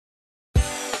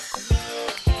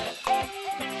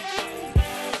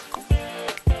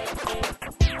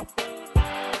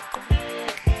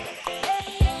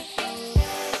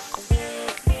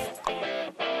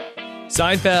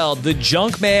Seinfeld, the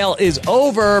junk mail is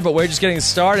over, but we're just getting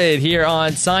started here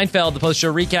on Seinfeld, the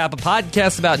post-show recap, a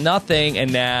podcast about nothing.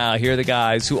 And now, here are the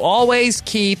guys who always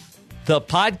keep the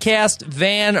podcast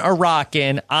van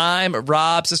a-rockin'. I'm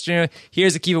Rob Sister.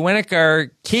 Here's Akiva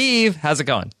Winokur. Keeve, how's it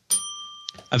going?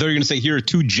 I thought you were going to say, here are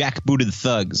two jackbooted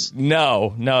thugs.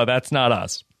 No, that's not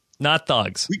us. Not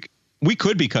thugs. We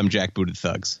could become jackbooted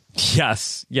thugs.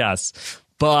 Yes.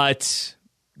 But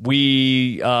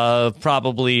we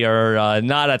probably are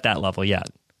not at that level yet.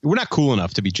 We're not cool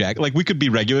enough to be we could be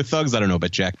regular thugs. I don't know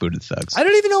about jackbooted thugs. I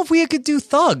don't even know if we could do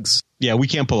thugs. Yeah, we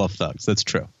can't pull off thugs. That's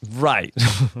true. Right.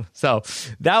 So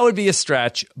that would be a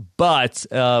stretch. But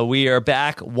we are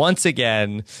back once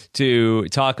again to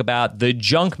talk about the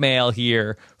junk mail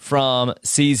here from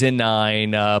season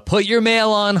 9. Put your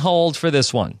mail on hold for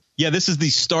this one. Yeah, this is the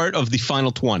start of the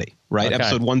final 20, right? Okay.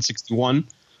 Episode 161.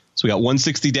 So we got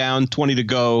 160 down, 20 to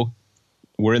go.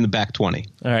 We're in the back 20.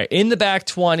 All right, in the back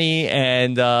 20,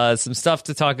 and some stuff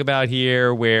to talk about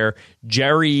here where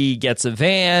Jerry gets a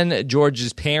van,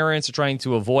 George's parents are trying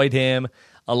to avoid him,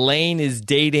 Elaine is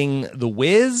dating the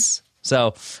Wiz.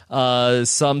 So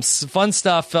some fun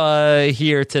stuff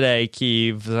here today,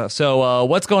 Keeve. So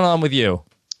what's going on with you?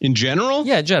 In general?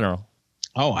 Yeah, in general.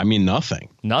 Oh, I mean, nothing.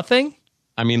 Nothing?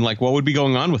 I mean, what would be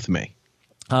going on with me?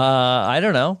 I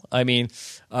don't know. I mean,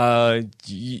 do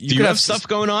you have stuff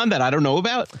going on that I don't know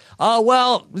about?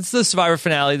 Well, it's the Survivor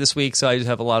finale this week, so I just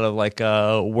have a lot of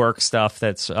work stuff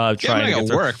that's trying to get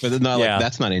through. Work, but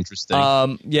that's not interesting.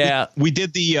 Yeah, we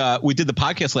did the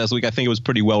podcast last week. I think it was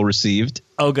pretty well received.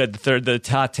 Oh, good.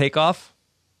 The takeoff.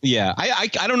 Yeah,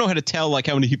 I don't know how to tell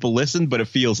how many people listened, but it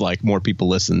feels like more people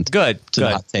listened. Good.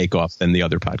 The Hot Takeoff than the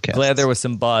other podcasts. Glad there was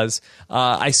some buzz.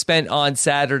 I spent on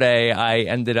Saturday. I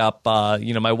ended up,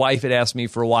 my wife had asked me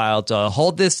for a while to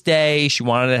hold this day. She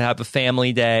wanted to have a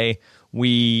family day.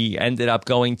 We ended up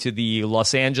going to the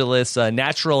Los Angeles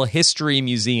Natural History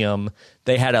Museum.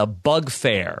 They had a bug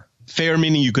fair. Fair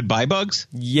meaning you could buy bugs?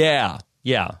 Yeah.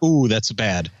 Ooh, that's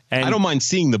bad. And I don't mind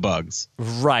seeing the bugs.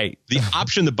 Right. The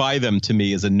option to buy them to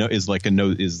me is like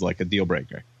a deal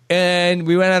breaker. And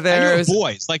we went out there. I know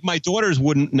boys, my daughters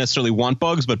wouldn't necessarily want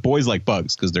bugs, but boys like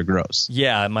bugs because they're gross.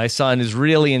 Yeah, my son is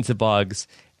really into bugs.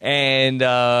 And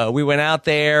we went out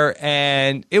there,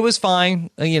 and it was fine.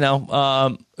 It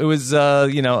was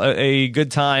a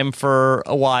good time for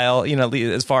a while.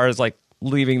 As far as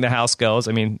leaving the house goes.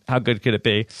 I mean, how good could it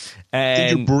be? And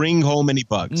did you bring home any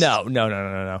bugs? No.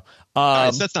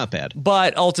 Right, so that's not bad.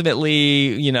 But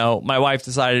ultimately, my wife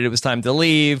decided it was time to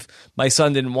leave. My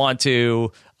son didn't want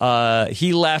to.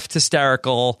 He left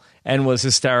hysterical and was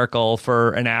hysterical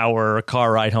for an hour, a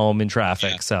car ride home in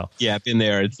traffic. Yeah. So yeah, been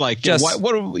there. It's like,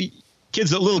 what are we? Little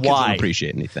kids don't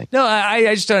appreciate anything. No,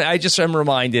 I just am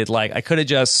reminded, I could have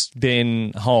just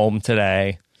been home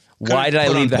today. Why did I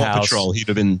leave the house? Patrol, he'd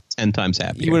have been 10 times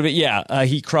happier. He would have been,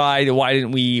 he cried. Why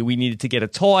didn't we needed to get a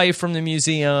toy from the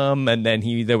museum, and then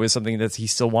there was something that he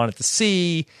still wanted to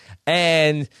see,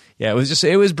 and yeah,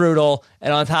 it was brutal.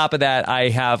 And on top of that, I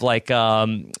have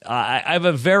I have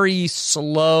a very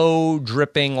slow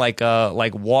dripping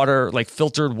water,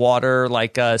 filtered water,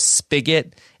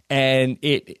 spigot, and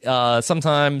it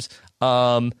sometimes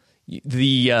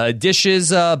the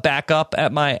dishes back up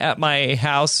at my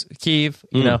house, Keeve.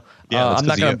 I'm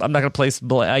not gonna place.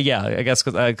 I guess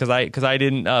because I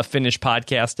didn't finish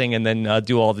podcasting and then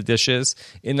do all the dishes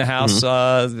in the house.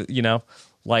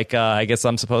 I guess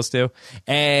I'm supposed to.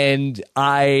 And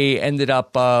I ended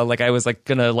up I was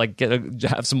gonna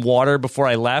have some water before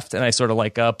I left, and I sort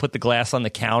of put the glass on the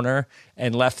counter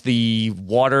and left the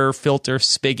water filter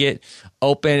spigot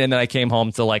open, and then I came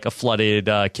home to a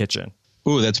flooded kitchen.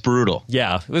 Ooh, that's brutal.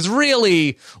 Yeah, it was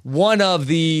really one of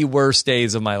the worst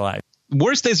days of my life.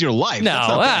 Worst days of your life? No,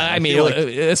 I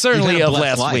mean, certainly of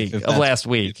last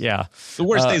week. Yeah, the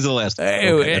worst days of the last week.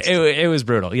 It was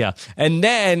brutal. Yeah, and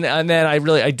then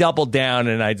I doubled down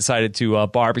and I decided to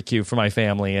barbecue for my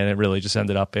family, and it really just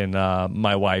ended up in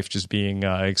my wife just being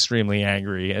extremely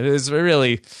angry. And it was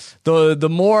really the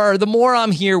more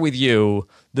I'm here with you,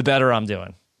 the better I'm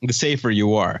doing. The safer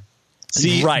you are.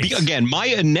 See, right. Again, my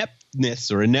ineptness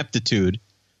or ineptitude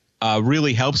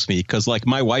really helps me because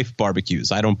my wife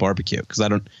barbecues. I don't barbecue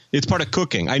because it's part of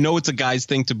cooking. I know it's a guy's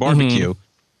thing to barbecue,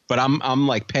 but I'm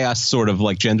past sort of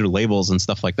gender labels and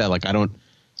stuff like that.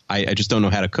 I just don't know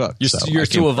how to cook. You're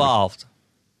too evolved.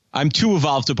 I'm too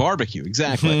evolved to barbecue.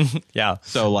 Exactly. Yeah.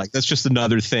 So that's just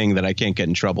another thing that I can't get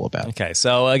in trouble about. Okay.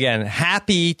 So again,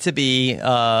 happy to be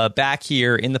back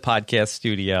here in the podcast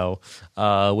studio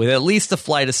with at least a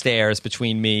flight of stairs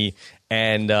between me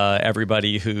and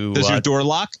everybody who. Does your door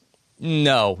lock?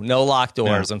 No locked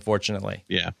doors, unfortunately.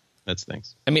 Yeah. That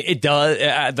stinks. I mean, it does.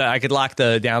 I could lock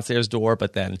the downstairs door,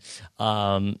 but then,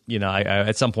 I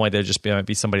at some point there just might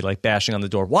be somebody like bashing on the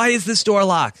door. Why is this door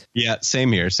locked? Yeah,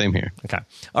 same here. Okay.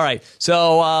 All right.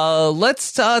 So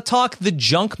let's talk the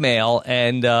junk mail.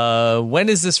 And when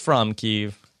is this from,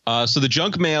 Keeve? So the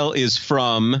junk mail is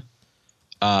from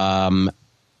October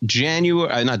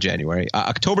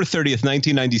 30th,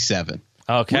 1997.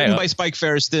 Okay. Written by Spike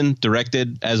Feresten,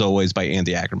 directed, as always, by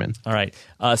Andy Ackerman. All right.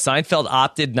 Seinfeld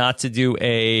opted not to do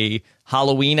a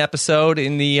Halloween episode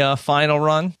in the final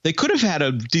run. They could have had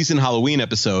a decent Halloween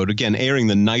episode, again, airing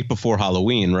the night before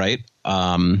Halloween, right?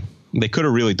 They could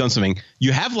have really done something.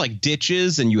 You have, like,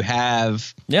 ditches, and you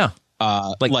have... Yeah.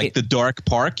 The dark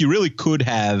park. You really could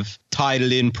have tied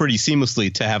it in pretty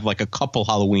seamlessly to have, like, a couple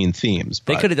Halloween themes.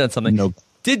 They could have done something. No.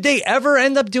 Did they ever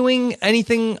end up doing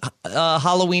anything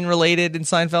Halloween related in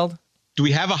Seinfeld? Do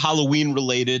we have a Halloween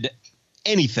related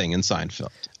anything in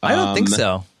Seinfeld? I don't think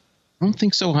so. I don't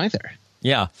think so either.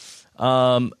 Yeah.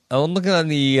 I'm looking on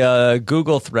the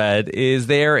Google thread. Is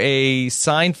there a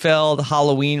Seinfeld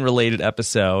Halloween related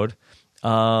episode?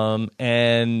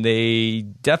 And they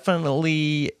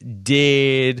definitely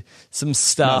did some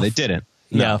stuff. No, they didn't.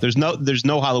 No, yeah. There's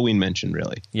no Halloween mention,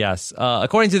 really. Yes.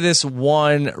 According to this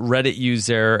one Reddit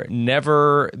user,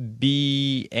 never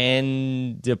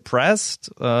been depressed.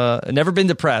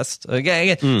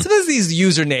 Again, sometimes these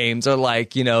usernames are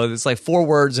like, it's like 4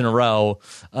 words in a row.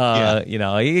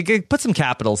 You could put some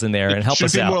capitals in there and help us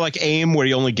out. Should be more like AIM, where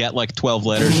you only get like 12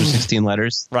 letters or 16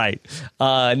 letters. Right.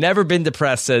 Never Been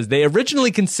Depressed says they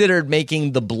originally considered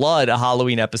making The Blood a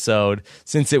Halloween episode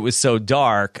since it was so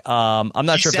dark. I'm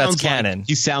not sure if that's canon.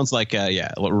 He sounds like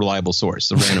a reliable source,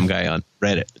 a random guy on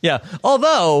Reddit. Yeah.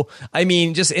 Although, I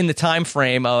mean, just in the time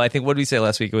frame, I think, what did we say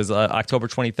last week? It was October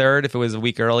 23rd. If it was a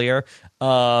week earlier,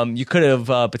 you could have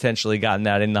potentially gotten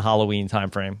that in the Halloween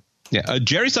time frame. Yeah.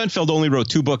 Jerry Seinfeld only wrote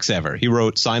 2 books ever. He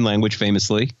wrote Sign Language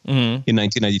famously in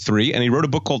 1993, and he wrote a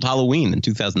book called Halloween in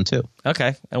 2002.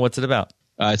 Okay. And what's it about?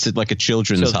 It's like a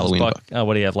children's Halloween book.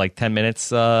 What do you have, like 10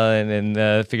 minutes and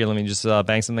then figure let me just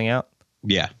bang something out?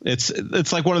 Yeah,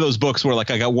 it's like one of those books where like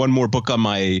I got one more book on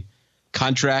my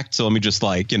contract, so let me just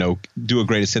do a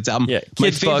greatest hits album. Yeah,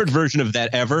 my favorite version of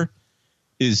that ever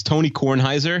is Tony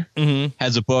Kornheiser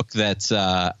has a book that's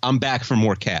I'm Back for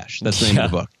More Cash. That's the name of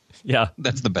the book. Yeah,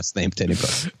 that's the best name to any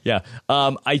book. Yeah,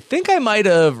 I think I might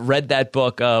have read that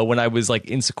book when I was like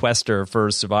in sequester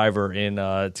for Survivor in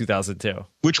 2002.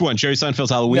 Which one? Jerry Seinfeld's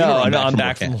Halloween? No, I'm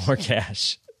Back for More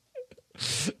Cash.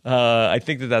 I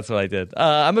think that's what I did.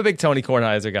 I'm a big Tony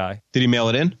Kornheiser guy. Did he mail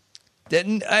it in?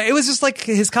 It was just like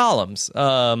his columns.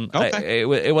 Okay.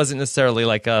 It wasn't necessarily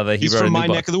like he's from my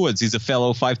neck of the woods. He's a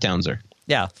fellow Five-Townser.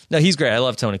 Yeah, no, he's great. I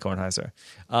love Tony Kornheiser.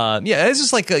 It's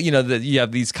just like you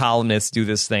have these columnists do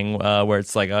this thing where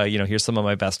it's like here's some of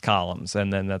my best columns,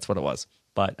 and then that's what it was.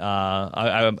 But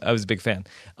I was a big fan.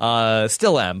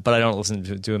 Still am, but I don't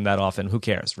listen to him that often. Who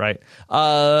cares, right?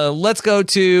 Let's go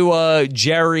to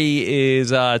Jerry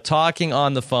is talking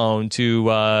on the phone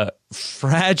to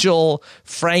Fragile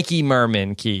Frankie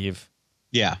Merman, Keeve.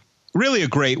 Yeah, really a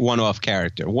great one-off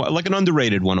character, like an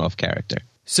underrated one-off character.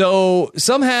 So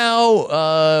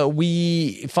somehow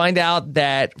we find out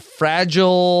that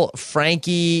Fragile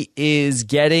Frankie is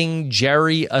getting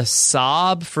Jerry a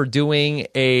sob for doing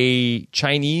a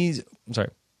comedy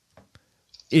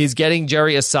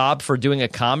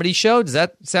show. Does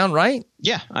that sound right?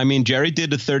 Yeah. I mean, Jerry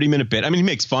did a 30-minute bit. I mean, he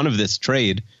makes fun of this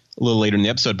trade a little later in the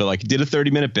episode, but like he did a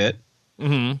 30-minute bit.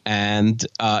 Mm-hmm. And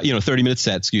 30-minute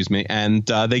set, excuse me. And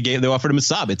they offered him a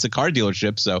sob. It's a car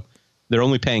dealership, so they're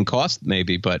only paying cost,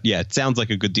 maybe, but yeah, it sounds like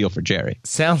a good deal for Jerry.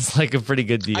 Sounds like a pretty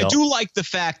good deal. I do like the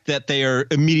fact that they are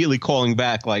immediately calling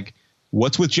back, like,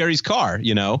 what's with Jerry's car?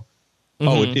 Mm-hmm.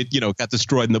 Oh, it got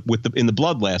destroyed in the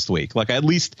blood last week. Like, at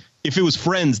least if it was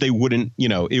Friends, they wouldn't,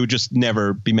 it would just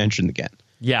never be mentioned again.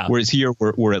 Yeah. Whereas here,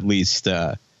 we're at least,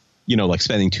 like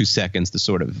spending 2 seconds to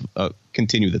sort of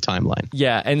continue the timeline.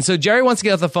 Yeah, and so Jerry wants to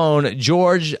get off the phone.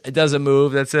 George does a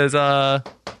move that says,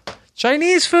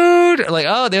 Chinese food, like,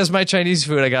 oh, there's my Chinese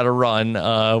food. I got to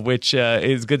run, which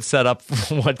is good setup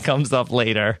for what comes up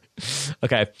later.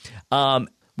 Okay.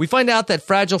 We find out that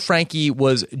Fragile Frankie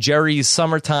was Jerry's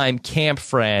summertime camp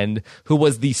friend who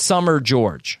was the Summer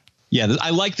George. Yeah, I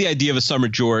like the idea of a Summer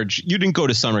George. You didn't go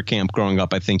to summer camp growing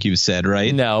up, I think you said,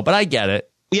 right? No, but I get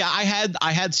it. Yeah,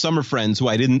 I had summer friends who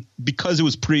I didn't, because it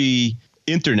was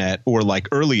pre-internet or like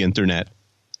early internet,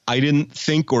 I didn't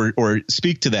think or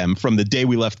speak to them from the day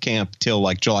we left camp till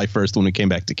like July 1st when we came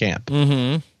back to camp.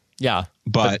 Mm-hmm. Yeah.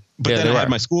 But then I had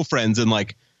my school friends, and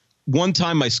like one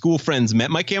time my school friends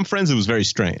met my camp friends. It was very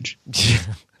strange.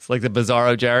 It's like the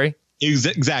Bizarro Jerry.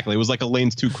 Exactly. It was like a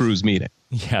Lane's 2 Crews meeting.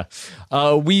 Yeah.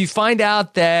 We find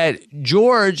out that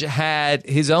George had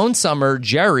his own summer,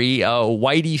 Jerry,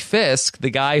 Whitey Fisk, the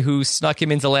guy who snuck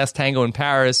him into Last Tango in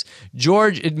Paris.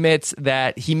 George admits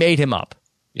that he made him up.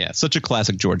 Yeah, such a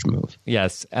classic George move.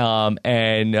 Yes.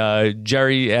 And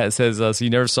Jerry says, so you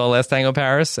never saw Last Tango in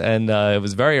Paris? And it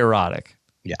was very erotic.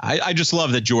 Yeah, I just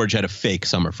love that George had a fake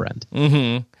summer friend.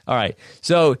 Mm-hmm. All right.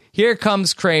 So here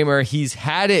comes Kramer. He's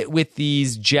had it with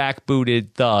these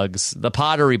jackbooted thugs, the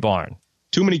Pottery Barn.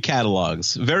 Too many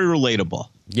catalogs. Very relatable.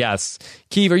 Yes.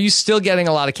 Keeve, are you still getting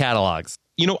a lot of catalogs?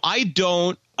 I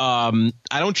don't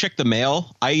check the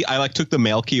mail. I took the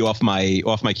mail key off my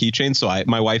keychain, so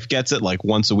my wife gets it like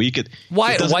once a week.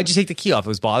 Why'd you take the key off? It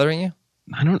was bothering you?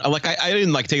 I don't like. I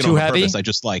didn't like take it Too on heavy? purpose. I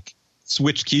just like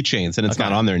switched keychains and it's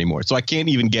not on there anymore, so I can't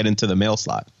even get into the mail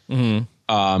slot.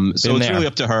 Mm-hmm. So it's really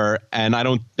up to her, and I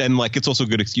don't. And like, it's also a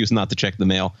good excuse not to check the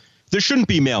mail. There shouldn't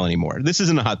be mail anymore. This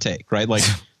isn't a hot take, right? Like,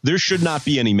 there should not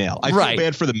be any mail. I feel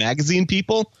bad for the magazine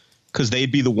people because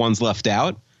they'd be the ones left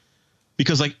out.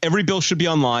 Because like every bill should be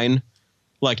online,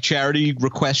 like charity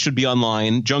requests should be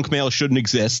online, junk mail shouldn't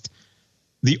exist.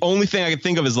 The only thing I can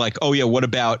think of is like, oh yeah, what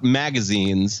about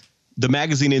magazines? The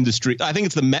magazine industry. I think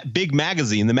it's the big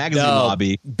magazine, the magazine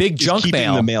lobby. Big junk keeping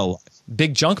mail. The mail alive.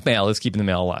 Big junk mail is keeping the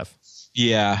mail alive.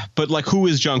 Yeah, but like, who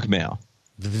is junk mail?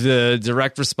 The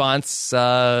direct response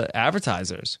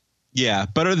advertisers. Yeah,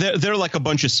 but they're like a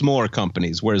bunch of smaller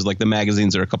companies, whereas like the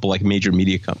magazines are a couple like major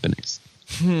media companies.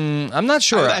 I'm not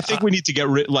sure. I think we need to get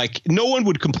rid. Like, no one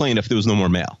would complain if there was no more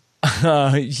mail.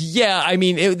 Yeah, I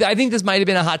mean, I think this might have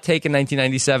been a hot take in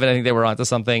 1997. I think they were onto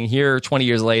something. Here, 20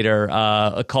 years later,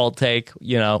 a cold take.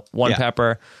 One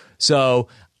pepper. So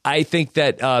I think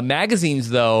that magazines,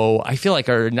 though, I feel like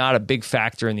are not a big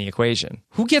factor in the equation.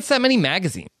 Who gets that many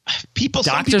magazines?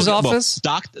 Doctor's office?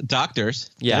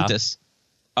 Doctors, dentists.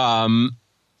 I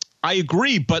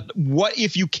agree, but what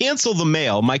if you cancel the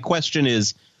mail? My question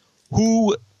is,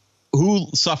 who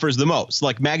suffers the most?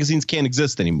 Like, magazines can't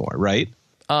exist anymore, right?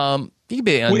 You could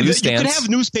be on newsstands. You could have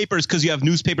newspapers because you have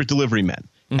newspaper delivery men,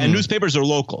 and newspapers are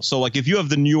local. So, like, if you have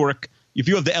the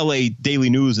LA Daily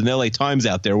News and the LA Times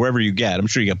out there, wherever you get, I'm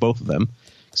sure you get both of them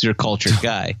because you're a cultured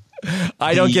guy.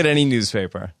 I don't get any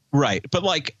newspaper. Right. But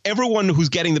like, everyone who's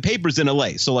getting the papers in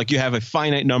LA. So like, you have a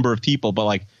finite number of people, but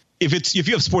like, if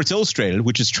you have Sports Illustrated,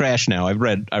 which is trash now,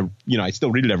 I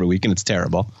still read it every week and it's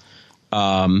terrible.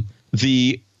 There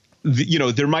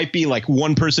might be like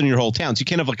one person in your whole town. So you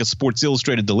can't have like a Sports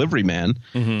Illustrated delivery man.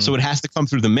 So it has to come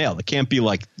through the mail. It can't be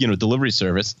like, delivery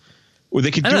service. Or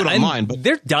they could do it online, but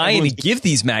they're dying to give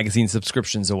these magazine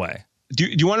subscriptions away. Do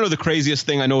you want to know the craziest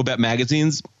thing I know about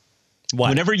magazines? What?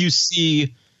 Whenever you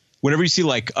see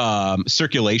like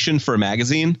circulation for a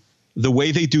magazine, the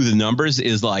way they do the numbers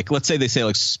is like, let's say they say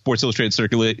like Sports Illustrated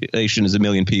circulation is 1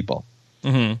 million people.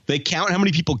 They count how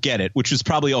many people get it, which is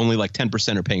probably only like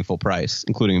 10% are paying full price,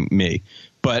 including me.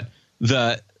 But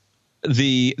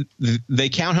they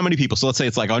count how many people. So let's say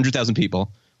it's like 100,000 people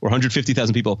or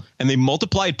 150,000 people, and they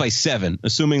multiply it by 7,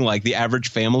 assuming like the average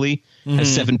family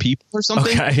has 7 people or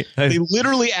something. Okay. They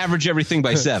literally average everything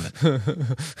by 7.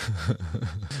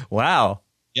 Wow.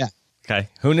 Yeah. Okay.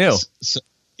 Who knew? So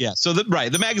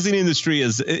the magazine industry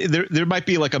is there might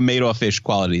be like a Madoff-ish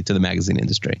quality to the magazine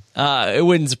industry. It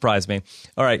wouldn't surprise me.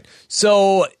 All right.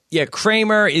 So yeah,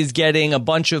 Kramer is getting a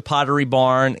bunch of Pottery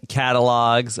Barn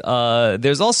catalogs.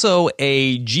 There's also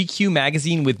a GQ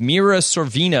magazine with Mira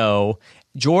Sorvino.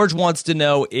 George wants to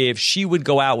know if she would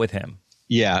go out with him.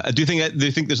 Yeah. Do you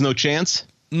think there's no chance?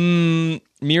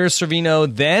 Mira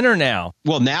Sorvino then or now?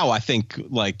 Well, now I think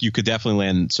like you could definitely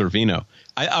land Sorvino.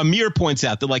 Amir points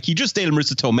out that like he just dated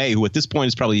Marissa Tomei, who at this point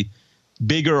is probably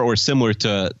bigger or similar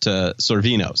to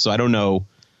Sorvino. So I don't know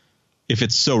if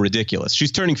it's so ridiculous.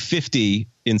 She's turning 50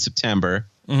 in September.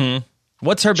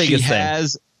 What's her biggest thing?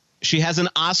 She has an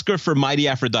Oscar for Mighty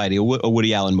Aphrodite, a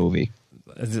Woody Allen movie.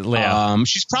 Is it Leia?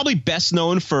 She's probably best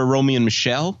known for Romy and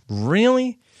Michelle.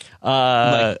 Really?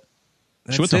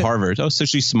 She went to Harvard. Oh, so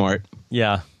she's smart.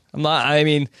 Yeah.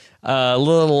 A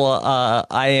little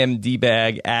IMD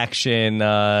bag action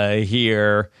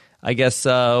here. I guess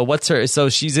what's her? So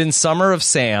she's in Summer of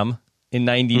Sam in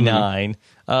 99.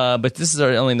 But this is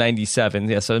only 97.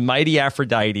 Yeah, so Mighty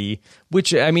Aphrodite,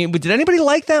 which, did anybody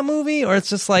like that movie? Or it's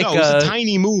just like... No, it was a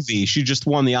tiny movie. She just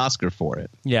won the Oscar for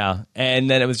it. Yeah, and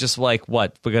then it was just like,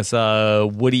 what? Because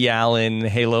Woody Allen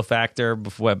Halo factor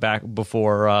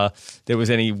before there was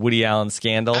any Woody Allen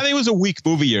scandal? I think it was a weak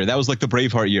movie year. That was like the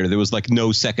Braveheart year. There was like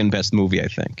no second best movie, I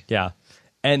think. Yeah.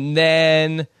 And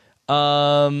then...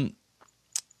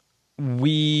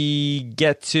 we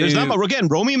get to... There's not again,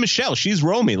 Romy and Michelle. She's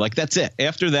Romy. Like, that's it.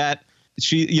 After that,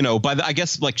 She, I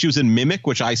guess like she was in Mimic,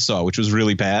 which I saw, which was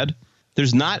really bad.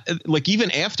 There's not like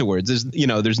even afterwards,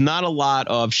 there's not a lot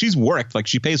of she's worked like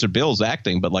she pays her bills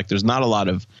acting, but like there's not a lot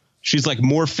of she's like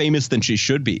more famous than she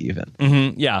should be even.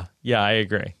 Mm-hmm. Yeah, I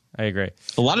agree.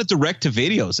 A lot of direct to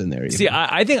videos in there. Even. See,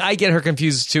 I think I get her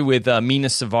confused too with Mina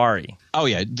Suvari. Oh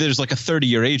yeah, there's like a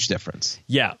 30-year age difference.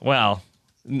 Yeah, well,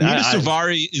 Mina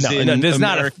Suvari is there's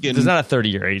American. Not a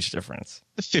 30-year age difference.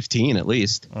 15 at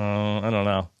least. I don't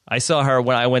know. I saw her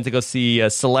when I went to go see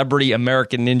Celebrity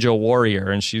American Ninja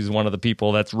Warrior, and she's one of the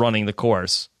people that's running the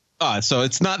course. So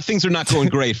it's not things are not going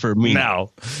great for Mina.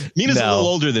 No, Mina's a little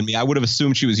older than me. I would have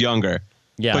assumed she was younger.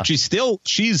 Yeah, but she's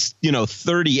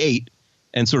 38,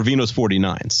 and Sorvino's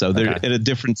 49. So they're in a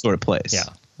different sort of place. Yeah.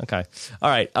 Okay. All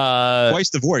right. Twice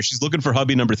divorced. She's looking for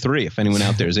hubby number 3. If anyone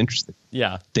out there is interested.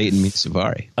 Yeah. Dating Mina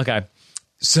Suvari. Okay.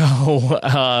 So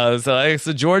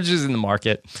George is in the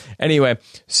market. Anyway,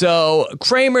 so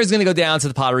Kramer is going to go down to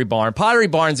the Pottery Barn. Pottery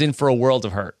Barn's in for a world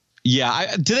of hurt.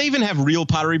 Yeah. Do they even have real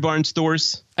Pottery Barn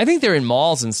stores? I think they're in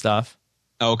malls and stuff.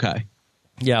 Okay.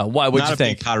 Yeah. Why? What'd you think? Not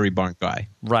a big Pottery Barn guy.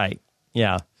 Right.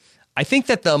 Yeah. I think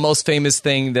that the most famous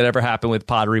thing that ever happened with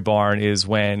Pottery Barn is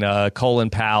when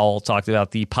Colin Powell talked about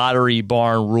the Pottery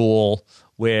Barn rule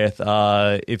with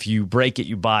if you break it,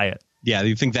 you buy it. Yeah,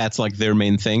 you think that's like their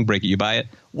main thing? Break it, you buy it?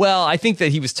 Well, I think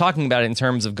that he was talking about it in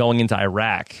terms of going into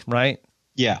Iraq, right?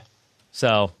 Yeah.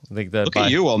 So I think that. Look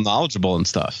at you, all knowledgeable and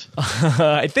stuff.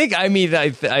 I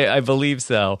believe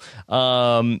so.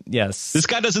 Yes. This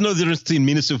guy doesn't know the difference between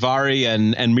Mina Suvari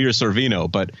and Mira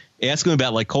Sorvino, but ask him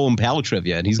about like Colin Powell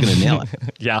trivia, and he's going to nail it.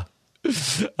 Yeah.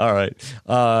 All right.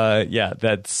 Yeah,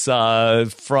 that's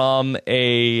from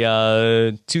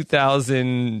a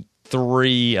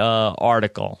 2003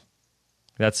 article.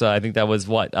 That's I think that was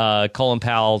what Colin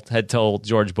Powell had told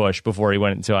George Bush before he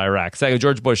went into Iraq. So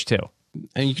George Bush too.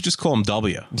 And you could just call him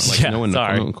W. Like, yeah, no one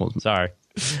sorry.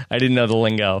 I didn't know the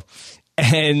lingo.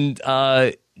 And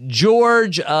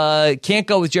George can't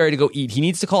go with Jerry to go eat. He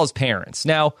needs to call his parents.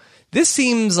 Now, this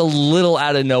seems a little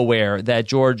out of nowhere that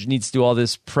George needs to do all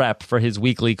this prep for his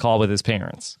weekly call with his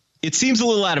parents. It seems a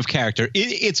little out of character.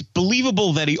 It's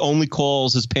believable that he only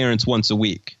calls his parents once a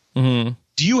week. Mm-hmm.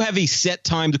 Do you have a set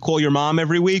time to call your mom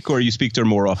every week, or you speak to her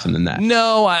more often than that?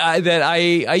 No,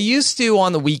 I used to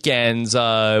on the weekends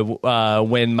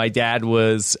when my dad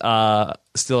was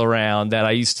still around. That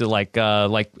I used to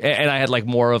and I had like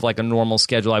more of like a normal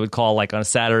schedule. I would call like on a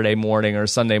Saturday morning or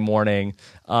Sunday morning,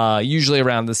 usually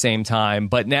around the same time.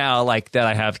 But now, like that,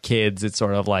 I have kids. It's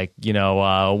sort of like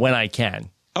when I can.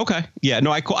 Okay. Yeah.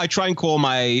 No, I try and call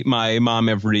my mom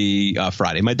every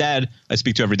Friday. My dad, I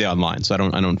speak to every day online, so I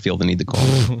don't feel the need to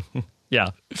call.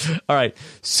 Yeah. All right.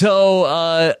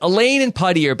 So Elaine and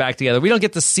Putty are back together. We don't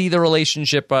get to see the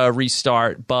relationship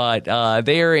restart, but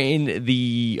they're in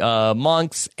the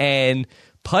Monks, and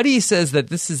Putty says that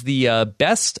this is the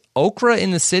best okra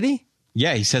in the city.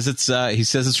 Yeah, he says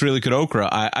it's really good okra.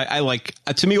 I like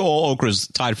to me all okra's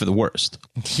tied for the worst.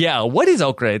 Yeah, what is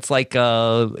okra? It's like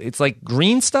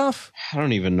green stuff. I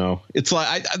don't even know. It's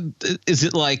like is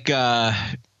it like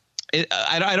I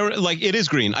don't like it is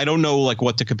green. I don't know like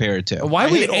what to compare it to. Why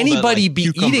would anybody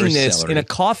be eating this celery in a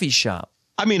coffee shop?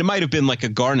 I mean, it might have been like a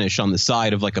garnish on the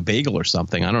side of like a bagel or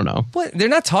something. I don't know. What? They're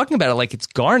not talking about it like it's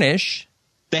garnish.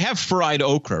 They have fried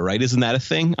okra, right? Isn't that a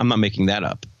thing? I'm not making that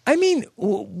up. I mean,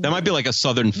 that might be like a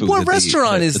southern food. What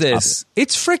restaurant is this?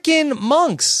 It's freaking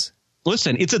Monks.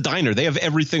 Listen, it's a diner. They have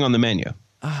everything on the menu.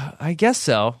 I guess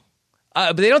so.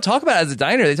 But they don't talk about it as a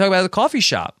diner. They talk about it as a coffee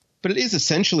shop. But it is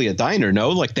essentially a diner, no?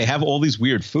 Like they have all these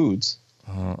weird foods.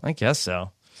 I guess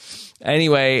so.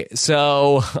 Anyway,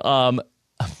 so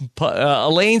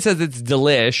Elaine says it's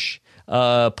delish.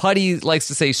 Putty likes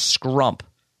to say scrump.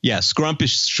 Yeah, scrump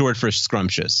is short for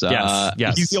scrumptious.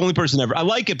 Yes. He's the only person ever. I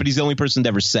like it, but he's the only person to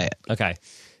ever say it. Okay.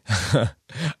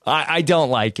 I don't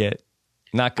like it.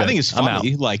 Not good. I think it's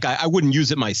funny. Like I wouldn't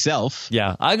use it myself.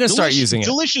 Yeah, I'm gonna start using it.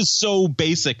 Delish is so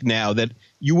basic now that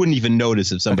you wouldn't even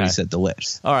notice if somebody said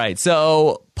delish. All right,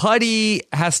 so Putty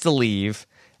has to leave,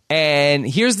 and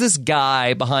here's this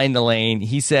guy behind the lane.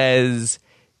 He says,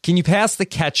 "Can you pass the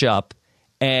ketchup?"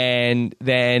 And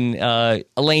then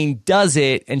Elaine does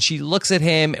it, and she looks at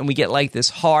him, and we get like this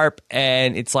harp,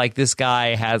 and it's like this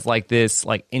guy has like this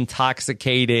like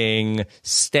intoxicating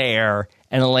stare,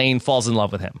 and Elaine falls in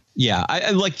love with him. Yeah, I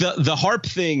like the harp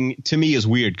thing to me is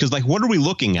weird because like what are we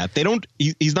looking at? They don't.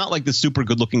 He's not like the super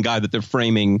good looking guy that they're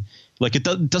framing. Like it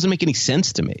doesn't make any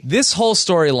sense to me. This whole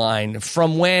storyline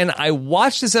from when I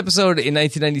watched this episode in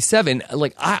 1997,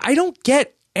 like I don't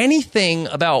get anything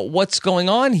about what's going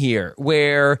on here,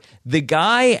 where the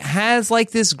guy has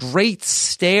like this great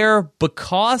stare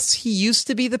because he used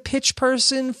to be the pitch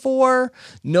person for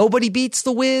Nobody Beats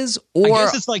the Wiz. Or I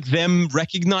guess it's like them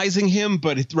recognizing him,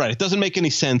 but it doesn't make any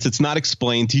sense. It's not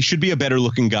explained. He should be a better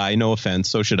looking guy. No offense.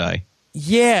 So should I.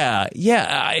 Yeah.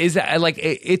 Is that like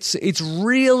it's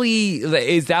really,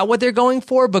 is that what they're going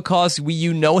for? Because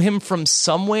you know him from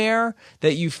somewhere,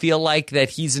 that you feel like that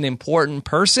he's an important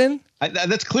person?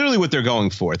 That's clearly what they're going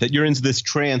for, that you're into this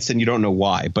trance and you don't know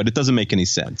why, but it doesn't make any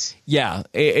sense. Yeah,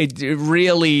 it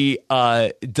really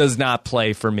does not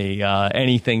play for me,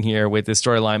 anything here with this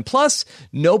storyline. Plus,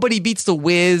 Nobody Beats the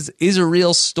Wiz is a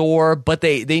real store, but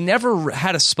they never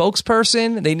had a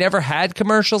spokesperson. They never had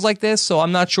commercials like this, so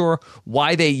I'm not sure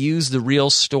why they use the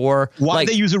real store. Why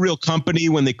they use a real company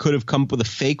when they could have come up with a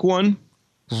fake one?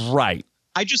 Right.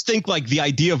 I just think like the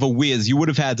idea of a Wiz, you would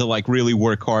have had to like really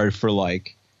work hard for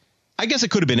like, I guess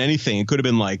it could have been anything. It could have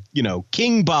been like, you know,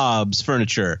 King Bob's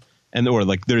Furniture, or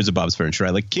like there is a Bob's Furniture,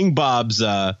 right? Like King Bob's,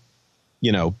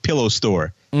 pillow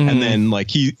store. Mm-hmm. And then like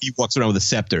he walks around with a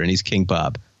scepter and he's King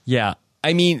Bob. Yeah.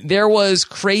 I mean, there was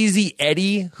Crazy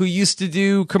Eddie who used to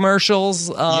do commercials.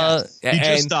 Yes, he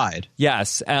just died.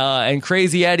 Yes, and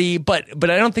Crazy Eddie, but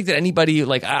I don't think that anybody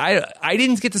like I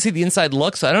didn't get to see the inside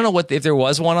look, so I don't know if there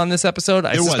was one on this episode.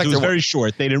 It was very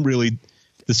short. They didn't really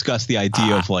discuss the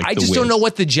idea of like. I just don't know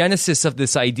what the genesis of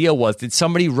this idea was. Did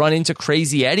somebody run into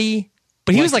Crazy Eddie?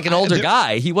 But he was like an older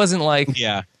guy. He wasn't like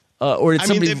or did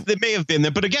somebody? They may have been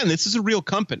there, but again, this is a real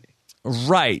company.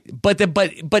 Right, but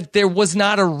there was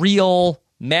not a real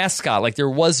mascot. Like there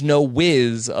was no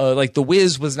Wiz. Like the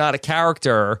Wiz was not a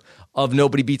character of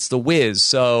Nobody Beats the Wiz.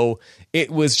 So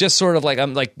it was just sort of like,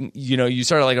 I'm like, you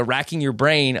started like racking your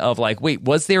brain of like, wait,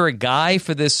 was there a guy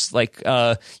for this? Like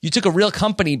you took a real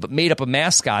company but made up a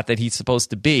mascot that he's supposed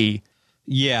to be.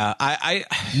 Yeah,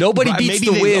 Nobody Beats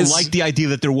the Wiz. Maybe they liked the idea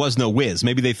that there was no Wiz.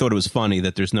 Maybe they thought it was funny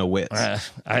that there's no Wiz.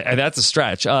 That's a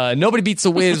stretch. Nobody Beats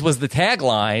the Wiz was the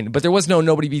tagline, but there was no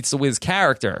Nobody Beats the Wiz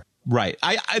character. Right.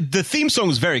 The theme song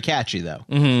was very catchy, though.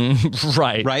 Mm-hmm.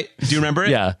 Right. Right? Do you remember it?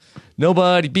 Yeah.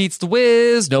 Nobody beats the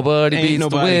Wiz. Nobody beats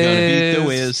the Wiz. Gonna beat the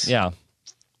Wiz. Yeah.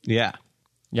 Yeah.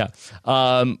 Yeah.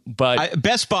 But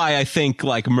Best Buy, I think,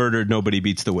 like murdered Nobody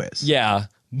Beats the Wiz. Yeah.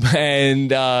 And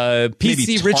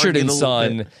PC Richard and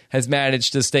Son has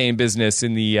managed to stay in business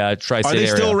in the tri-state area.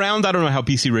 Are they still around? I don't know how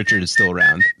PC Richard is still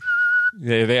around.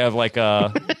 They have like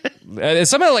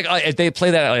somehow like they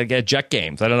play that like at Jet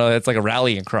games. I don't know. It's like a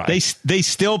rallying cry. They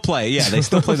still play. Yeah, they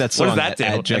still play that song at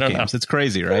Jet games. It's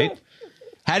crazy, right?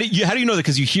 How do you know that?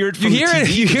 Because you hear it from the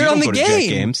TV. You hear it on the game. Jet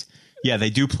games. Yeah,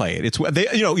 they do play it. It's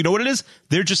you know what it is?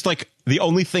 They're just like the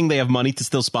only thing they have money to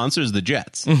still sponsor is the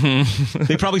Jets. Mm-hmm.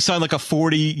 They probably signed like a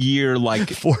 40-year, like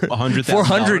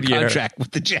 $100,000 contract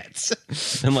with the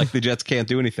Jets, and like the Jets can't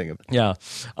do anything about it. Yeah.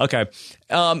 Okay.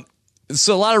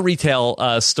 So a lot of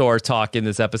retail store talk in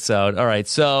this episode. All right.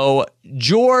 So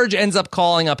George ends up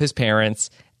calling up his parents,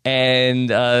 and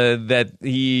that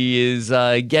he is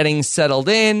getting settled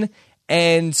in.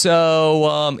 And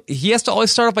so he has to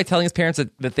always start off by telling his parents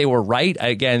that they were right.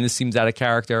 Again, this seems out of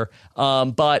character.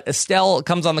 But Estelle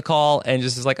comes on the call and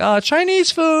just is like,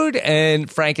 Chinese food. And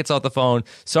Frank gets off the phone.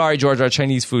 Sorry, George, our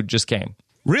Chinese food just came.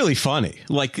 Really funny.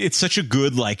 Like, it's such a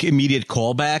good, like, immediate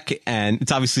callback. And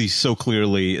it's obviously so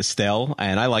clearly Estelle.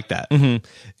 And I like that. Mm-hmm.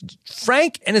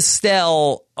 Frank and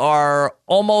Estelle are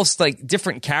almost like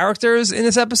different characters in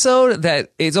this episode,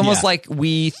 that it's almost like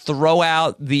we throw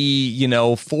out the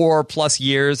 4+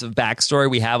 years of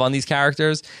backstory we have on these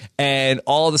characters, and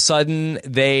all of a sudden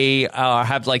they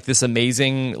have like this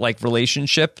amazing like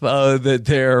relationship that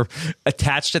they're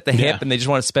attached at the hip, and they just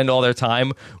want to spend all their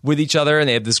time with each other, and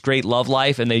they have this great love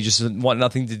life, and they just want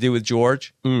nothing to do with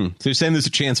George. So you're saying there's a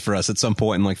chance for us at some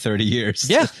point in like 30 years?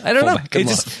 Yeah, I don't know.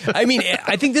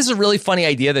 I think this is a really funny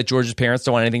idea that George's parents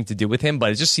don't want anything to do with him,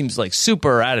 but it just seems like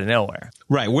super out of nowhere.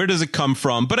 Right. Where does it come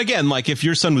from? But again, like if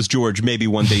your son was George, maybe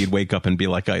one day you'd wake up and be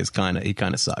like, he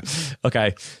kind of sucks.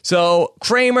 Okay. So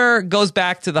Kramer goes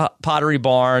back to the Pottery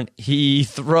Barn. He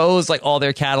throws like all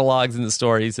their catalogs in the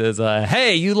store. He says,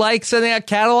 hey, you like sending out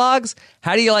catalogs?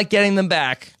 How do you like getting them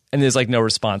back? And there's like no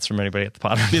response from anybody at the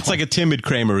Pottery Barn. It's like a timid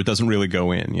Kramer who doesn't really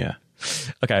go in. Yeah.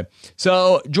 Okay,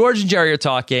 so George and Jerry are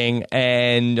talking,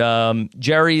 and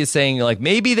Jerry is saying like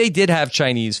maybe they did have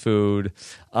Chinese food,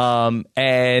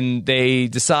 and they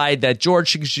decide that George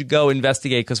should go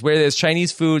investigate, because where there's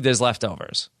Chinese food, there's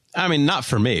leftovers. I mean, not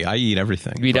for me. I eat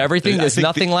everything. You eat everything? There's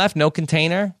nothing left? No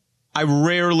container? I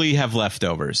rarely have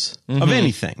leftovers of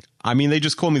anything. I mean, they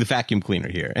just call me the vacuum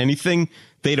cleaner here. Anything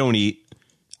they don't eat,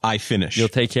 I finish. You'll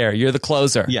take care. You're the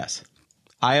closer. Yes.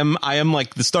 I am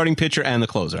like the starting pitcher and the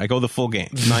closer. I go the full game,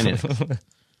 9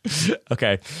 innings.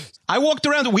 Okay. I walked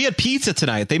around. We had pizza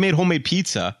tonight. They made homemade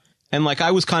pizza. And like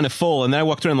I was kind of full. And then I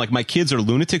walked around like my kids are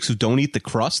lunatics who don't eat the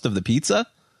crust of the pizza.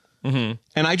 Mm-hmm.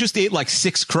 And I just ate like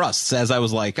 6 crusts as I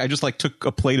was like, I just like took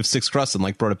a plate of 6 crusts and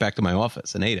like brought it back to my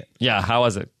office and ate it. Yeah. How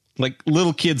was it? Like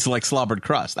little kids like slobbered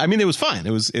crust. I mean, it was fine.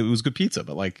 It was good pizza,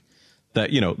 but like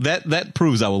that, that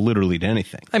proves I will literally eat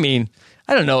anything. I mean,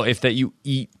 I don't know if that you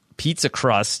eat pizza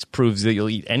crust proves that you'll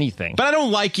eat anything. But I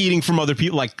don't like eating from other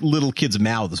people, like little kids'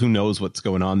 mouths. Who knows what's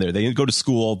going on there? They go to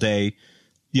school all day.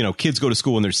 Kids go to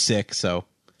school when they're sick. So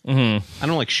I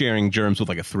don't like sharing germs with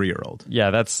like a 3-year-old.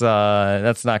 Yeah, that's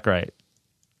not great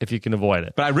if you can avoid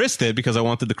it. But I risked it because I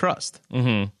wanted the crust.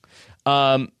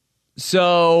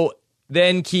 So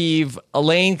then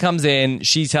Elaine comes in.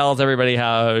 She tells everybody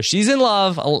how she's in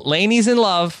love. Laney's in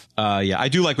love. Yeah, I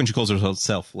do like when she calls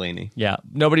herself Laney. Yeah,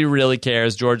 nobody really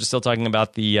cares. George is still talking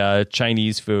about the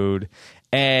Chinese food.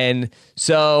 And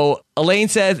so Elaine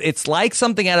says it's like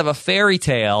something out of a fairy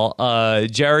tale.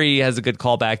 Jerry has a good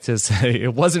callback to say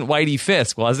it wasn't Whitey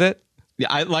Fisk, was it? Yeah,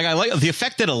 I like the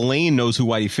effect that Elaine knows who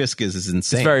Whitey Fisk is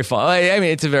insane. It's very fun. I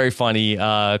mean, it's a very funny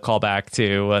callback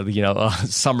to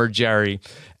Summer Jerry.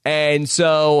 And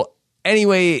so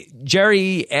anyway,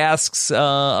 Jerry asks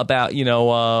about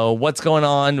what's going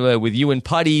on with you and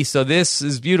Putty. So this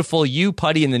is beautiful. You,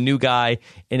 Putty, and the new guy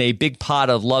in a big pot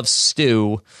of love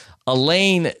stew.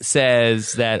 Elaine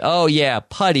says that, oh yeah,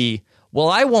 Putty. Well,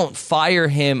 I won't fire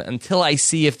him until I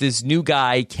see if this new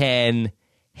guy can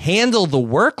handle the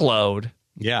workload.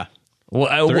 Yeah.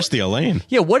 Well, thirsty Elaine.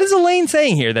 Yeah, what is Elaine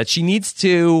saying here? That she needs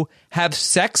to have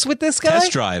sex with this guy?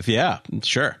 Test drive, yeah,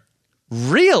 sure.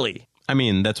 Really? I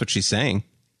mean, that's what she's saying.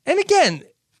 And again,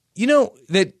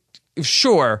 that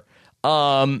sure.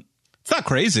 It's not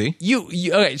crazy. You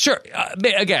okay? Sure.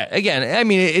 Again. I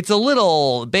mean, it's a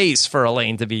little base for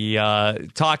Elaine to be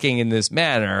talking in this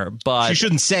manner, but she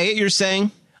shouldn't say it. You're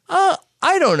saying? I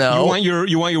don't know.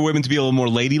 You want your women to be a little more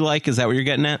ladylike? Is that what you're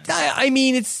getting at? I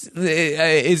mean, is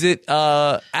it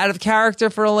out of character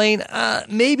for Elaine?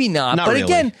 Maybe not. Not but really.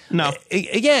 Again, no.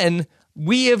 Again,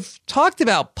 we have talked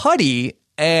about Putty,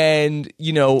 and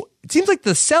it seems like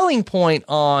the selling point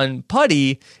on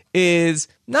Putty is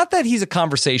not that he's a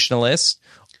conversationalist.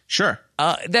 Sure.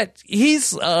 That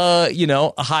he's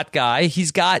a hot guy.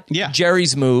 He's got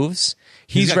Jerry's moves.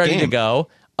 He's ready to go.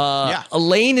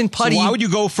 Elaine and Putty. So why would you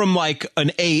go from like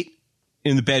an 8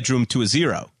 in the bedroom to a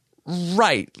 0?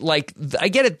 Right. Like, I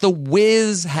get it. The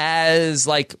Wiz has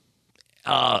like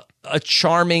a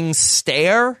charming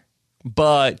stare,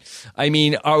 but I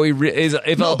mean, are we?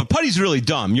 But Putty's really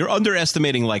dumb. You're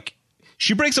underestimating. Like,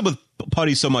 she breaks up with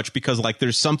Putty so much because like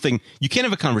there's something you can't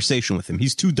have a conversation with him.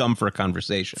 He's too dumb for a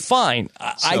conversation. Fine,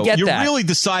 I get you're that. You're really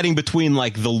deciding between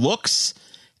like the looks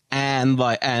and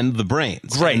the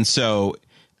brains. Great. And so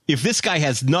if this guy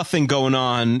has nothing going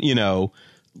on,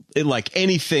 like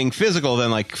anything physical,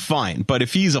 then like fine. But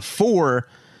if he's a 4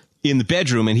 in the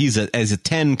bedroom and he's as a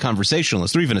 10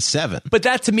 conversationalist or even a 7, but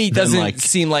that to me doesn't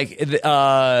seem like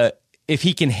if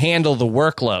he can handle the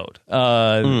workload.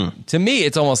 To me,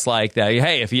 it's almost like that.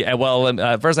 Hey,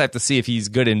 first I have to see if he's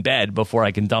good in bed before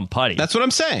I can dump Putty. That's what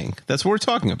I'm saying. That's what we're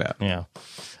talking about. Yeah.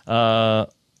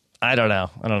 I don't know.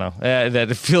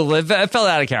 That fell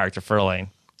out of character for Elaine.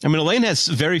 I mean, Elaine has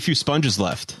very few sponges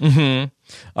left. Mm-hmm.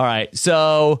 All right.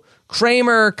 So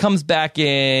Kramer comes back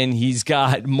in. He's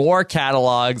got more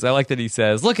catalogs. I like that he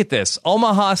says, look at this.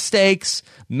 Omaha Steaks,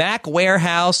 Mac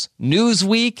Warehouse,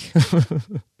 Newsweek.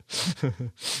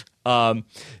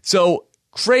 So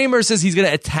Kramer says he's going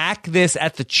to attack this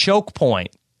at the choke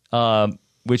point,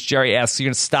 which Jerry asks, you're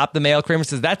going to stop the mail? Kramer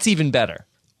says, that's even better.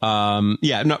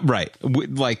 Yeah, no, right.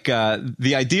 Like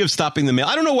the idea of stopping the mail.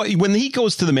 I don't know when he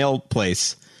goes to the mail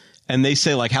place and they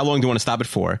say like, how long do you want to stop it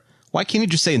for? Why can't he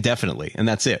just say indefinitely and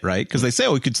that's it, right? Because they say,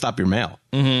 oh, we could stop your mail.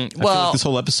 Mm-hmm. I feel like this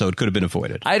whole episode could have been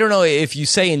avoided. I don't know if you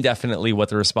say indefinitely what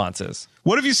the response is.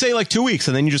 What if you say like 2 weeks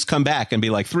and then you just come back and be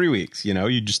like 3 weeks?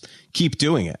 You just keep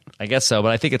doing it. I guess so,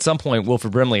 but I think at some point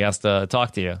Wilford Brimley has to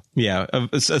talk to you. Yeah,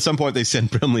 at some point they send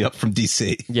Brimley up from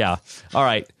D.C. Yeah. All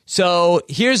right. So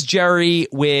here's Jerry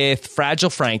with Fragile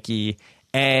Frankie,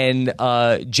 and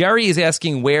Jerry is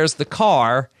asking, where's the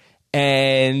car?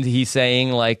 And he's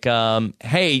saying like,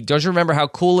 hey, don't you remember how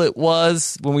cool it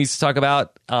was when we used to talk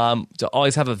about to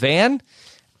always have a van?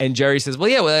 And Jerry says,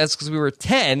 well, that's because we were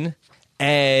 10,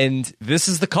 and this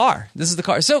is the car.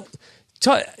 So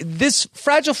this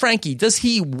Fragile Frankie, does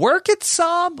he work at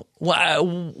Saab?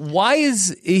 Why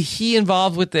is he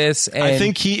involved with this? And I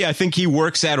think he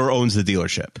works at or owns the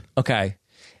dealership. Okay.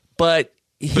 But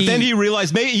But then he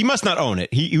realized maybe he must not own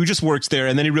it. He just works there,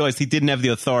 and then he realized he didn't have the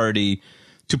authority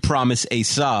to promise a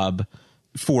sub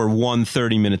for one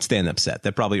 30-minute stand-up set.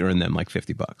 That probably earned them like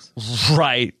 $50.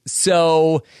 Right.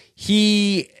 So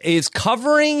he is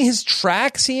covering his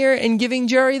tracks here and giving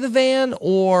Jerry the van,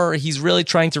 or he's really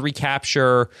trying to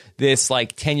recapture this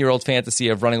like 10-year-old fantasy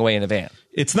of running away in a van.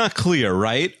 It's not clear,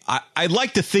 right? I'd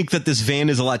like to think that this van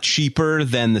is a lot cheaper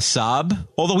than the Saab,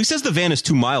 although he says the van has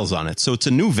 2 miles on it, so it's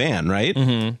a new van, right?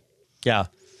 Mm-hmm. Yeah.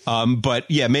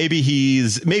 But yeah, maybe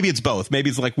it's both. Maybe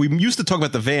it's like we used to talk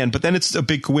about the van, but then it's a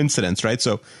big coincidence, right?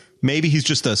 So maybe he's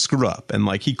just a screw up and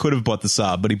like he could have bought the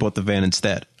Saab, but he bought the van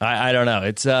instead. I don't know.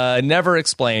 It's never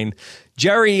explained.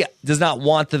 Jerry does not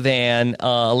want the van.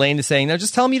 Elaine is saying, no,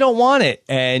 just tell him you don't want it.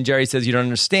 And Jerry says, you don't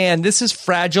understand. This is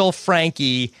Fragile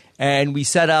Frankie. And we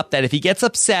set up that if he gets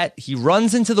upset, he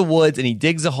runs into the woods and he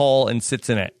digs a hole and sits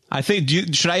in it. I think,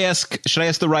 should I ask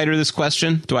the writer this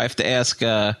question? Do I have to ask,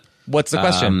 what's the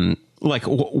question? Like,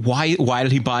 why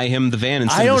did he buy him the van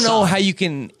instead I don't of the know Saab? how you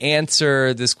can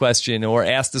answer this question or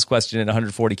ask this question in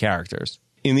 140 characters.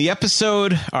 In the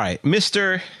episode, all right,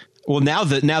 Mr. Well, now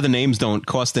the names don't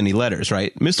cost any letters,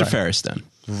 right? Mr. Right. Ferriston.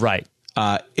 Right.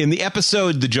 In the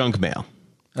episode, The Junk Mail.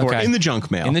 Or Okay. in the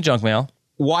Junk Mail. In the junk mail.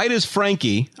 Why does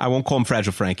Frankie, I won't call him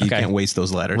Fragile Frankie, Okay. you can't waste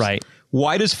those letters. Right.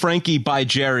 Why does Frankie buy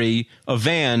Jerry a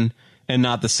van and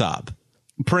not the Saab?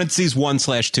 Parentheses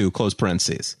 1/2, close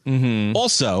parentheses. Mm-hmm.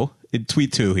 Also,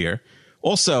 tweet 2 here.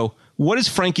 Also, what is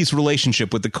Frankie's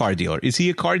relationship with the car dealer? Is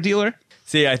he a car dealer?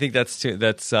 See, I think that's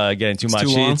getting too much. too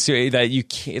long? It's that you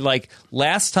can't, like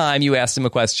last time you asked him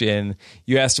a question,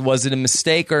 you asked was it a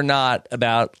mistake or not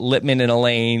about Lippman and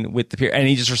Elaine with the peer, and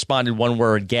he just responded one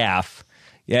word, gaff.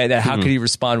 Yeah, that how could he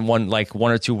respond one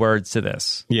or two words to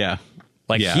this? Yeah.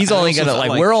 Like Yeah. he's I only also gonna felt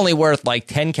like we're only worth like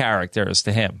 10 characters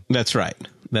to him. That's right.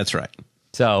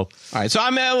 So All right, so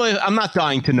I'm not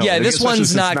dying to know. Yeah, this especially one's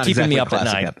since not it's keeping me exactly a up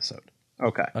at classic night. Episode.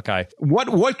 Okay. okay, What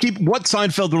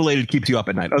Seinfeld related keeps you up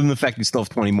at night, other than the fact you still have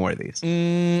 20 more of these?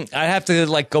 I have to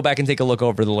like go back and take a look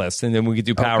over the list, and then we could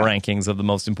do power rankings of the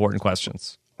most important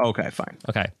questions. Okay, fine.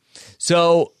 Okay.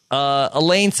 So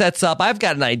Elaine sets up, I've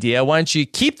got an idea. Why don't you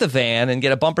keep the van and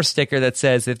get a bumper sticker that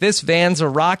says, if this van's a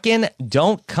rockin',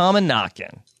 don't come a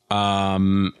knockin'.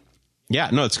 Yeah,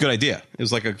 no, it's a good idea. It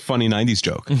was like a funny 90s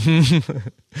joke. I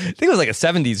think it was like a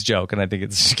 70s joke, and I think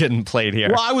it's getting played here.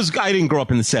 Well, I didn't grow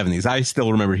up in the 70s. I still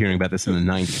remember hearing about this in the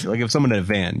 90s. Like if someone had a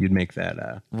van, you'd make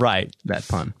that Right. that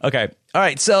pun. Okay. All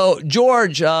right. So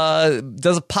George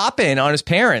does a pop-in on his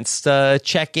parents to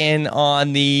check in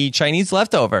on the Chinese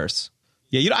leftovers.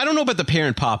 Yeah, I don't know about the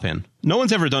parent pop-in. No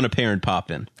one's ever done a parent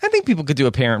pop-in. I think people could do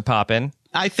a parent pop-in.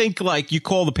 I think like you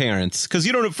call the parents because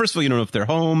you don't know. First of all, you don't know if they're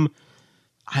home.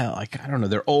 I don't know.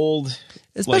 They're old,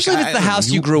 Especially if it's the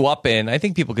house you grew up in. I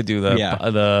think people could do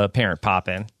the parent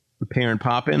pop-in. The parent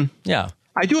pop-in. Yeah.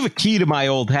 I do have a key to my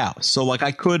old house, so like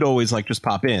I could always like just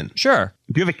pop in. Sure.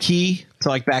 Do you have a key to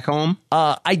like back home?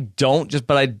 I don't,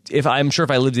 but I'm sure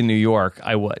if I lived in New York,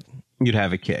 I would. You'd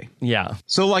have a key. Yeah.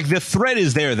 So like the threat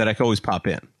is there that I could always pop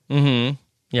in. Mm-hmm.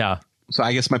 Yeah. So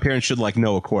I guess my parents should like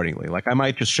know accordingly. Like I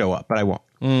might just show up, but I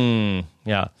won't.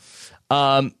 Yeah.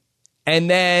 And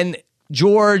then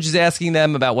George is asking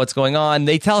them about what's going on.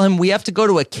 They tell him we have to go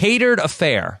to a catered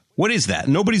affair. What is that?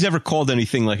 Nobody's ever called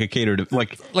anything like a catered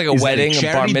like a is wedding, it a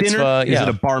bar charity mitzvah. dinner? Yeah. Is it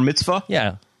a bar mitzvah?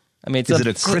 Yeah. I mean, Is it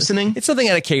a christening? It's something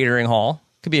at a catering hall.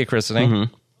 Could be a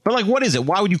christening. But like, what is it?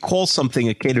 Why would you call something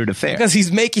a catered affair? Because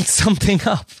he's making something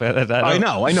up. I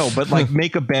know, but like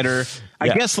make a better. I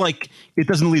Yeah. guess like it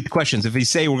doesn't lead to questions. If you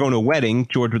say we're going to a wedding,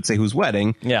 George would say whose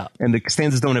wedding? Yeah. And the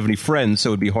Costanzas don't have any friends, so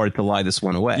it'd be hard to lie this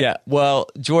one away. Yeah. Well,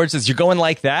 George says, you're going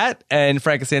like that? And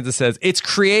Frank Costanza says, it's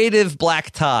creative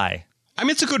black tie. I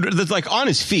mean, it's a good. That's like on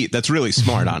his feet. That's really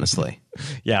smart, honestly.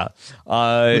 Yeah.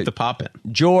 With the pop in.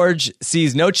 George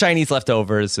sees no Chinese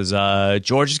leftovers. Says,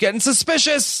 George is getting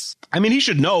suspicious. I mean, he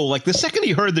should know. Like the second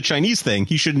he heard the Chinese thing,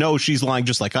 he should know she's lying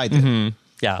just like I did.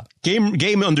 Yeah.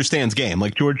 Game understands game.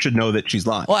 Like George should know that she's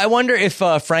lying. Well, I wonder if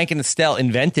Frank and Estelle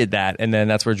invented that, and then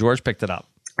that's where George picked it up.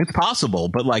 It's possible,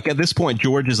 but like at this point,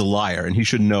 George is a liar, and he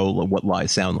should know what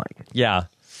lies sound like. Yeah.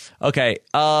 Okay.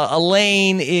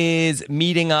 Elaine is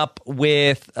meeting up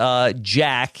with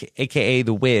Jack, a.k.a.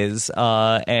 The Wiz,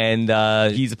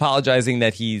 and he's apologizing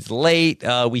that he's late.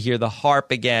 We hear the harp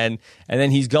again, and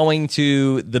then he's going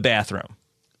to the bathroom.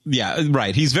 Yeah,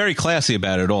 right. He's very classy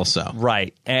about it also.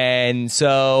 Right. And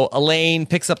so Elaine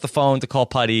picks up the phone to call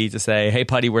Putty to say, hey,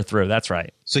 Putty, we're through. That's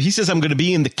right. So he says, I'm going to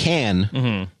be in the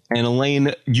can and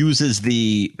Elaine uses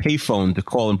the payphone to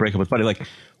call and break up with Buddy. Like,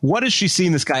 what is she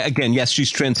seeing this guy? Again, yes,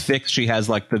 she's transfixed. She has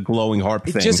like the glowing harp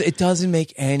thing. It doesn't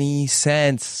make any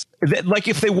sense. Like,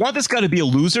 if they want this guy to be a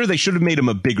loser, they should have made him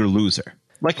a bigger loser.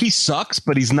 Like, he sucks,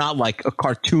 but he's not like a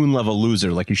cartoon level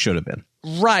loser like he should have been.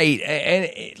 Right.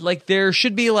 And like there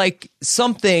should be like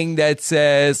something that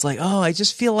says like, oh, I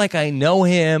just feel like I know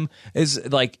him.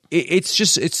 Is like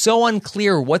it's so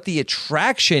unclear what the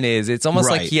attraction is. It's almost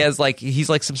like he's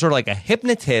like some sort of like a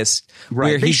hypnotist.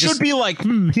 Right. Where he should be like,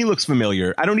 he looks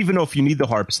familiar. I don't even know if you need the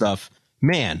harp stuff.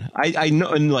 Man, I know,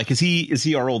 and like, is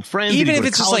he our old friend? Even if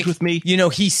it's just like, with me? You know,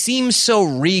 he seems so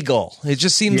regal. It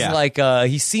just seems like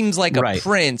he seems like a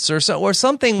prince or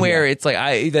something where it's like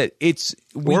a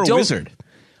wizard.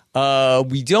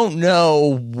 We don't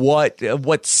know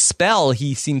what spell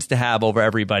he seems to have over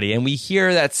everybody, and we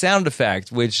hear that sound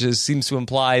effect, which seems to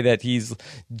imply that he's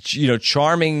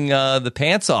charming the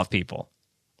pants off people,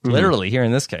 literally here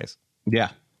in this case. Yeah.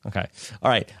 Okay.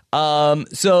 All right.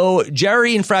 So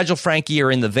Jerry and Fragile Frankie are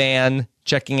in the van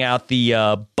checking out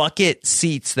the bucket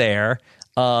seats there.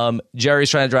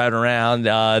 Jerry's trying to drive it around.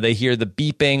 They hear the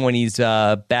beeping when he's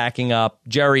backing up.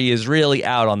 Jerry is really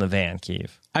out on the van,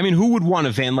 Keith. I mean, who would want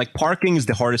a van? Like, parking is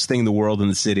the hardest thing in the world in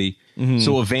the city.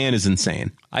 So a van is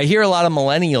insane. I hear a lot of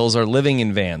millennials are living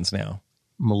in vans now.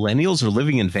 Millennials are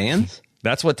living in vans?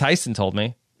 That's what Tyson told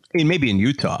me. Maybe in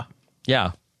Utah.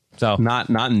 Yeah. So not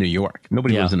in New York.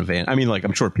 Nobody lives in a van. I mean, like,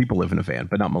 I'm sure people live in a van,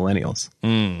 but not millennials.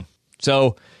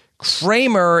 So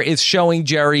Kramer is showing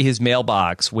Jerry his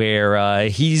mailbox where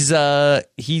he's decided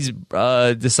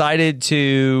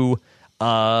to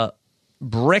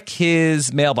brick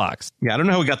his mailbox. Yeah, I don't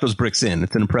know how he got those bricks in.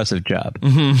 It's an impressive job.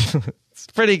 It's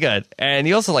pretty good. And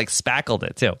he also like spackled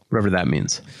it too. Whatever that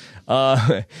means.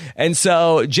 And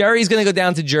so Jerry's going to go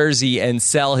down to Jersey and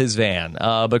sell his van.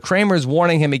 But Kramer's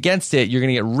warning him against it. You're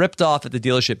going to get ripped off at the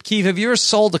dealership. Keith, have you ever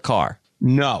sold a car?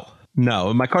 No.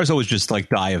 My cars always just like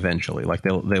die eventually. Like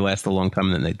they last a long time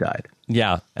and then they died.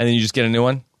 Yeah. And then you just get a new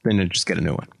one? Then you just get a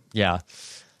new one. Yeah.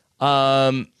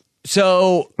 But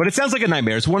it sounds like a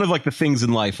nightmare. It's one of like the things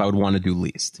in life I would want to do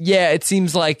least. Yeah, it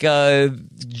seems like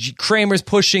Kramer's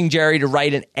pushing Jerry to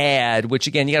write an ad, which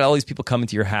again, you got all these people coming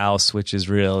to your house, which is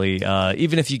really,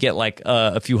 even if you get like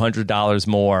a few $100s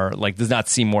more, like does not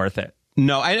seem worth it.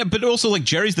 No, but also like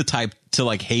Jerry's the type to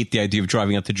like hate the idea of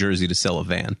driving up to Jersey to sell a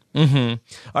van. All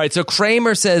right, so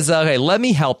Kramer says, okay, let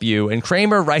me help you. And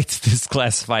Kramer writes this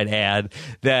classified ad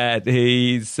that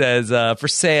he says, for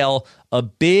sale, a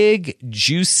big,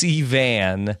 juicy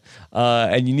van,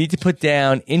 and you need to put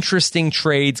down interesting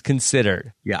trades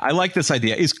considered. Yeah, I like this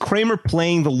idea. Is Kramer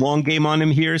playing the long game on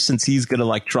him here since he's going to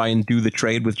like try and do the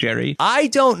trade with Jerry? I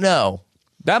don't know.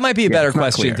 That might be a better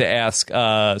question to ask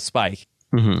Spike.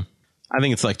 I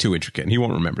think it's like too intricate. He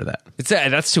won't remember that.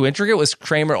 That's too intricate? Was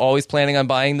Kramer always planning on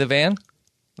buying the van?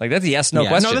 Like, that's a yes-no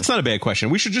question. No, that's not a bad question.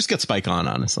 We should just get Spike on,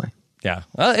 honestly. Yeah.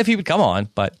 Well, if he would come on,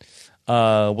 but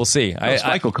we'll see.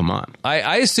 Spike will come on.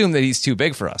 I assume that he's too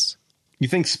big for us. You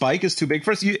think Spike is too big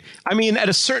for us? I mean, at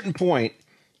a certain point,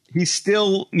 he's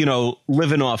still,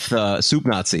 living off the soup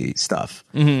Nazi stuff.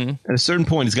 At a certain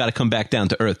point, he's got to come back down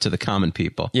to earth to the common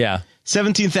people. Yeah.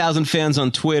 17,000 fans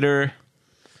on Twitter.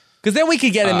 Because then we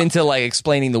could get him into like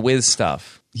explaining the Wiz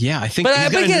stuff. Yeah, I think he's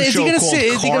got a new show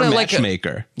called Car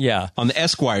Matchmaker. Yeah, on the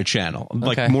Esquire channel.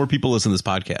 Like more people listen to this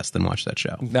podcast than watch that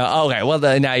show. No, okay. Well,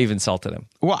 now you've insulted him.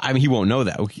 Well, I mean, he won't know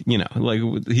that. Like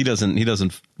he doesn't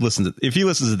listen to. If he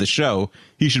listens to the show,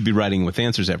 he should be writing with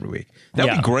answers every week. That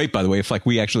would be great, by the way. If like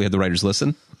we actually had the writers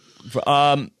listen.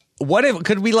 What if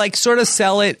could we like sort of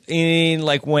sell it in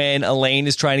like when Elaine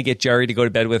is trying to get Jerry to go to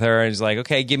bed with her and he's like,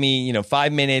 okay, give me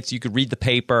 5 minutes. You could read the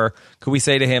paper. Could we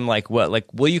say to him like what? Like,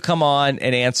 will you come on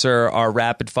and answer our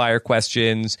rapid fire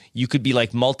questions? You could be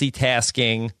like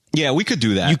multitasking. Yeah, we could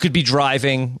do that. You could be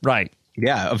driving, right?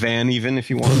 Yeah, a van even if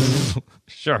you want.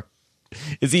 Sure.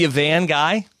 Is he a van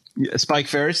guy? Yeah, Spike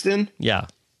Feresten? Yeah.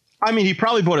 I mean, he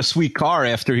probably bought a sweet car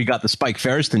after he got the Spike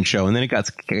Feresten show, and then it got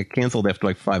canceled after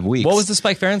like 5 weeks. What was the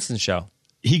Spike Feresten show?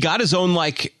 He got his own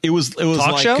like it was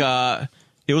talk like show?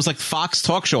 It was like Fox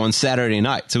talk show on Saturday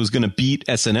nights. It was going to beat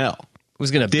SNL. It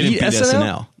was going to beat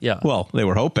SNL? Yeah. Well, they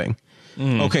were hoping.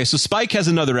 Okay, so Spike has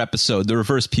another episode, the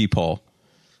Reverse Peephole,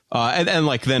 and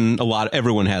like then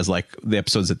everyone has like the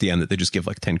episodes at the end that they just give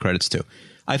like 10 credits to.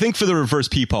 I think for the Reverse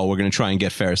Peephole, we're going to try and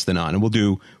get Feresten on, and we'll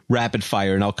do rapid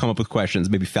fire, and I'll come up with questions.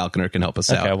 Maybe Falconer can help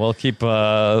us out. Okay, we'll keep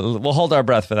we'll hold our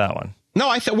breath for that one. No,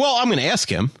 I'm going to ask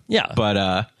him. Yeah,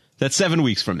 but that's 7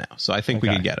 weeks from now, so I think we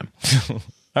can get him.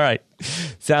 All right,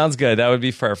 sounds good. That would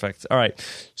be perfect. All right,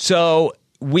 so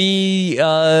We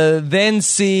then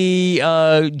see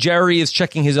Jerry is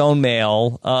checking his own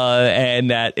mail, and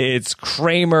that it's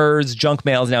Kramer's junk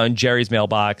mail is now in Jerry's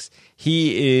mailbox.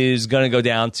 He is going to go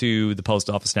down to the post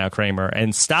office now, Kramer,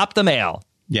 and stop the mail.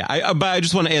 Yeah, but I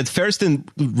just want to add, Ferriston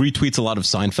retweets a lot of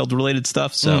Seinfeld-related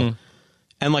stuff, so...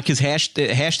 And like his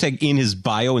hashtag in his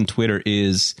bio in Twitter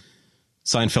is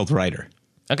Seinfeld writer.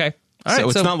 Okay. All right, so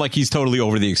it's not like he's totally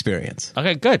over the experience.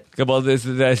 Okay, good. Well, this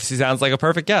sounds like a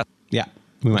perfect guess. Yeah.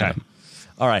 We might have him.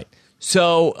 All right.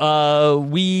 So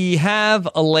we have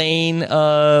Elaine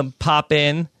pop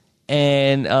in,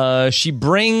 and she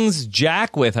brings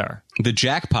Jack with her. The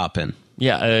Jack pop in.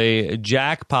 Yeah, a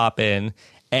Jack pop in,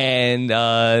 and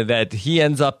that he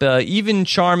ends up even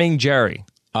charming Jerry.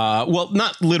 Well,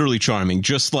 not literally charming,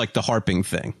 just like the harping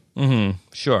thing. Mm-hmm.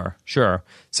 Sure.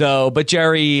 So, but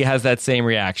Jerry has that same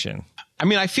reaction. I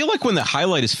mean, I feel like when they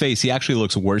highlight his face, he actually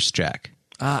looks worse, Jack.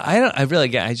 I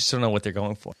just don't know what they're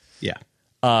going for. Yeah.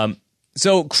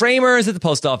 So Kramer is at the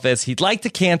post office. He'd like to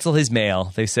cancel his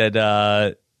mail. They said,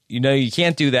 you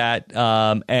can't do that.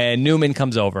 And Newman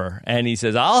comes over and he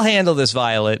says, I'll handle this,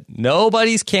 Violet.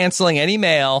 Nobody's canceling any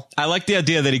mail. I like the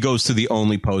idea that he goes to the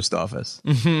only post office.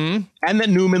 Mm-hmm. And that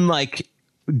Newman,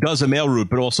 does a mail route,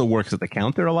 but also works at the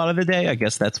counter a lot of the day. I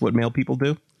guess that's what mail people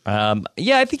do.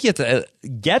 Yeah, I think you have to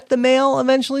get the mail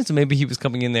eventually. So maybe he was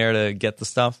coming in there to get the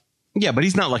stuff. Yeah, but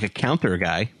he's not like a counter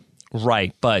guy.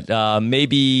 Right. But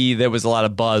maybe there was a lot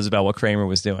of buzz about what Kramer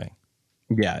was doing.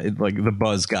 Yeah, the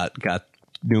buzz got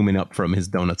Newman up from his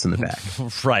donuts in the back.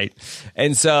 Right.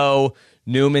 And so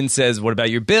Newman says, what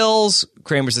about your bills?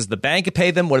 Kramer says, the bank could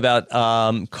pay them. What about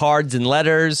cards and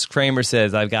letters? Kramer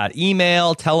says, I've got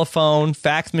email, telephone,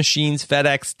 fax machines,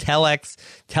 FedEx, telex,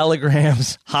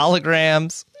 telegrams,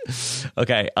 holograms.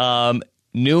 Okay.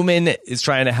 Newman is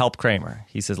trying to help Kramer.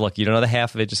 He says, look, you don't know the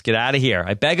half of it. Just get out of here.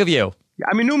 I beg of you.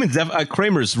 I mean,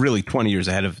 Kramer's really 20 years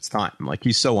ahead of his time.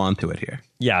 He's so onto it here.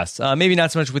 Yes. Maybe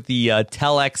not so much with the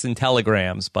telex and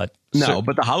telegrams, but... No,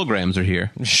 but the holograms are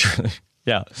here. Sure.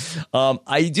 Yeah.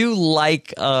 I do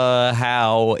like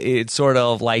how it's sort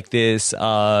of like this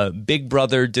Big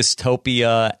Brother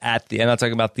dystopia I'm not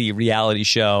talking about the reality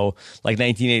show, like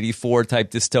 1984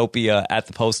 type dystopia at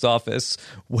the post office,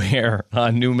 where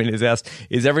Newman is asked,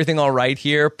 is everything all right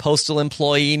here, postal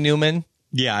employee Newman?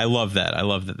 Yeah, I love that. I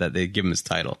love that they give him his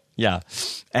title. Yeah.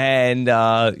 And,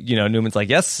 Newman's like,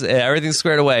 yes, everything's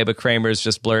squared away, but Kramer's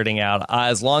just blurting out,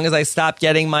 as long as I stop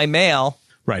getting my mail...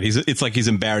 Right. It's like he's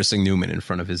embarrassing Newman in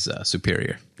front of his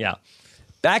superior. Yeah.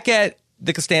 Back at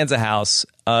the Costanza house,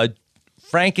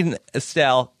 Frank and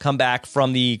Estelle come back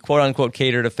from the quote-unquote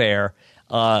catered affair.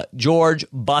 George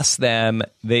busts them.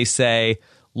 They say,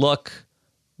 look,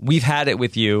 we've had it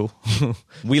with you.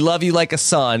 We love you like a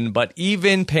son, but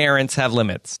even parents have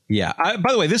limits. Yeah.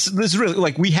 By the way, this is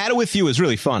really, we had it with you is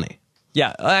really funny.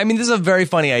 Yeah, I mean, this is a very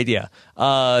funny idea.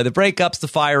 The breakups, the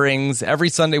firings, every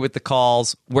Sunday with the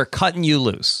calls, we're cutting you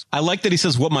loose. I like that he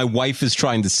says what my wife is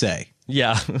trying to say.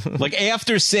 Yeah.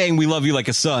 After saying we love you like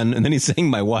a son, and then he's saying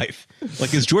my wife.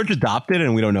 Is George adopted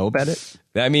and we don't know about it?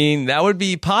 I mean, that would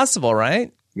be possible,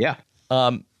 right? Yeah.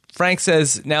 Frank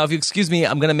says, now, if you excuse me,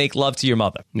 I'm going to make love to your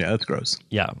mother. Yeah, that's gross.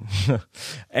 Yeah.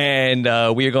 And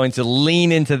we are going to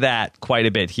lean into that quite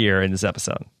a bit here in this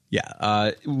episode.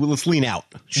 Yeah, let's lean out.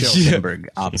 Sheryl Sandberg,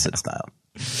 opposite style.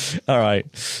 All right.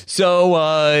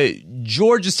 So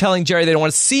George is telling Jerry they don't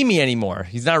want to see me anymore.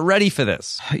 He's not ready for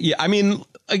this. Yeah, I mean,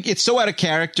 it's so out of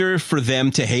character for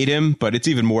them to hate him, but it's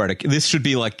even more out of... This should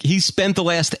be he spent the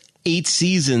last 8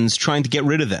 seasons trying to get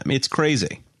rid of them. It's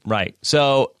crazy. Right.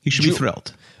 So... He should be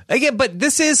thrilled. Again, but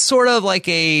this is sort of like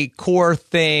a core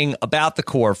thing about the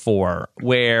Core Four,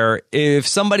 where if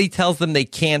somebody tells them they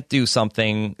can't do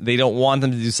something, they don't want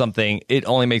them to do something, it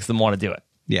only makes them want to do it.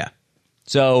 Yeah.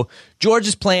 So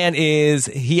George's plan is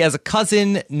he has a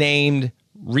cousin named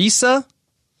Risa.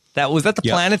 Was that the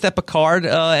planet that Picard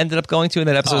ended up going to in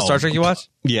that episode of Star Trek you watched?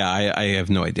 Yeah, I have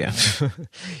no idea.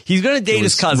 He's going to date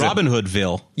his cousin. Robin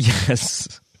Hoodville.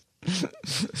 Yes.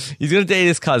 He's going to date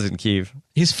his cousin, Keeve.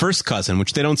 His first cousin,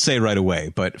 which they don't say right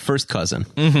away, but first cousin.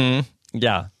 Mm-hmm.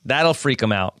 Yeah, that'll freak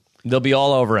him out. They'll be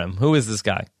all over him. Who is this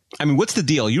guy? I mean, what's the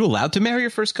deal? Are you allowed to marry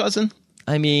your first cousin?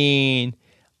 I mean,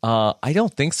 I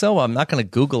don't think so. I'm not going to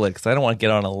Google it because I don't want to get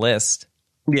on a list.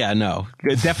 Yeah, no,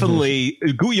 definitely.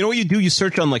 You know what you do? You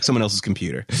search on someone else's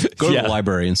computer. Go to the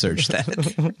library and search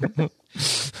that.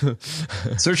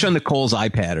 Search on Nicole's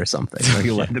iPad or something. Where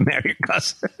you let them marry your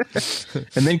cousin,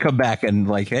 and then come back and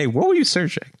hey, what were you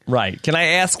searching? Right? Can I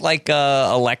ask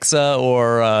Alexa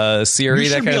or Siri? You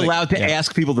should be allowed to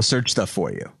ask people to search stuff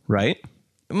for you, right?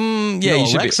 Yeah, you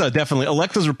should Alexa definitely.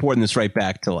 Alexa's reporting this right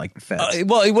back to like the feds.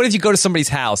 Well, what if you go to somebody's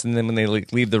house and then when they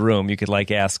leave the room, you could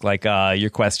like ask like your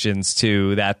questions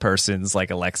to that person's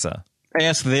like Alexa.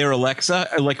 Ask their Alexa.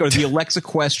 Like, are the Alexa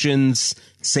questions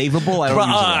savable? I don't use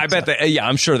Alexa. I bet they. Yeah,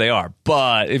 I'm sure they are.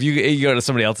 But if you go to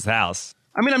somebody else's house,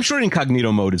 I mean, I'm sure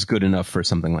incognito mode is good enough for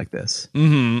something like this.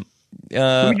 Mm-hmm.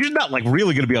 I mean, you're not like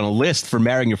really going to be on a list for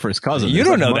marrying your first cousin. You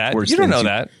don't know that. You don't know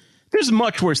that. There's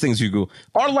much worse things you go.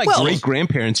 Our like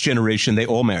great-grandparents' generation, they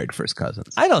all married first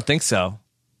cousins. I don't think so.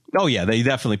 Oh, yeah, they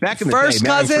definitely. Back in the day,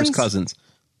 marrying first cousins.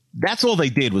 That's all they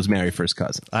did was marry first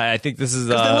cousins. I think this is...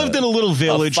 they lived in a little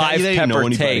village. They didn't know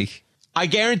anybody. Take. I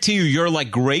guarantee you, you're like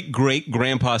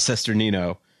great-great-grandpa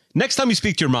Sesternino. Next time you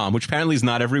speak to your mom, which apparently is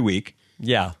not every week.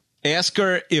 Yeah. Ask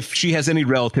her if she has any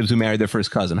relatives who married their first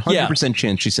cousin. 100%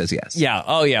 chance she says yes. Yeah.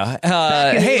 Oh, yeah.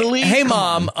 Hey,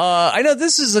 Mom. I know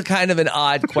this is a kind of an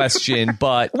odd question,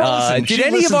 but did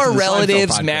any of our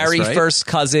relatives marry first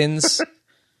cousins?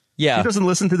 Yeah. She doesn't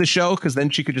listen to the show because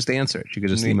then she could just answer it. She could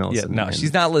just email us. Yeah, no,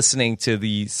 she's not listening to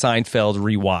the Seinfeld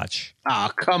rewatch.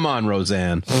 Ah, come on,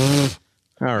 Roseanne.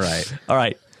 All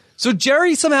right. So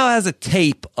Jerry somehow has a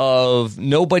tape of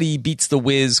Nobody Beats the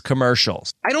Wiz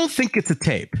commercials. I don't think it's a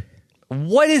tape.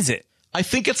 What is it? I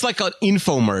think it's like an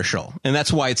infomercial, and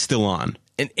that's why it's still on.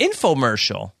 An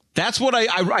infomercial? That's what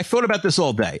I thought about this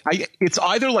all day. It's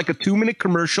either like a 2-minute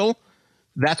commercial.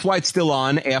 That's why it's still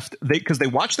on because they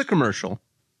watch the commercial.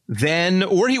 Then,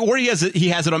 or he has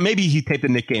it on. Maybe he taped a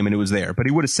Knick game and it was there, but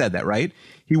he would have said that, right?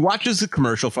 He watches the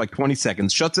commercial for like 20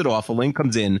 seconds, shuts it off. A link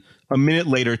comes in. A minute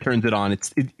later, turns it on.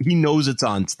 He knows it's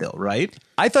on still, right?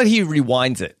 I thought he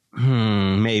rewinds it.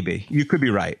 Maybe you could be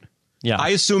right. Yeah, I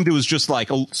assumed it was just like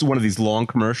one of these long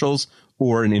commercials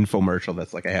or an infomercial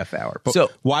that's like a half hour. But so,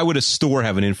 why would a store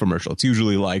have an infomercial? It's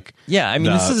usually like I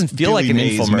mean, this doesn't feel like an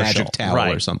infomercial. Magic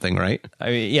Towel or something, right? I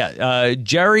mean,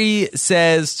 Jerry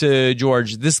says to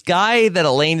George, "This guy that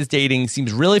Elaine is dating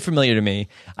seems really familiar to me.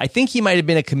 I think he might have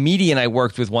been a comedian I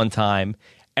worked with one time."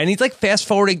 And he's like fast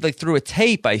forwarding like through a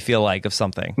tape. I feel like of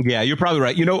something. Yeah, you're probably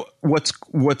right. You know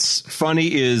what's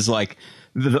funny is like.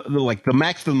 The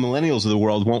Max, the millennials of the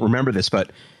world won't remember this,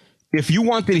 but if you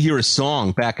wanted to hear a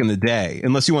song back in the day,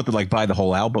 unless you wanted to like buy the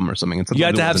whole album or something, you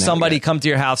had to have somebody come to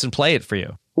your house and play it for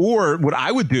you. Or what I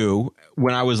would do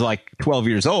when I was like 12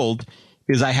 years old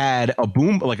is I had a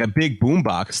big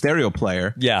boombox stereo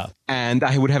player. Yeah. And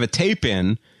I would have a tape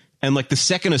in. And like the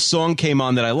second a song came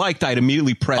on that I liked, I'd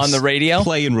immediately press on the radio,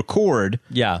 play and record.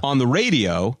 Yeah. On the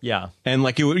radio. Yeah. And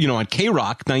like it would, on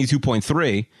K-Rock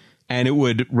 92.3. And it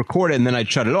would record it, and then I'd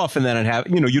shut it off, and then I'd have,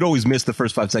 you'd always miss the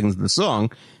first 5 seconds of the song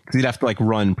because you'd have to like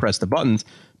run and press the buttons.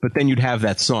 But then you'd have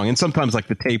that song, and sometimes like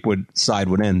the tape would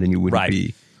end, and you wouldn't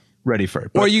be ready for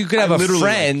it. But or you could have a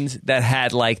friend that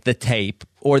had like the tape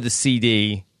or the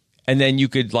CD, and then you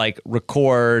could like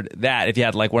record that if you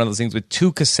had like one of those things with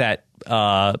 2 cassette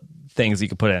things you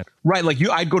could put in. Right, like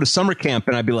I'd go to summer camp,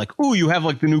 and I'd be like, "Ooh, you have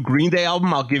like the new Green Day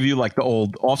album? I'll give you like the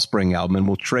old Offspring album, and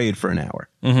we'll trade for an hour."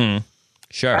 Mm-hmm.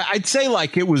 Sure. I'd say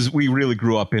like we really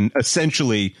grew up in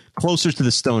essentially closer to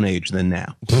the Stone Age than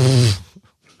now.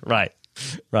 Right.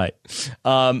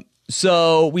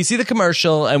 So we see the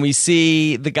commercial and we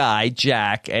see the guy,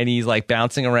 Jack, and he's like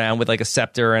bouncing around with like a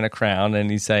scepter and a crown. And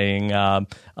he's saying,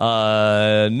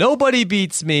 nobody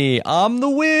beats me. I'm the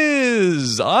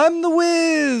Wiz.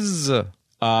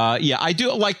 Yeah, I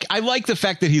do I like the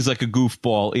fact that he's like a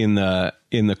goofball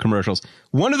in the commercials.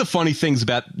 One of the funny things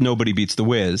about Nobody Beats the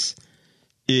Wiz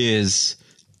is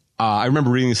I remember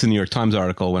reading this in the New York Times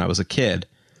article when I was a kid.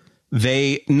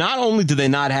 They not only did they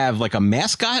not have like a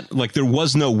mascot, like there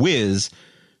was no Wiz,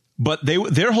 but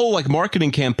their whole like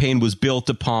marketing campaign was built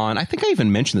upon. I think I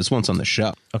even mentioned this once on the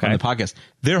show, on the podcast.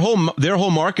 Their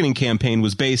whole marketing campaign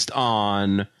was based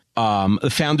on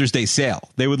the Founders Day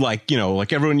sale. They would like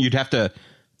everyone, you'd have to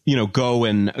go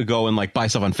and like buy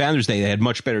stuff on Founders Day. They had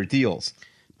much better deals,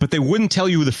 but they wouldn't tell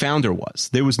you who the founder was.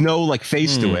 There was no like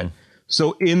face to it.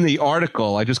 So in the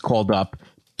article, I just called up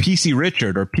PC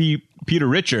Richard or Peter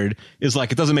Richard is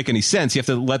like, it doesn't make any sense. You have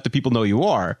to let the people know you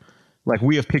are. Like,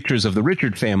 we have pictures of the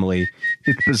Richard family.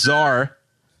 It's bizarre.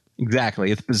 Exactly.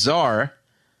 It's bizarre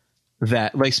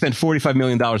that they spent $45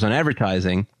 million on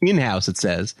advertising in-house, it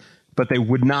says, but they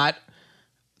would not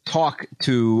talk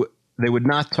to the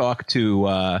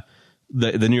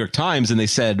New York Times. And they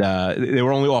said they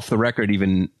were only off the record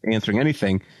even answering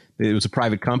anything. It was a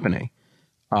private company.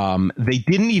 They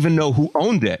didn't even know who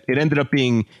owned it. It ended up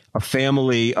being a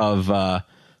family of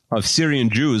Syrian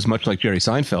Jews, much like Jerry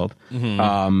Seinfeld,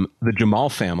 the Jamal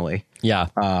family. Yeah.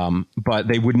 But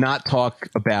they would not talk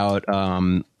about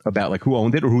like who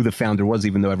owned it or who the founder was,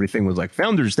 even though everything was like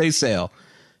Founders Day sale.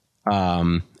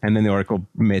 And then the article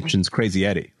mentions Crazy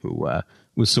Eddie, who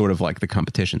was sort of like the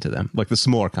competition to them, like the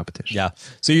smaller competition. Yeah.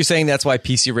 So you're saying that's why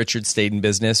PC Richards stayed in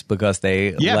business because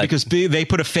because they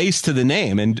put a face to the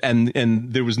name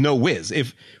and there was no Wiz.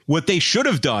 If what they should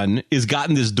have done is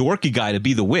gotten this dorky guy to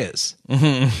be the Wiz.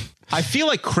 Mm-hmm. I feel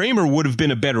like Kramer would have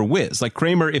been a better Wiz. Like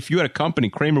Kramer, if you had a company,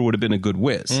 Kramer would have been a good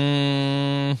Wiz. I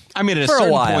mean, at a certain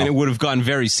point, it would have gone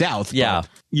very south. Yeah.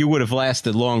 You would have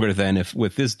lasted longer than if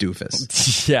with this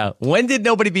doofus. Yeah. When did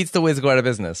Nobody Beats the Wiz go out of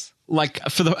business? Like I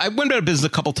went out of business a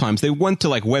couple times. They went to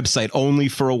like website only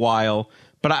for a while,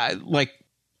 but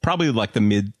probably like the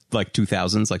mid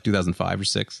 2000s, like 2005 or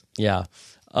 6. Yeah.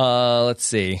 Let's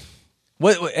see.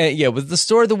 What? Was the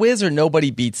store The Wiz or Nobody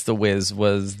Beats the Wiz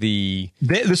was the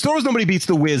store was Nobody Beats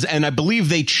the Wiz, and I believe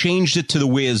they changed it to the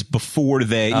Wiz before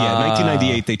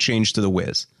 1998 they changed to the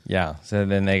Wiz. Yeah, so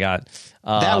then they got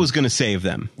that was going to save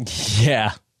them.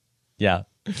 Yeah,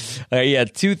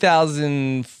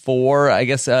 2004, I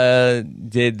guess.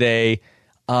 Did they?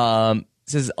 It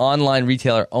says online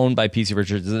retailer owned by PC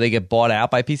Richards. Did they get bought out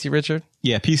by PC Richards?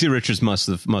 Yeah, PC Richards must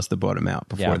have bought him out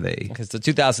before they. Because the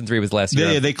 2003 was last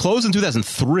year. They closed in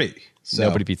 2003. So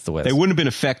Nobody Beats the Wiz. They wouldn't have been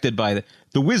affected by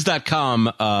the Wiz.com.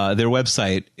 Their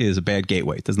website is a bad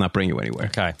gateway. It does not bring you anywhere.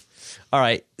 Okay. All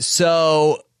right.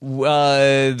 So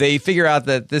they figure out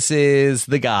that this is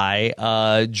the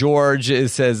guy. George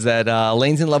says that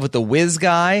Elaine's in love with the Wiz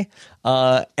guy.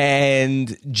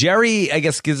 And Jerry, I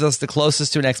guess, gives us the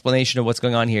closest to an explanation of what's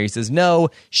going on here. He says, no,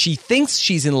 she thinks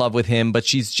she's in love with him, but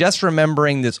she's just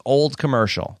remembering this old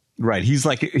commercial. Right. He's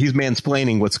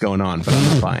mansplaining what's going on, but I'm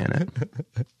not buying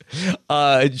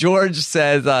it. George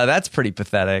says, that's pretty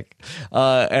pathetic.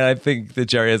 And I think that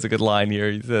Jerry has a good line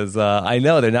here. He says, I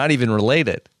know, they're not even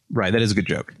related. Right. That is a good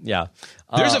joke. Yeah.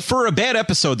 For a bad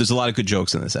episode, there's a lot of good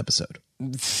jokes in this episode.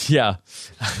 Yeah.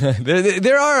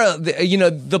 there are,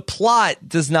 the plot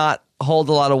does not hold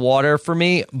a lot of water for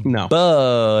me. No.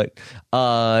 But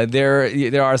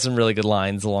there are some really good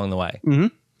lines along the way. Mm-hmm.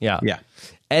 Yeah. Yeah.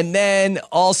 And then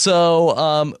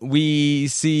also we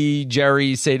see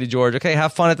Jerry say to George, okay,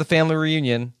 have fun at the family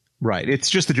reunion. Right. It's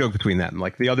just a joke between them.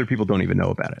 Like the other people don't even know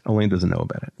about it. Elaine doesn't know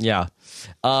about it. Yeah.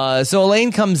 So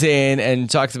Elaine comes in and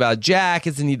talks about Jack.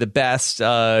 Isn't he the best?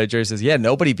 Jerry says, yeah,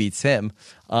 nobody beats him.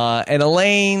 And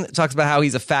Elaine talks about how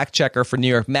he's a fact checker for New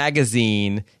York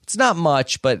Magazine. It's not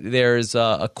much, but there's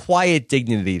a quiet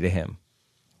dignity to him.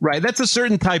 Right. That's a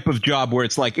certain type of job where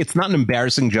it's like it's not an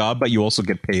embarrassing job, but you also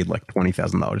get paid like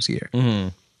 $20,000 a year. Mm-hmm.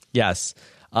 Yes.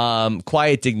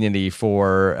 Quiet dignity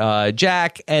for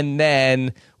Jack. And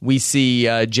then we see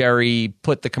Jerry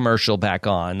put the commercial back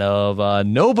on of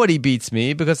nobody beats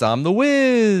me because I'm the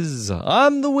Wiz.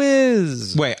 I'm the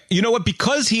Wiz. Wait, you know what?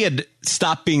 Because he had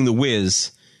stopped being the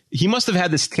Wiz, he must have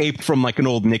had this tape from like an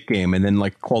old Nick game and then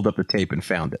like called up the tape and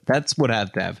found it. That's what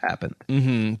had to have happened.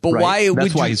 Mm-hmm. But right?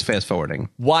 That's why he's fast forwarding.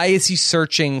 Why is he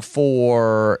searching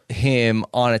for him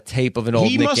on a tape of an old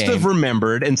Nick game? He must have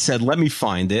remembered and said, let me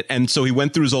find it. And so he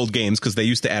went through his old games because they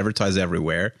used to advertise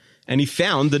everywhere. And he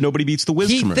found that Nobody Beats the Wiz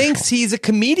commercial. He thinks he's a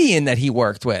comedian that he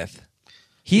worked with.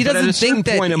 He doesn't think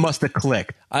that. At a certain point, it must have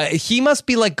clicked. He must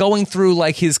be like going through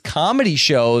like his comedy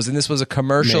shows, and this was a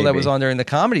commercial that was on during the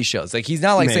comedy shows. Like he's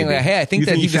not like saying like, "Hey, I think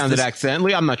that he found it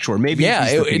accidentally." I'm not sure. Maybe. Yeah,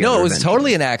 it was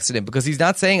totally an accident because he's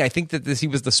not saying, "I think that he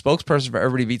was the spokesperson for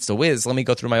Everybody Beats the Wiz." Let me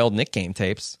go through my old Nick game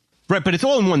tapes. Right, but it's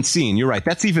all in one scene. You're right.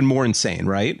 That's even more insane,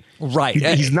 right? Right.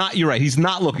 He's not. You're right. He's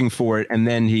not looking for it, and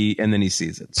then he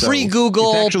sees it. So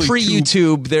pre-Google,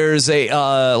 pre-YouTube. There's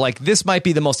a like this might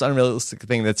be the most unrealistic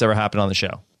thing that's ever happened on the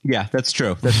show. Yeah, that's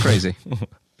true. That's crazy.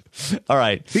 All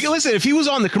right. Because listen, if he was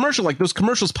on the commercial, like those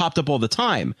commercials popped up all the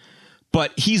time,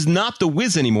 but he's not the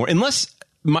Wiz anymore. Unless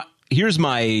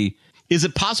is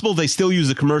it possible they still use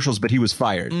the commercials, but he was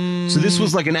fired? So this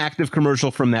was like an active commercial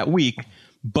from that week,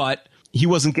 but he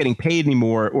wasn't getting paid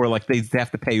anymore, or like they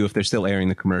have to pay you if they're still airing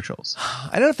the commercials.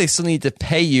 I don't know if they still need to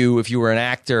pay you if you were an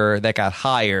actor that got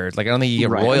hired. Like I don't think you get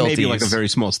royalties. Maybe like a very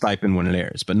small stipend when it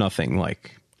airs, but nothing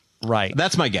like. Right.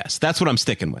 That's my guess. That's what I'm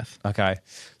sticking with. Okay.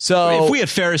 So if we had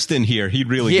Ferriston here, he'd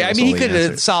really give us he could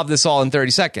have solved this all in 30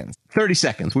 seconds. 30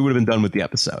 seconds. We would have been done with the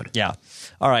episode. Yeah.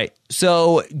 All right.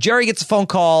 So Jerry gets a phone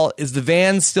call. Is the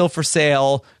van still for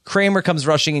sale? Kramer comes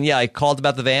rushing in. Yeah, I called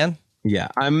about the van. Yeah.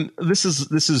 This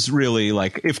is really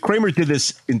like if Kramer did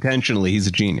this intentionally, he's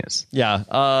a genius. Yeah.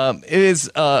 It is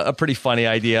a pretty funny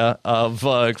idea of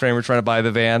Kramer trying to buy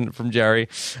the van from Jerry.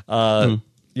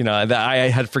 You know, I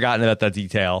had forgotten about that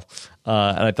detail,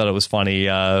 and I thought it was funny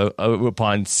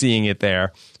upon seeing it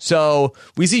there. So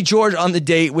we see George on the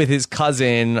date with his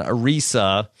cousin,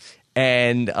 Risa,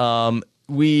 and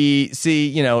we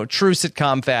see, true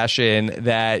sitcom fashion,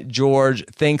 that George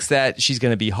thinks that she's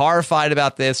going to be horrified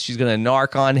about this. She's going to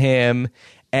narc on him.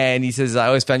 And he says, I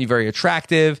always found you very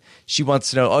attractive. She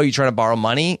wants to know, you trying to borrow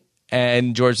money?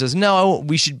 And George says, no,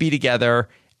 we should be together.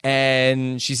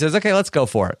 And she says, okay, let's go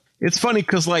for it. It's funny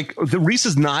because, like, Reese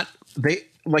is not,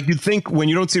 you'd think when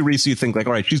you don't see Reese, you think, like,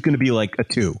 all right, she's going to be like a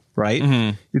 2, right?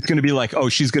 Mm-hmm. It's going to be like,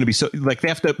 she's going to be so, like, they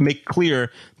have to make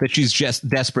clear that she's just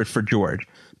desperate for George.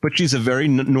 But she's a very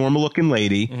normal looking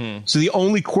lady. Mm-hmm. So the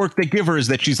only quirk they give her is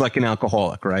that she's like an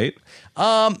alcoholic, right?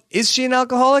 Is she an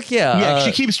alcoholic? Yeah. Yeah,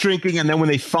 she keeps drinking, and then when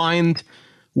they find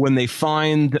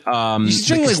she's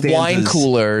drinking like wine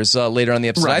coolers later on the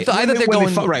episode. Right. I thought they're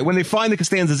going when they find the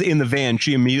Costanzas in the van,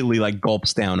 she immediately like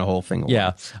gulps down the whole thing.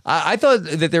 Yeah, I thought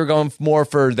that they were going more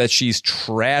for that she's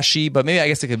trashy, but maybe I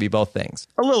guess it could be both things.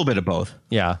 A little bit of both.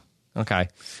 Yeah. Okay.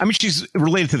 I mean, she's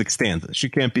related to the Costanzas. She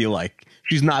can't be like,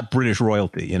 she's not British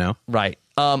royalty, you know? Right.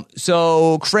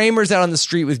 So Kramer's out on the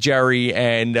street with Jerry,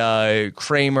 and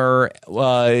Kramer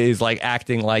is like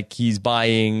acting like he's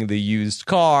buying the used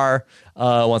car.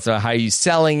 Wants to know how you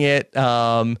selling it,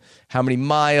 how many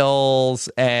miles,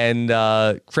 and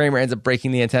Kramer ends up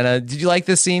breaking the antenna. Did you like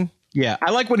this scene? Yeah,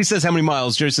 I like what he says, how many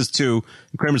miles. Jerry says 2.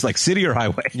 And Kramer's like, city or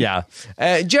highway? Yeah.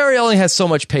 Jerry only has so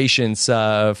much patience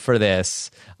for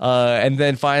this. And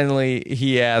then finally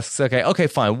he asks, okay,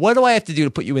 fine. What do I have to do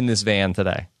to put you in this van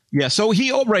today? Yeah, so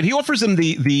he offers him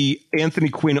the Anthony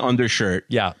Quinn undershirt.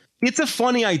 Yeah. It's a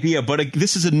funny idea, but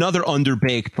this is another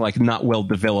underbaked, like not well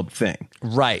developed thing.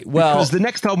 Right. Well, because the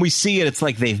next time we see it, it's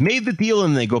like they've made the deal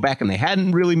and they go back and they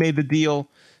hadn't really made the deal.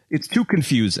 It's too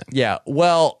confusing. Yeah.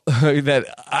 Well, that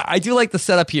I do like the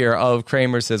setup here of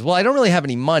Kramer says, well, I don't really have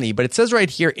any money, but it says right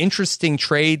here, interesting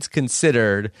trades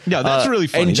considered. Yeah, that's really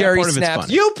funny. And Jerry snaps,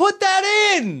 you put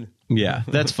that in. Yeah,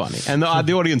 that's funny. And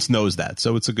the audience knows that,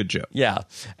 so it's a good joke. Yeah.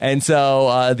 And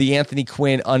so the Anthony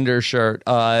Quinn undershirt,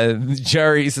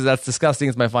 Jerry says, that's disgusting.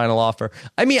 It's my final offer.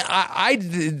 I mean, I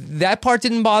that part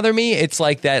didn't bother me. It's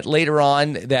like that later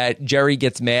on that Jerry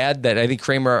gets mad that I think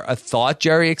Kramer thought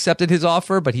Jerry accepted his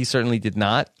offer, but he certainly did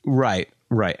not. Right.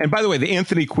 And by the way, the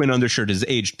Anthony Quinn undershirt is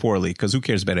aged poorly because who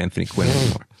cares about Anthony Quinn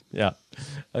anymore? Yeah.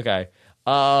 Okay.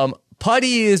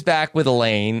 Putty is back with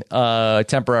Elaine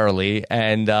temporarily,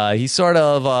 and he's sort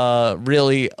of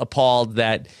really appalled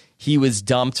that he was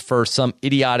dumped for some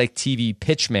idiotic TV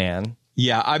pitchman.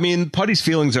 Yeah, I mean, Putty's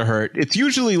feelings are hurt. It's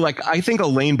usually like, I think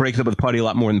Elaine breaks up with Putty a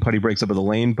lot more than Putty breaks up with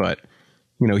Elaine, but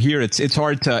here it's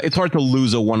hard to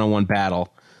lose a one-on-one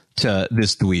battle to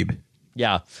this dweeb.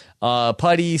 Yeah.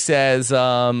 Putty says,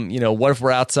 what if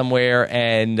we're out somewhere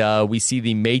and we see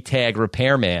the Maytag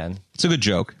repairman? It's a good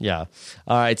joke. Yeah.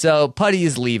 All right. So Putty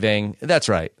is leaving. That's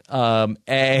right.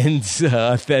 And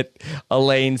that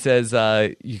Elaine says,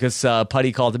 because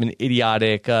Putty called him an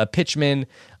idiotic pitchman,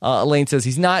 Elaine says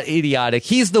he's not idiotic.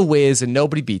 He's the whiz and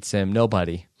nobody beats him.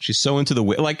 Nobody. She's so into the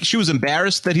whiz. Like, she was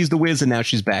embarrassed that he's the whiz and now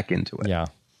she's back into it. Yeah.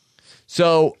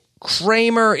 So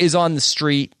Kramer is on the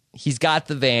street. He's got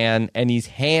the van and he's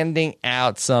handing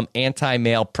out some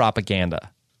anti-male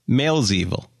propaganda. Male's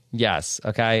evil. Yes.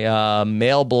 Okay.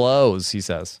 Male blows, he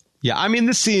says. Yeah. I mean,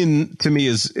 this scene to me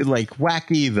is like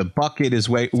wacky. The bucket is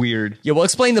weird. Yeah. Well,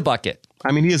 explain the bucket.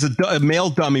 I mean, he has a male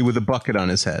dummy with a bucket on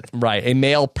his head. Right. A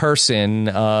male person,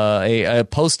 a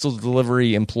postal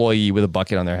delivery employee with a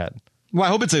bucket on their head. Well, I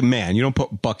hope it's a man. You don't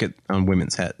put bucket on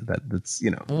women's head. That's.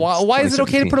 Why is it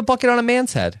okay to put a bucket on a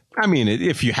man's head? I mean,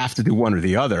 if you have to do one or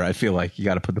the other, I feel like you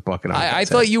got to put the bucket on. I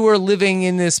thought you were living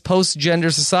in this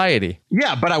post-gender society.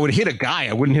 Yeah, but I would hit a guy.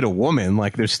 I wouldn't hit a woman.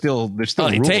 Like there's still rules.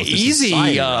 Take easy,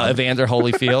 Evander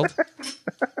Holyfield.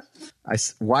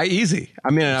 Why easy?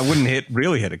 I mean, I wouldn't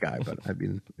really hit a guy, but I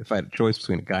mean, if I had a choice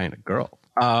between a guy and a girl.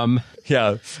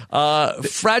 Yeah.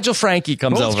 Fragile Frankie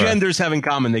comes over. Both genders have in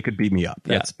common they could beat me up.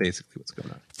 That's basically what's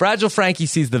going on. Fragile Frankie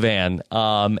sees the van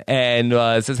and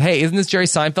says, hey, isn't this Jerry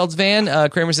Seinfeld's van?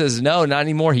 Kramer says, no, not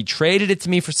anymore. He traded it to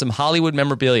me for some Hollywood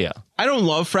memorabilia. I don't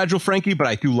love Fragile Frankie, but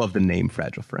I do love the name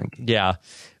Fragile Frankie. Yeah.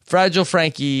 Fragile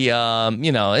Frankie, is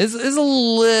a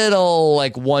little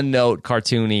like one-note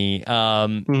cartoony,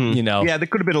 Yeah, there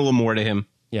could have been a little more to him.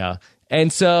 Yeah.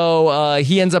 And so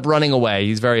he ends up running away.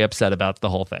 He's very upset about the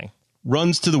whole thing.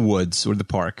 Runs to the woods or the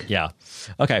park. Yeah.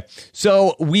 Okay.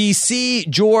 So we see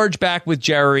George back with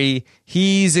Jerry.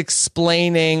 He's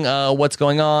explaining what's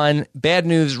going on. Bad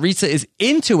news. Risa is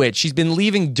into it. She's been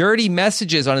leaving dirty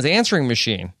messages on his answering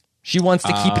machine. She wants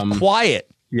to keep it quiet.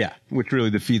 Yeah, which really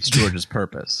defeats George's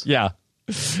purpose. Yeah.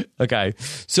 Okay.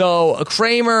 So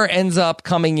Kramer ends up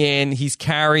coming in. He's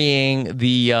carrying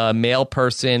the male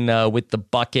person with the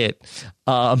bucket.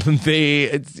 He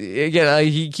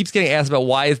keeps getting asked about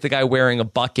why is the guy wearing a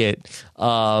bucket.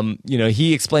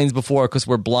 He explains before because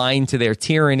we're blind to their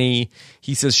tyranny.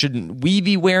 He says, shouldn't we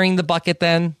be wearing the bucket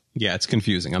then? Yeah, it's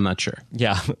confusing. I'm not sure.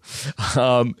 Yeah.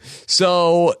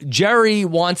 So Jerry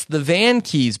wants the van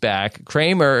keys back.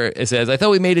 Kramer says, I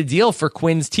thought we made a deal for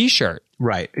Quinn's T-shirt.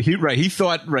 Right. He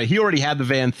already had the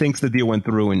van, thinks the deal went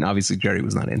through, and obviously Jerry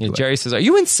was not into it. Jerry says, are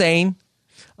you insane?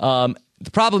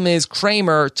 The problem is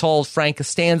Kramer told Frank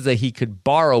Costanza he could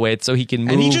borrow it so he can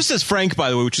move. And he just says Frank, by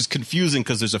the way, which is confusing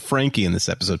because there's a Frankie in this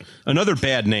episode. Another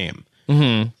bad name.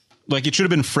 Mm-hmm. Like it should have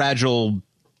been Fragile.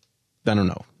 I don't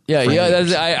know. Yeah,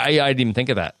 I didn't even think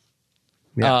of that.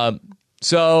 Yeah.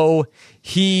 So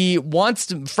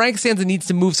Frank Costanza needs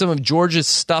to move some of George's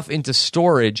stuff into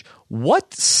storage.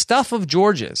 What stuff of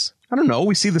George's? I don't know.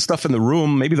 We see the stuff in the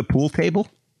room, maybe the pool table.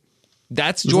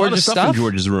 There's George's stuff in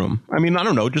George's room. I mean, I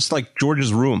don't know, just like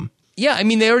George's room. Yeah, I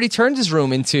mean, they already turned his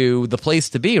room into the place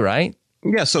to be, right?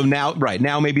 Yeah, so now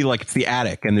maybe like it's the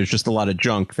attic and there's just a lot of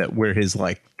junk where his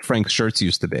like Frank's shirts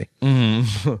used to be.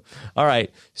 Mm-hmm. All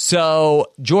right.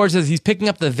 So George says he's picking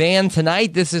up the van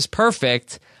tonight. This is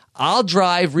perfect. I'll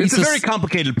drive. It's a very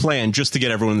complicated plan just to get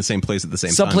everyone in the same place at the same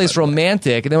time. Someplace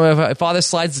romantic. And then when my father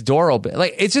slides the door open,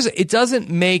 like it doesn't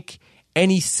make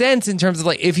any sense in terms of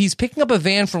like if he's picking up a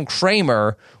van from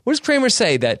Kramer, what does Kramer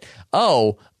say that,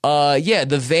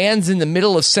 the van's in the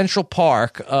middle of Central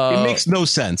Park. It makes no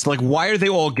sense. Like, why are they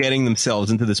all getting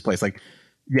themselves into this place? Like,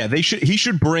 yeah, he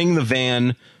should bring the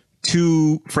van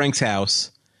to Frank's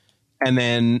house, and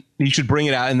then he should bring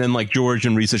it out, and then like George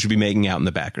and Risa should be making out in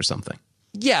the back or something.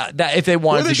 Yeah, that if they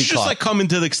wanted to be just like come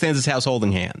into the Costanza's house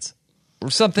holding hands. Or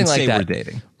something like that. We're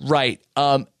dating. Right.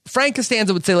 Frank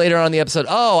Costanza would say later on in the episode,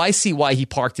 oh, I see why he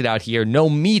parked it out here. No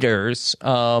meters.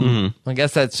 I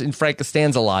guess that's in Frank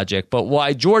Costanza logic. But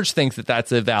why George thinks that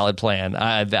that's a valid plan,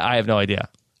 I have no idea.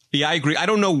 Yeah, I agree. I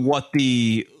don't know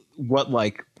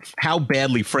how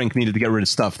badly Frank needed to get rid of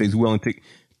stuff that he's willing to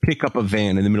pick up a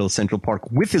van in the middle of Central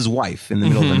Park with his wife in the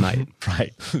middle of the night.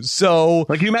 Right. So,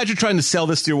 like, can you imagine trying to sell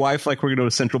this to your wife? Like, we're going to go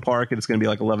to Central Park and it's going to be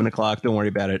like 11 o'clock. Don't worry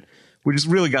about it. We just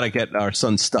really got to get our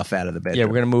son's stuff out of the bedroom. Yeah,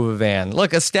 we're going to move a van.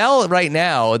 Look, Estelle right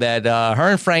now, that her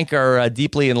and Frank are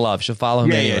deeply in love. She'll follow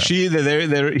him anywhere.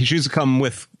 Yeah, she's a come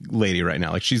with lady right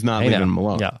now. Like, she's not leaving him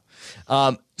alone.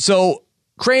 Yeah. So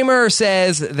Kramer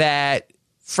says that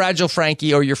Fragile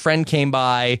Frankie or your friend came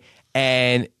by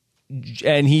and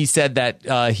he said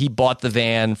that he bought the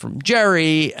van from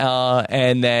Jerry,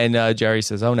 and then Jerry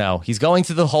says, oh no, he's going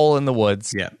to the hole in the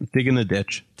woods. Yeah, digging the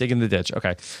ditch.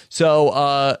 Okay.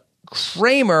 So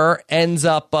Kramer ends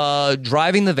up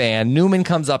driving the van. Newman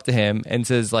comes up to him and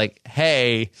says, like,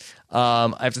 hey,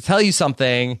 I have to tell you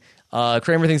something.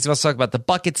 Kramer thinks he wants to talk about the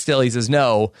bucket still. He says,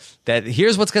 no, that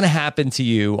here's what's going to happen to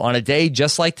you on a day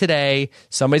just like today.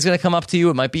 Somebody's going to come up to you.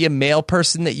 It might be a male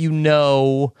person that you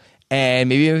know, and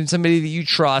maybe even somebody that you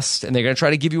trust, and they're going to try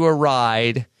to give you a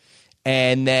ride,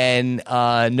 and then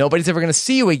nobody's ever going to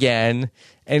see you again.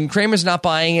 And Kramer's not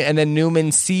buying it, and then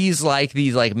Newman sees like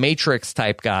these like Matrix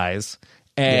type guys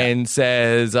and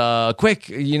says, "Quick,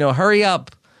 hurry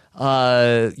up,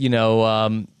 let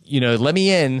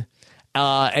me in."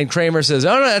 And Kramer says,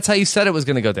 "Oh no, that's how you said it was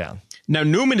going to go down." Now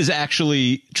Newman is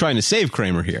actually trying to save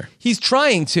Kramer here. He's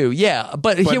trying to, yeah,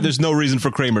 but there's no reason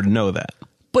for Kramer to know that.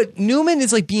 But Newman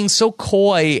is like being so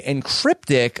coy and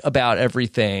cryptic about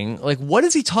everything. Like, what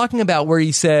is he talking about where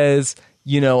he says,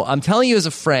 I'm telling you as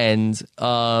a friend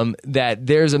that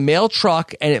there's a mail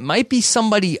truck and it might be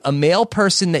a male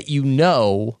person that you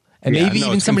know, and maybe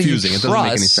even somebody confusing. you trust. It doesn't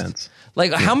make any sense.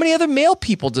 Like, how many other male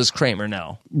people does Kramer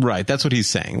know? Right, that's what he's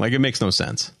saying. Like, it makes no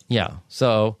sense. Yeah,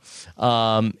 so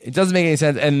it doesn't make any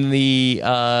sense. And the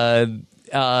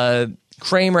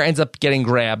Kramer ends up getting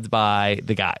grabbed by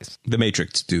the guys. The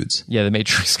Matrix dudes. Yeah, the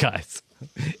Matrix guys.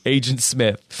 Agent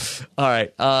Smith. All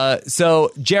right.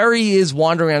 So Jerry is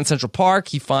wandering around Central Park.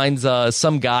 He finds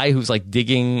some guy who's like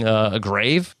digging a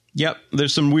grave. Yep.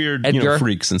 There's some weird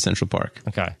freaks in Central Park.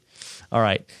 Okay. All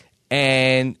right.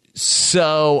 And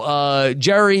so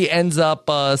Jerry ends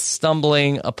up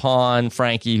stumbling upon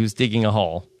Frankie, who's digging a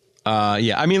hole.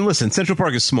 Yeah, I mean, listen, Central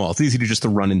Park is small. It's easy to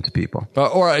run into people.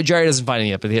 Or Jerry doesn't find it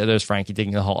yet, but there's Frankie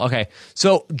digging a hole. Okay,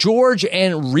 so George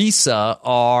and Risa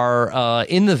are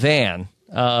in the van.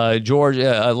 George,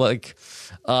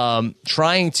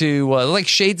 trying to, like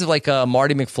shades of like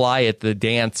Marty McFly at the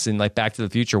dance in like Back to the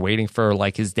Future, waiting for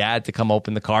like his dad to come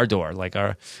open the car door. Like,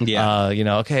 okay,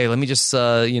 let me just,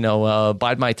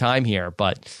 bide my time here.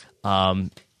 But,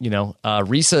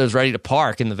 Risa is ready to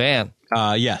park in the van.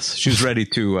 Yes, she was ready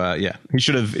to. Yeah, he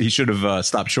should have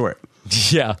stopped short.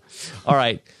 Yeah. All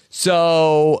right.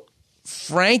 So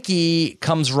Frankie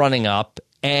comes running up,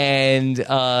 and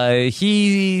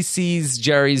he sees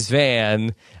Jerry's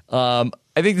van.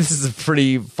 I think this is a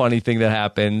pretty funny thing that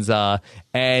happens.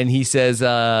 And he says,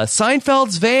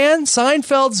 Seinfeld's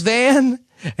van.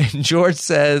 And George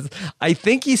says, I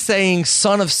think he's saying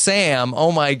son of Sam.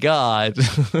 Oh, my God.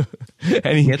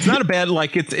 And it's not a bad,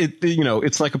 like,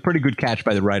 it's like a pretty good catch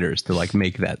by the writers to, like,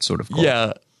 make that sort of call.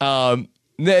 Yeah.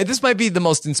 This might be the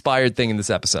most inspired thing in this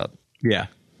episode. Yeah.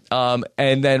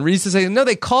 And then Reese is saying, no,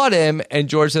 they caught him. And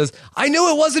George says, I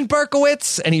knew it wasn't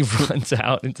Berkowitz. And he runs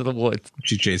out into the woods.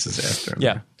 She chases after him.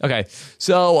 Yeah. Okay.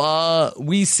 So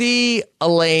we see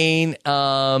Elaine,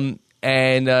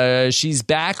 and she's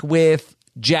back with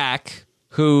Jack,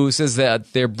 who says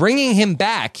that they're bringing him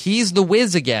back. He's the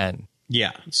Wiz again.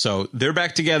 Yeah. So they're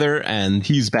back together, and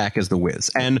he's back as the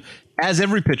Wiz. And as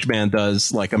every pitchman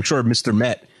does, like I'm sure Mr.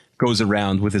 Met goes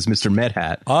around with his Mr. Met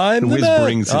hat. The Wiz Met.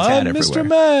 brings his hat everywhere. Mr.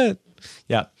 Met.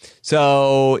 Yeah.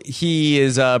 So he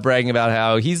is bragging about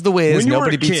how he's the Wiz.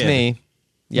 Nobody beats me.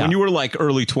 Yeah. When you were like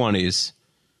early 20s,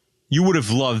 you would have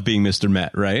loved being Mr.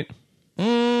 Met, right? I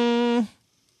don't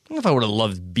know if I would have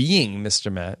loved being Mr.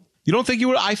 Met. You don't think you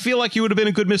would? I feel like you would have been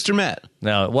a good Mr. Met.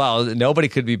 No. Well, nobody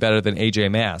could be better than AJ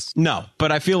Mass. No,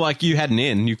 but I feel like you had an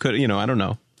in. You could, I don't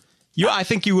know. I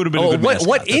think you would have been a good mascot.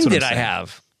 What in did I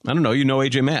have? I don't know. You know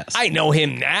AJ Mass. I know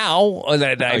him now. I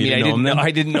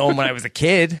didn't know him when I was a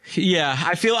kid. Yeah,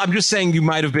 I'm just saying you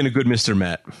might have been a good Mr.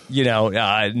 Met.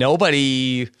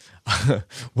 Nobody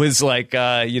was like,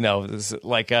 I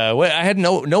had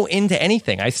no in to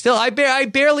anything. I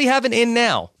barely have an in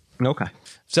now. Okay.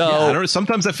 So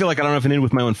sometimes I feel like I don't have an in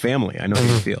with my own family. I know how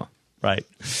you feel. Right.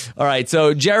 All right.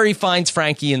 So Jerry finds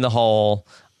Frankie in the hole.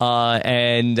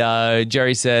 And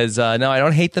Jerry says, no, I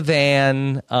don't hate the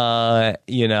van.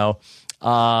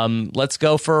 Let's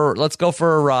go for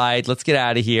a ride. Let's get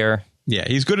out of here. Yeah,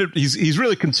 he's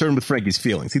really concerned with Frankie's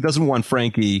feelings. He doesn't want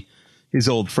Frankie, his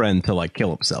old friend, to like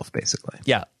kill himself, basically.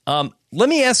 Yeah. Let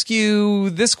me ask you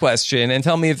this question and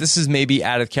tell me if this is maybe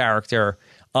out of character.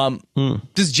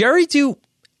 Does Jerry do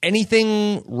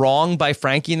anything wrong by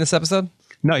Frankie in this episode?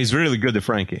 No, he's really good to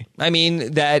Frankie. I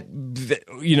mean, this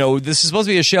is supposed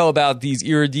to be a show about these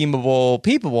irredeemable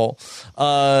people.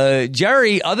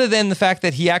 Jerry, other than the fact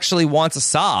that he actually wants a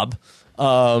sob,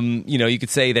 you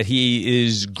could say that he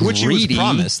is greedy. Which he was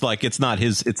promised. Like, it's not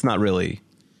really.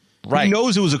 Right. He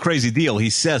knows it was a crazy deal.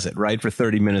 He says it, right, for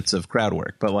 30 minutes of crowd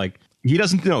work. But, like, he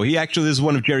doesn't know. This is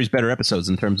one of Jerry's better episodes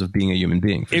in terms of being a human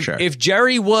being, for sure. If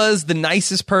Jerry was the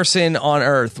nicest person on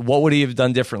earth, what would he have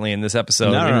done differently in this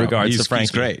episode in regards to Frankie?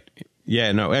 He's great.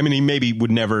 Yeah, no. I mean, he maybe would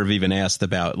never have even asked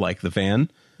about, like, the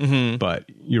van. Mm-hmm. But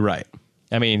you're right.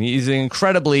 I mean, he's an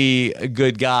incredibly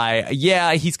good guy.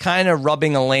 Yeah, he's kind of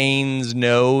rubbing Elaine's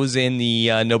nose in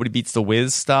the Nobody Beats the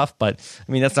Wiz stuff. But,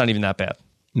 I mean, that's not even that bad.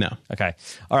 No. Okay.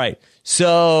 All right.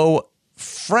 So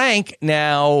Frank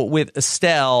now with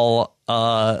Estelle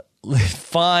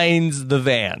finds the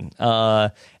van,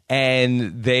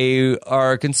 and they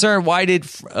are concerned. Why did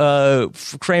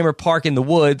Kramer park in the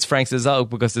woods? Frank says, oh,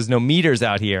 because there's no meters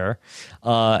out here.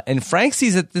 And Frank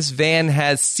sees that this van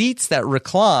has seats that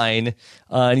recline,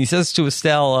 and he says to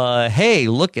Estelle, hey,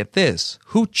 look at this.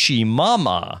 Hoochie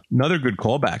mama. Another good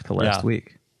callback to last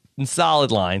week. And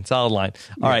solid line. All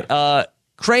right.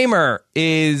 Kramer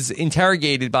is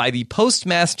interrogated by the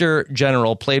Postmaster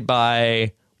General, played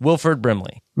by Wilford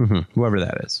Brimley. Mm-hmm. Whoever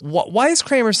that is. Why is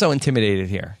Kramer so intimidated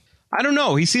here? I don't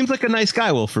know. He seems like a nice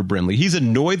guy, Wilford Brimley. He's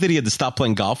annoyed that he had to stop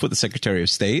playing golf with the Secretary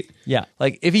of State. Yeah.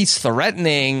 Like, if he's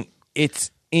threatening, it's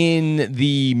in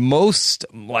the most,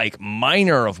 like,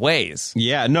 minor of ways.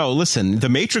 Yeah, no, listen, the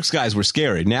Matrix guys were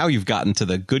scary. Now you've gotten to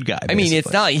the good guy, basically. I mean,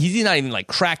 it's not, he's not even, like,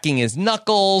 cracking his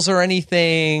knuckles or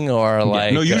anything, or,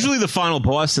 like... No, usually the final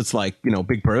boss, it's like,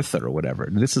 Big Bertha or whatever.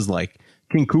 This is, like,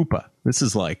 King Koopa. This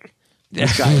is, like,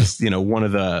 this guy is, one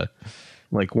of the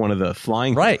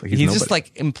flying... Right, he's just,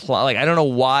 like, I don't know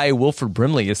why Wilford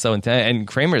Brimley is so intense, and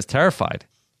Kramer is terrified.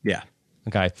 Yeah.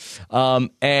 Okay.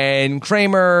 And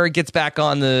Kramer gets back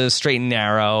on the straight and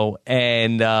narrow,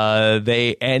 and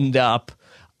they end up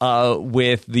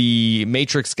with the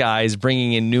Matrix guys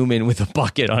bringing in Newman with a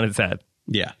bucket on his head.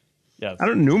 Yeah. Yes.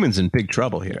 Newman's in big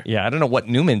trouble here. Yeah, I don't know what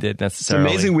Newman did necessarily.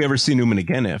 It's amazing we ever see Newman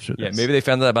again after this. Yeah, maybe they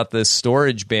found out about the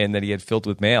storage bin that he had filled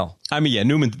with mail. I mean, yeah,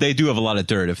 Newman, they do have a lot of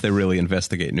dirt if they really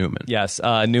investigate Newman. Yes.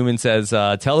 Newman says,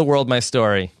 tell the world my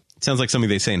story. Sounds like something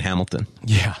they say in Hamilton.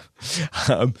 Yeah.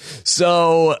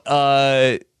 So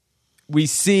we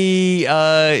see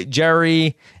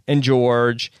Jerry and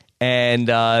George, and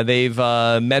they've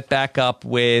met back up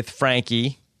with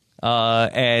Frankie,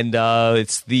 and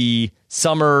it's the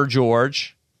summer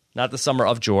George, not the summer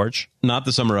of George. Not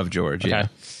the summer of George, yeah.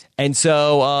 And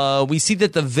so we see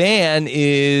that the van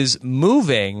is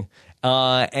moving,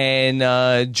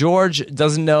 and George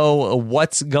doesn't know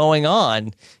what's going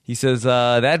on. He says,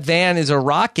 that van is a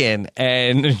rockin'.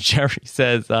 And Jerry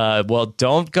says, well,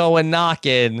 don't go a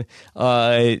knockin'.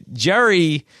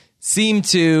 Jerry seemed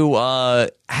to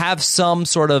have some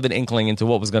sort of an inkling into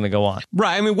what was going to go on.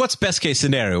 Right. I mean, what's best case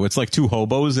scenario? It's like two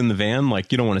hobos in the van.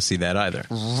 Like, you don't want to see that either.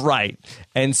 Right.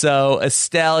 And so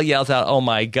Estelle yells out, oh,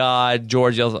 my God.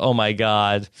 George yells, oh, my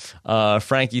God.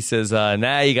 Frankie says,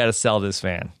 now you got to sell this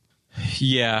van.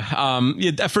 Yeah.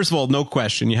 First of all, no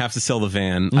question. You have to sell the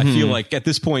van. I feel like at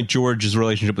this point, George's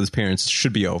relationship with his parents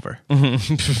should be over. He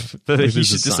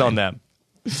should disown them.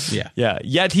 Yeah. Yeah.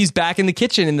 Yet he's back in the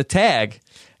kitchen in the tag.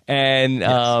 And,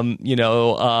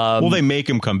 well, they make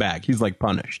him come back. He's like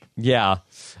punished. Yeah.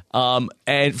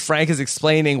 And Frank is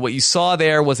explaining what you saw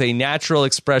there was a natural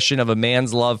expression of a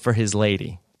man's love for his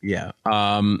lady. Yeah.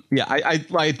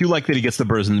 I do like that he gets the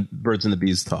birds and the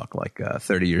bees talk like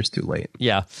 30 years too late.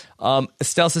 Yeah.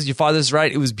 Estelle says, your father's right.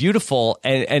 It was beautiful.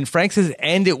 And Frank says,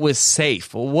 and it was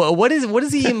safe. What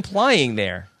is he implying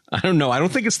there? I don't know. I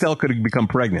don't think Estelle could become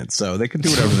pregnant, so they could do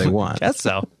whatever they want. Guess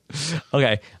so.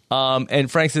 Okay.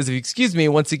 And Frank says, excuse me,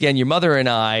 once again, your mother and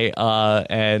I,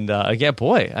 again,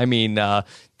 boy, I mean,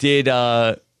 did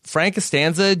Frank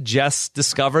Costanza just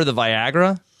discover the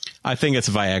Viagra? I think it's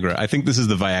Viagra. I think this is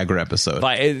the Viagra episode.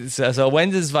 So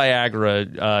when does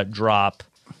Viagra drop?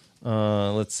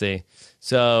 Let's see.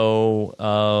 So,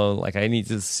 I need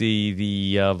to see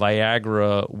the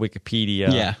Viagra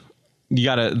Wikipedia. Yeah. You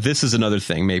gotta, this is another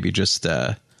thing, maybe just,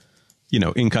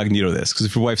 incognito this, because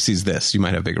if your wife sees this, you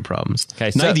might have bigger problems.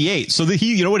 Okay. 98. So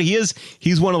you know what he is?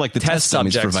 He's one of like the test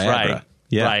subjects for Viagra. Right.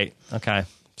 Yeah. Right. Okay.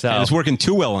 So and it's working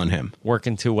too well on him.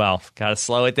 Working too well. Got to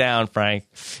slow it down, Frank.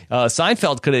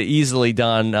 Seinfeld could have easily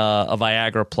done a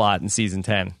Viagra plot in season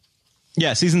 10.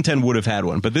 Yeah, season 10 would have had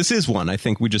one, but this is one I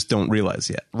think we just don't realize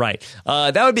yet. Right.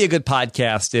 That would be a good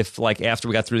podcast if, after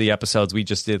we got through the episodes, we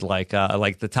just did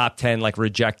the top 10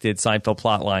 rejected Seinfeld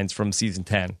plot lines from season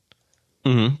 10.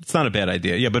 Mm-hmm. It's not a bad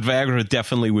idea. Yeah, but Viagra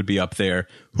definitely would be up there.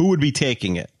 Who would be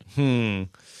taking it?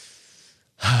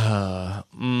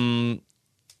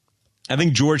 I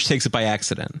think George takes it by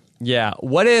accident. Yeah.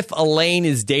 What if Elaine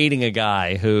is dating a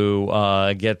guy who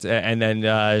gets, and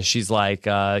then she's like,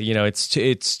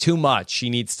 it's too much. She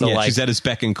needs to she's at his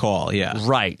beck and call. Yeah.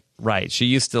 Right. She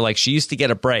used to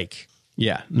get a break.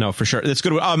 Yeah. No, for sure. That's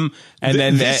good. And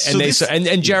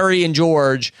Jerry and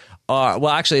George.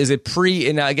 Is it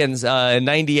again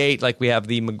 98? We have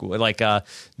the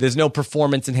there's no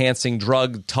performance enhancing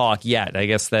drug talk yet. I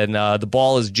guess then the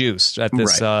ball is juiced at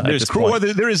this. Right. At this point.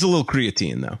 There is a little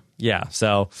creatine though. Yeah.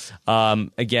 So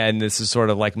again, this is sort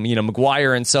of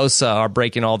McGuire and Sosa are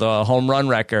breaking all the home run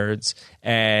records,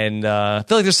 and I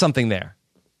feel like there's something there.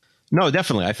 No,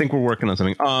 definitely. I think we're working on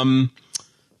something.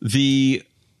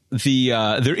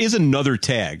 There is another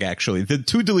tag actually. The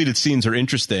two deleted scenes are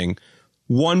interesting.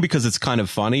 One, because it's kind of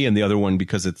funny, and the other one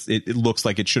because it looks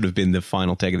like it should have been the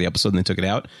final tag of the episode, and they took it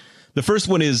out. The first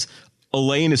one is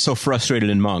Elaine is so frustrated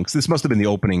in Monks. This must have been the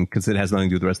opening because it has nothing to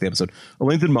do with the rest of the episode.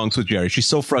 Elaine's in Monks with Jerry. She's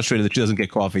so frustrated that she doesn't get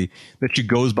coffee that she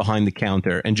goes behind the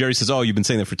counter. And Jerry says, oh, you've been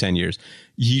saying that for 10 years.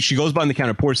 She goes behind the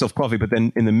counter, pours herself coffee, but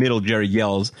then in the middle, Jerry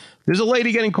yells, there's a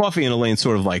lady getting coffee. And Elaine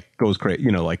sort of goes crazy,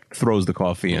 throws the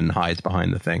coffee and hides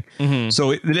behind the thing. Mm-hmm.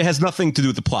 So it has nothing to do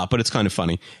with the plot, but it's kind of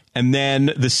funny. And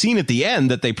then the scene at the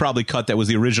end that they probably cut that was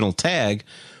the original tag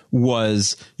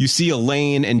was you see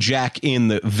Elaine and Jack in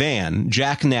the van.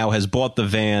 Jack now has bought the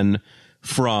van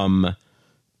from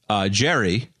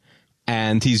Jerry,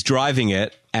 and he's driving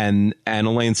it. And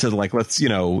Elaine said, let's,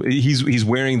 he's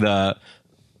wearing the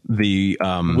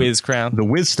Wiz crown, the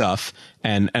Wiz stuff,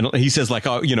 and he says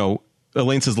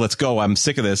Elaine says, let's go. I'm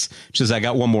sick of this. She says, I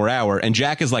got one more hour. And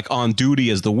Jack is on duty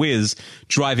as the Wiz,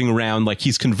 driving around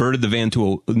he's converted the van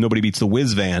to a Nobody Beats the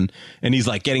Wiz van. And he's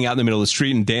getting out in the middle of the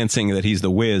street and dancing that he's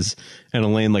the Wiz. And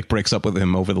Elaine breaks up with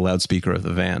him over the loudspeaker of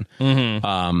the van.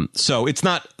 Mm-hmm. So it's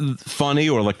not funny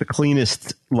or the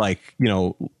cleanest,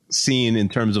 scene in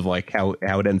terms of how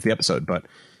it ends the episode, but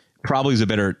probably is a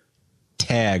better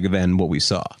tag than what we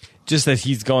saw. Just that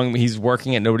he's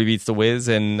working at Nobody Beats the Wiz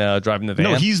and driving the van.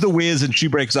 No, he's the Wiz, and she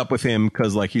breaks up with him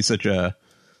because he's such a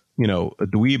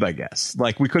dweeb, I guess.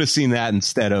 We could have seen that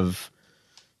instead of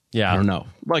Yeah, I don't know.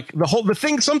 Like the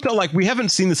thing. Sometimes like we haven't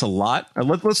seen this a lot.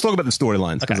 Let's talk about the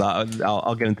storylines because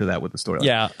I'll get into that with the storyline.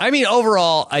 Yeah, I mean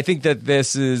overall, I think that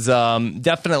this is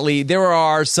definitely there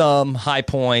are some high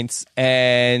points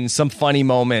and some funny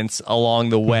moments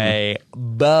along the way,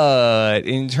 but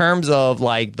in terms of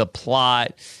like the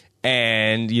plot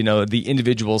and the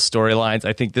individual storylines,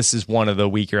 I think this is one of the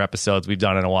weaker episodes we've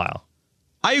done in a while.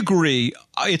 I agree.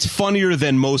 It's funnier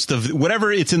than most of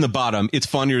whatever it's in the bottom. It's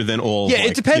funnier than all. Yeah,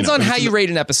 it depends on how you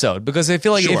rate an episode because I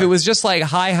feel like if it was just like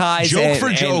high highs, joke for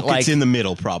joke, it's in the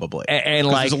middle probably, and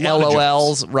like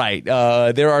LOLs, right?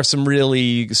 There are some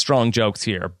really strong jokes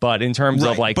here, but in terms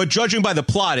of like, but judging by the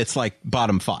plot, it's like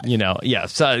bottom 5. Yeah.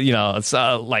 So it's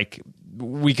like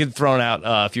we could throw out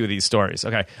a few of these stories.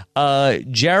 Okay,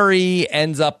 Jerry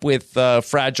ends up with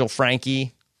Fragile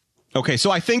Frankie. Okay,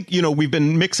 so I think, we've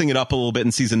been mixing it up a little bit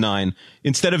in season 9.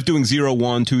 Instead of doing 0,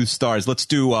 1, 2 stars, let's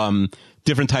do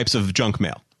different types of junk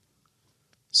mail.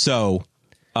 So,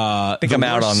 I think I'm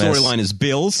out on this. Storyline is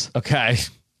bills. Okay.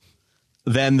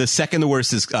 Then the second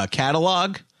worst is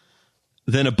catalog.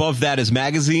 Then above that is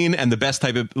magazine, and the best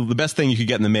thing you could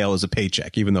get in the mail is a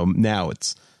paycheck, even though now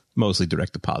it's mostly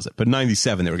direct deposit. But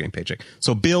 97 they were getting paycheck.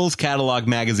 So bills, catalog,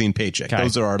 magazine, paycheck. Okay.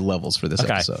 Those are our levels for this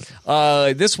episode.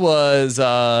 This was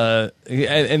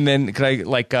and then could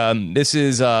I this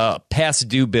is past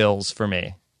due bills for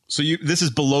me. So this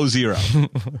is below 0.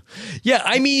 Yeah,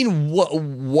 I mean,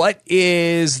 what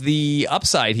is the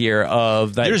upside here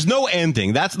of that? There's no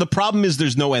ending. That's the problem. Is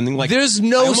there's no ending. Like there's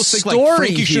no story think, like,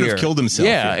 Frankie here. Should have killed himself.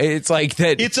 Yeah, here. It's like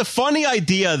that. It's a funny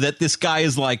idea that this guy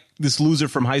is like this loser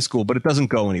from high school, but it doesn't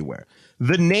go anywhere.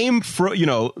 The name,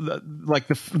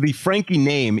 the Frankie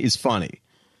name is funny,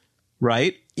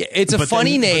 right? Yeah, it's a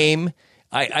funny name.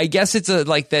 I guess it's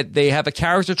like that they have a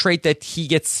character trait that he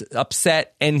gets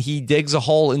upset and he digs a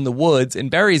hole in the woods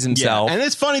and buries himself. Yeah, and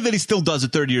it's funny that he still does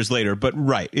it 30 years later, but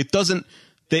it doesn't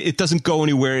go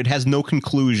anywhere. It has no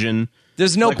conclusion.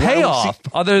 There's no payoff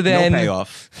other than no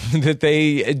payoff.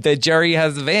 that Jerry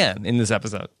has a van in this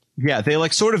episode. Yeah, they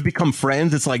like sort of become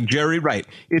friends. It's like Jerry, right?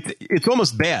 It's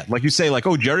almost bad. Like you say, like,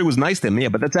 oh, Jerry was nice to him. Yeah,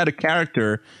 but that's out of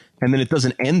character. And then it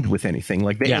doesn't end with anything.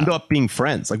 Like they end up being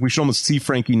friends. Like we should almost see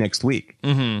Frankie next week.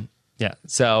 Mm-hmm. Yeah.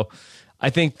 So I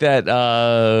think that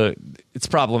it's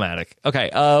problematic.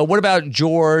 Okay. What about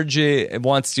George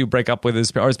wants to break up with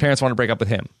his parents want to break up with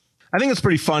him? I think it's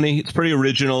pretty funny. It's pretty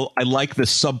original. I like the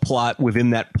subplot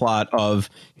within that plot of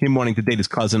him wanting to date his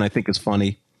cousin. I think is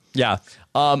funny. Yeah.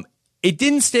 It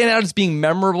didn't stand out as being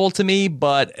memorable to me,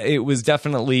 but it was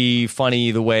definitely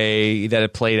funny the way that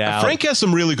it played out. Frank has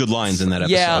some really good lines in that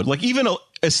episode. Yeah. Like even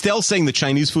Estelle saying the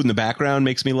Chinese food in the background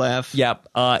makes me laugh. Yep.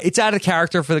 It's out of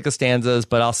character for the Costanzas,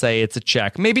 but I'll say it's a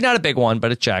check. Maybe not a big one,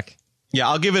 but a check. Yeah,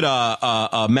 I'll give it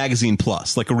a magazine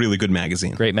plus, like a really good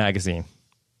magazine. Great magazine.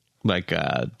 Like,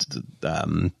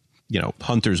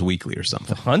 Hunter's Weekly or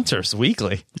something. Hunter's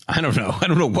Weekly? I don't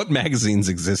know what magazines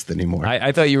exist anymore.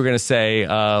 I thought you were going to say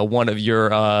one of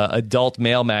your adult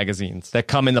male magazines that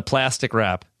come in the plastic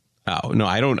wrap. Oh, no,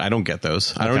 I don't get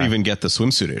those. Okay. I don't even get the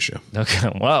swimsuit issue. Okay.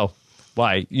 Whoa.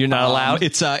 Why? You're not allowed?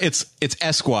 It's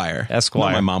Esquire. Esquire.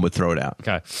 No, my mom would throw it out.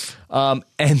 Okay. And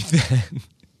then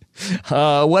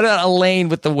what about Elaine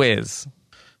with the Wiz?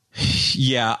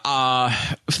 Yeah,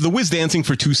 the Wiz dancing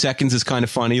for 2 seconds is kind of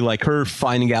funny. Like her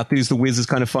finding out that the Wiz is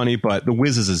kind of funny, but the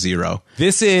Wiz is a 0.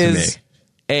 This is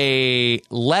a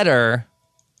letter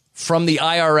from the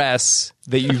IRS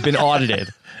that you've been audited.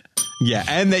 Yeah,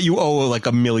 and that you owe like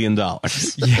 $1 million.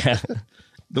 Yeah,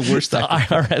 the worst. The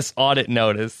IRS audit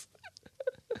notice.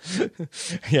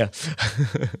 Yeah,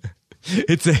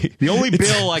 it's the only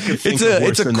bill I could think of.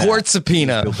 It's a court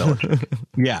subpoena.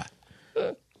 Yeah.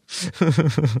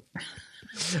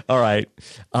 All right.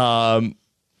 I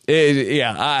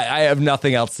have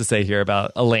nothing else to say here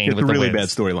about Elaine. It's with a really the bad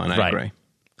storyline. I agree.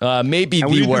 Maybe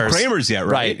and the worst. Kramer's yet,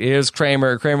 right? Right. Here's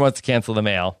Kramer. Kramer wants to cancel the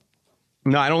mail.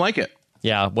 No, I don't like it.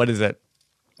 Yeah. What is it?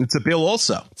 It's a bill.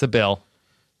 Also, it's a bill.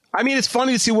 I mean, it's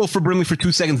funny to see Wilford Brimley for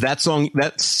 2 seconds. That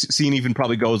scene even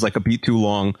probably goes like a beat too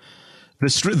long. The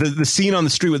scene on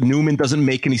the street with Newman doesn't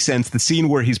make any sense. The scene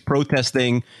where he's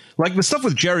protesting, like the stuff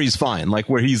with Jerry's fine, like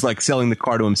where he's like selling the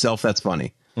car to himself. That's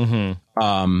funny.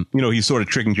 Mm-hmm. He's sort of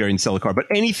tricking Jerry to sell the car. But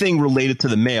anything related to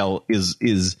the mail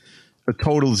is a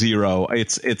total 0.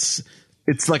 It's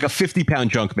like a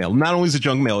 50-pound junk mail. Not only is it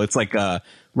junk mail, it's like a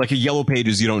Yellow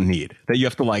Pages you don't need. That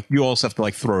you also have to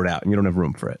throw it out, and you don't have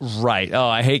room for it. Right. Oh,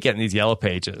 I hate getting these Yellow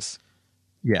Pages.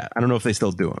 Yeah, I don't know if they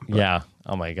still do them. But. Yeah.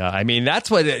 Oh my God. I mean,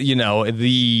 that's what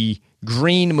the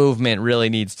green movement really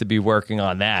needs to be working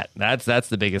on. That's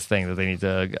the biggest thing that they need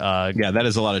to. Yeah, that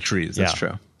is a lot of trees. That's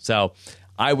true. So,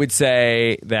 I would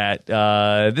say that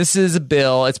this is a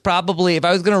bill. It's probably, if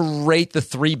I was going to rate the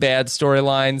 3 bad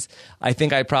storylines, I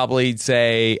think I'd probably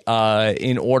say,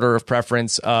 in order of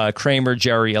preference, Kramer,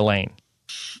 Jerry, Elaine.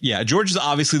 Yeah, George is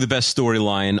obviously the best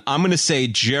storyline. I'm going to say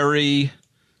Jerry,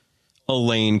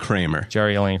 Elaine, Kramer.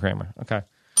 Jerry, Elaine, Kramer. Okay.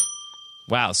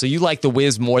 Wow. So you like The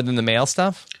Wiz more than the male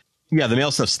stuff? Yeah, the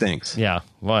male stuff stinks. Yeah.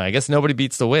 Well, I guess nobody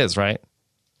beats The Wiz, right?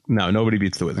 No, nobody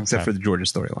beats The Wiz except for the Georgia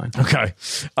storyline. Okay.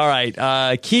 All right.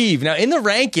 Keeve. Now, in the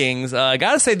rankings, I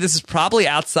got to say this is probably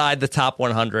outside the top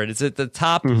 100. Is it the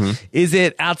top? Is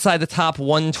it outside the top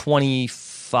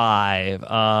 125?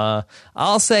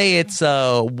 I'll say it's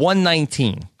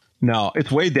 119. No,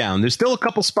 it's way down. There's still a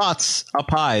couple spots up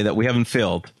high that we haven't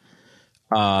filled.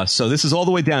 So this is all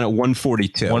the way down at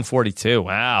 142. 142.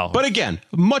 Wow. But again,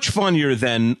 much funnier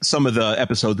than some of the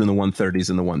episodes in the 130s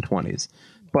and the 120s.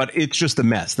 But it's just a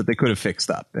mess that they could have fixed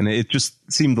up. And it just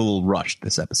seemed a little rushed,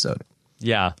 this episode.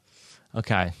 Yeah.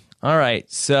 Okay. All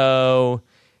right. So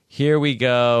here we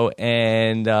go.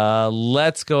 And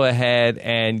let's go ahead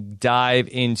and dive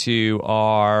into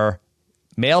our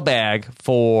mailbag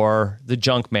for the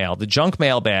junk mail. The junk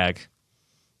mailbag.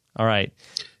 All right.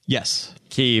 Yes.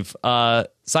 Keeve,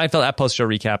 Seinfeld at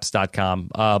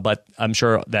postshowrecaps.com. But I'm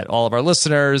sure that all of our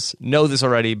listeners know this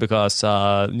already because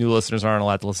new listeners aren't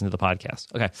allowed to listen to the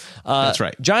podcast. Okay. That's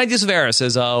right. Johnny DeSavera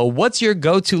says, what's your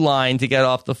go-to line to get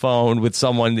off the phone with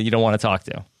someone that you don't want to talk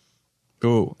to?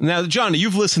 Ooh. Now, Johnny,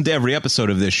 you've listened to every episode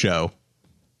of this show.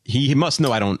 He must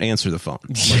know I don't answer the phone.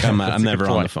 Like I'm never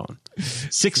on the phone.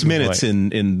 6 minutes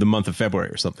in the month of February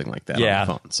or something like that on the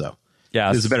phone. So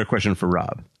this is a better question for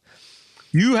Rob.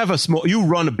 You have you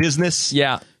run a business.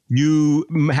 Yeah. You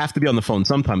have to be on the phone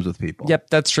sometimes with people. Yep,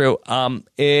 that's true.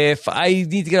 If I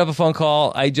need to get off a phone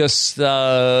call, I just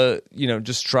try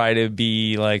to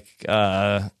be like,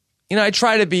 I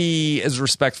try to be as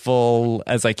respectful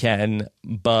as I can,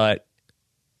 but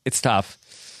it's tough.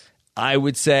 I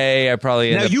would say I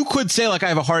probably you could say like I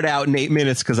have a hard out in 8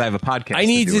 minutes because I have a podcast. I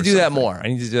need to do that more.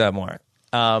 Do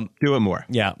it more.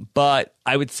 Yeah, but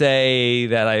I would say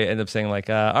that I end up saying like,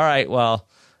 all right, well,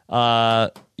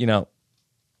 I got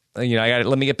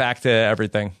let me get back to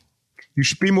everything. You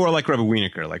should be more like Rebbe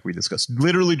Wienerker, like we discussed.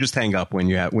 Literally, just hang up when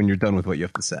you're done with what you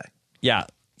have to say. Yeah.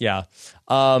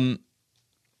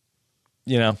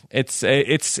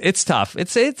 It's tough.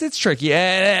 It's tricky,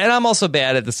 and I'm also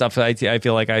bad at the stuff. I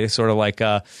feel like I sort of like,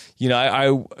 I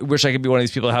wish I could be one of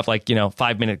these people that have like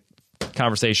 5-minute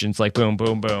conversations, like boom,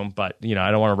 boom, boom. But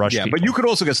I don't want to rush. Yeah, people. But you could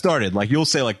also get started. Like you'll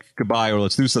say like goodbye or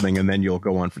let's do something, and then you'll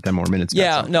go on for 10 more minutes.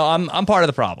 Yeah, no, I'm part of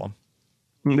the problem.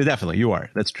 Definitely, you are.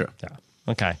 That's true. Yeah.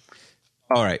 Okay.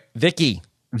 All right, Vicky.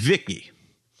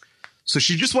 So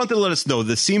she just wanted to let us know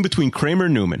the scene between Kramer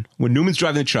and Newman, when Newman's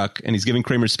driving the truck and he's giving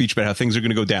Kramer a speech about how things are going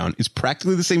to go down, is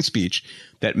practically the same speech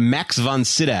that Max von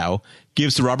Sydow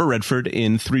gives to Robert Redford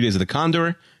in 3 Days of the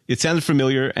Condor. It sounded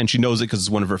familiar, and she knows it because it's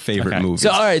one of her favorite movies.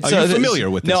 So, all right, are you familiar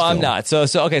with this? No, film? I'm not. So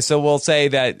we'll say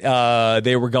that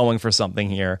they were going for something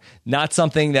here, not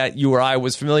something that you or I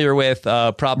was familiar with,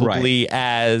 probably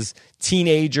as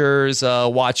teenagers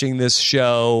watching this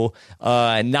show,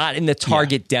 not in the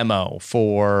target demo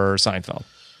for Seinfeld.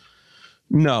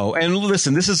 No, and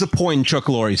listen, this is a point in Chuck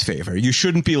Lorre's favor. You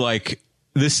shouldn't be like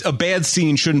this. A bad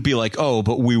scene shouldn't be like, oh,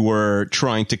 but we were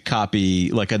trying to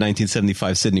copy like a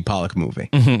 1975 Sidney Pollack movie.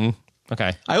 Mm-hmm.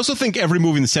 Okay. I also think every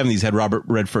movie in the 70s had Robert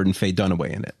Redford and Faye Dunaway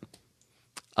in it.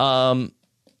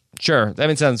 Sure.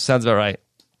 That sounds about right.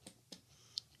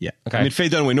 Yeah. Okay. I mean, Faye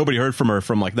Dunaway, nobody heard from her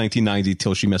from like 1990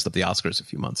 till she messed up the Oscars a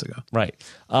few months ago. Right.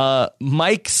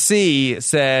 Mike C.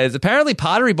 says, apparently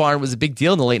Pottery Barn was a big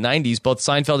deal in the late 90s. Both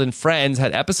Seinfeld and Friends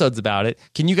had episodes about it.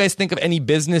 Can you guys think of any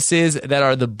businesses that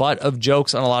are the butt of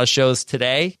jokes on a lot of shows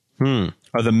today?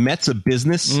 Are the Mets a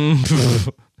business? I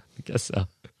guess so.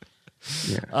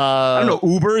 Yeah. I don't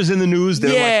know. Uber is in the news.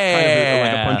 They're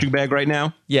like a punching bag right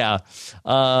now. Yeah.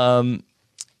 A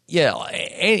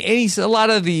lot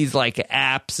of these like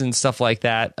apps and stuff like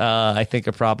that, I think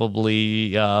are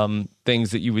probably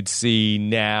things that you would see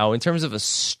now. In terms of a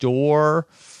store,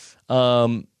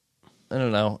 I don't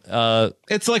know.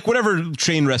 It's like whatever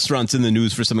chain restaurants in the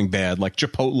news for something bad, like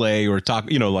Chipotle or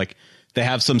Taco. Like they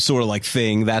have some sort of like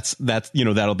thing that's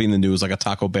that'll be in the news, like a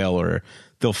Taco Bell, or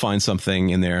they'll find something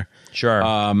in there. Sure.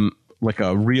 Like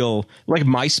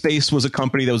MySpace was a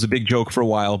company that was a big joke for a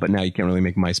while, but now you can't really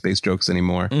make MySpace jokes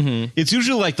anymore. Mm-hmm. It's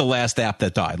usually like the last app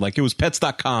that died. Like it was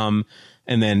pets.com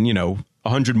and then,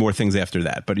 100 more things after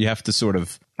that. But you have to sort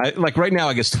of like right now,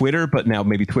 I guess Twitter, but now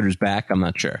maybe Twitter's back. I'm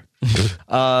not sure.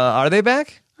 Are they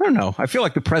back? I don't know. I feel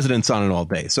like the president's on it all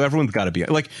day. So everyone's got to be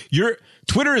like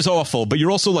Twitter is awful, but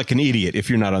you're also like an idiot if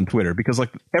you're not on Twitter, because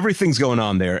like everything's going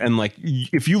on there. And like,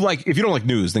 if you don't like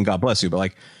news, then God bless you. But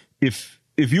like, if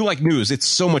you like news, it's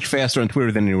so much faster on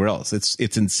Twitter than anywhere else.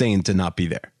 It's insane to not be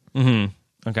there.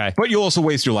 Mm-hmm. Okay. But you also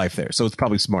waste your life there. So it's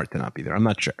probably smart to not be there. I'm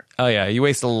not sure. Oh yeah. You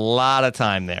waste a lot of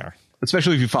time there.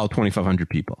 Especially if you follow 2,500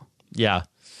 people. Yeah.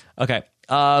 Okay.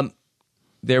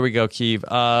 There we go, Keeve.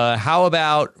 How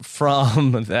about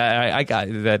from I got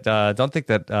that? Don't think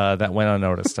that that went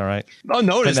unnoticed. All right.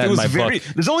 Unnoticed. It was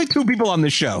there's only 2 people on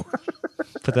this show.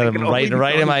 Put that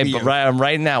right in my. I'm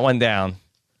writing that one down.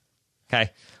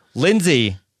 Okay.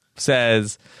 Lindsay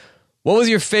says, "What was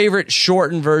your favorite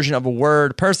shortened version of a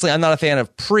word?" Personally, I'm not a fan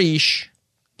of preach.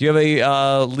 Do you have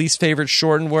a least favorite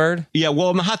shortened word? Yeah,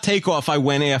 well, in the hot takeoff, I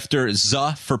went after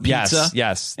 "za" for pizza,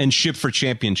 yes, and "ship" for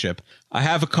championship. I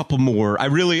have a couple more.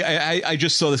 I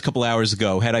just saw this a couple hours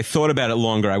ago. Had I thought about it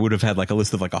longer, I would have had like a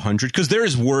list of like 100. Because there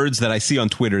is words that I see on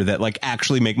Twitter that like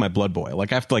actually make my blood boil.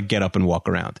 Like I have to like get up and walk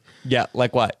around. Yeah,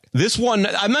 like what? This one,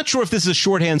 I'm not sure if this is a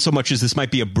shorthand so much as this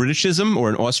might be a Britishism or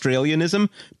an Australianism,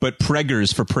 but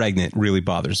preggers for pregnant really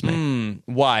bothers me.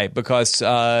 Why? Because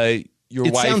your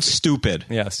wife... sounds stupid.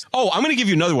 Yes. Oh, I'm going to give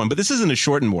you another one, but this isn't a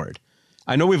shortened word.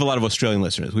 I know we have a lot of Australian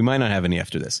listeners. We might not have any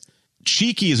after this.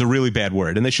 Cheeky is a really bad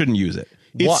word, and they shouldn't use it.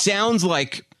 It sounds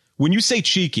like when you say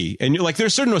cheeky, and you're like,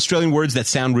 there's certain Australian words that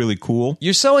sound really cool.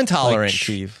 You're so intolerant,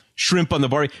 Steve. Shrimp on the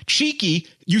bar. Cheeky,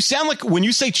 you sound like, when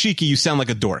you say cheeky, you sound like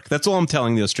a dork. That's all I'm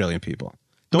telling the Australian people.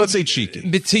 Don't say cheeky.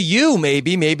 But to you,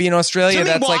 maybe in Australia,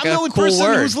 that's like a cool word. I'm the only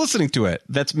person who's listening to it.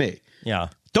 That's me. Yeah.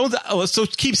 So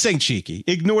keep saying cheeky.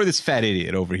 Ignore this fat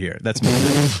idiot over here. That's me.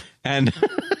 And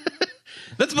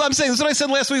that's what I'm saying. That's what I said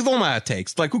last week with all my hot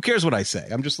takes. Like, who cares what I say?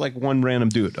 I'm just like one random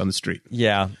dude on the street.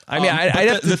 Yeah. I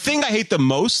mean, the thing I hate the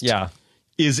most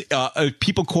is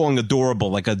people calling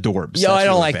adorable like adorbs. Yeah, I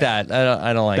don't like that.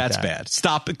 I don't like that. That's bad.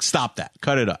 Stop that.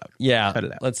 Cut it out. Yeah. Cut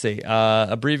it out. Let's see.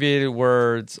 Abbreviated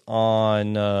words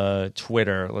on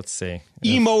Twitter. Let's see.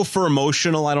 Emo for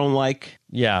emotional, I don't like.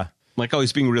 Yeah. Like,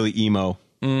 he's being really emo.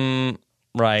 Right.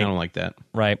 I don't like that.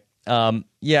 Right.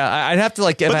 Yeah, I'd have to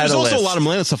like. But there's also a lot of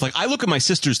millennial stuff. Like, I look at my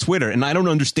sister's Twitter and I don't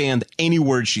understand any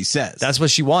word she says. That's what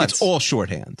she wants. It's all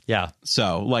shorthand. Yeah.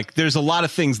 So, like, there's a lot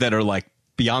of things that are like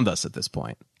beyond us at this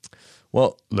point.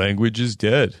 Well, language is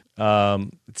dead.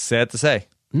 It's sad to say.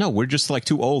 No, we're just like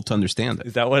too old to understand it.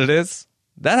 Is that what it is?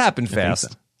 That happened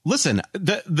fast. Listen,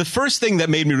 the first thing that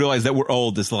made me realize that we're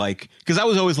old is like, because I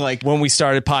was always like, when we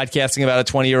started podcasting about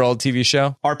a 20-year-old TV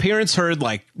show, our parents heard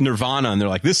like Nirvana and they're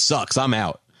like, this sucks, I'm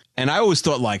out. And I always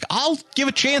thought like, I'll give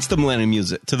a chance to millennial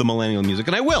music,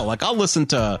 and I will. Like, I'll listen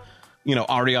to,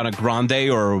 Ariana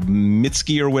Grande or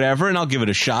Mitski or whatever, and I'll give it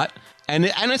a shot. And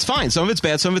it's fine. Some of it's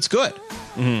bad, some of it's good.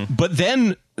 Mm-hmm. But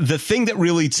then the thing that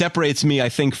really separates me, I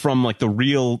think, from like the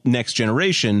real next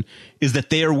generation is that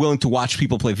they are willing to watch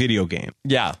people play video games.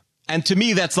 Yeah. And to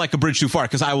me, that's like a bridge too far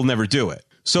because I will never do it.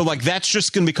 So like that's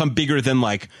just going to become bigger than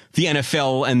like the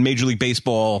NFL and Major League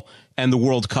Baseball and the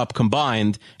World Cup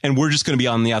combined. And we're just going to be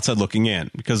on the outside looking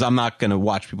in because I'm not going to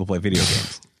watch people play video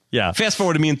games. Yeah. Fast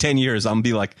forward to me in 10 years, I'm going to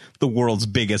be like the world's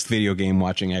biggest video game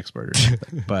watching expert or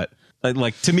something. But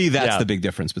like to me, that's the big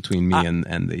difference between me and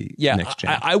the next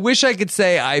gen. I wish I could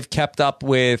say I've kept up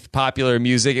with popular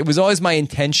music. It was always my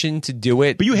intention to do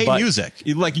it. But you hate music.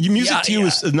 Music to you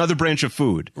is another branch of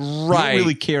food. Right. You don't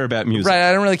really care about music. Right.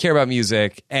 I don't really care about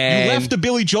music. And you left the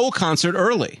Billy Joel concert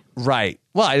early. Right.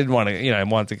 Well, I didn't want to, I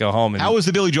wanted to go home. How was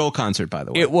the Billy Joel concert, by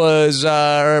the way? It was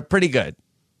pretty good.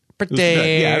 Pretty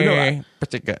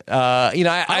good.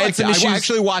 I had some issues. I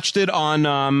actually watched it on.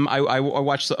 I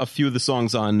watched a few of the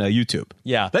songs on YouTube.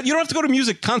 Yeah, you don't have to go to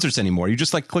music concerts anymore. You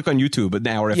just like click on YouTube an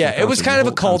hour after. Yeah, it was kind of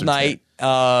a cold night.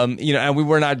 And we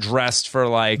were not dressed for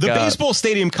like the baseball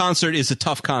stadium concert is a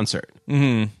tough concert.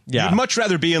 Mm-hmm. Yeah, you'd much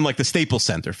rather be in like the Staples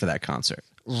Center for that concert.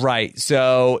 Right.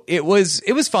 So it was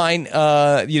fine.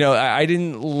 I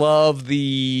didn't love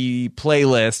the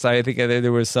playlist. I think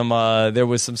there was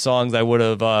some songs I would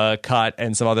have cut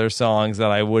and some other songs that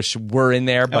I wish were in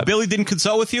there. But Billy didn't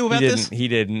consult with you about this? He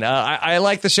didn't. I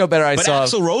like the show better. But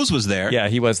Axl Rose was there. Yeah,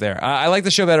 he was there. I like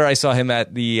the show better. I saw him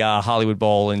at the Hollywood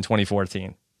Bowl in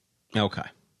 2014. Okay.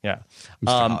 Yeah.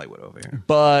 Mr. Hollywood over here.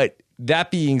 But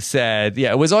that being said,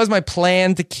 it was always my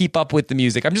plan to keep up with the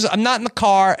music. I'm not in the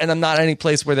car and I'm not in any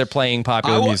place where they're playing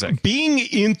popular music. Being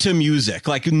into music,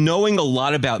 like knowing a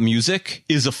lot about music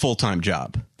is a full-time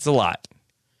job. It's a lot.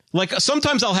 Like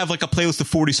sometimes I'll have like a playlist of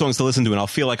 40 songs to listen to and I'll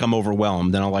feel like I'm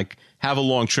overwhelmed and I'll like have a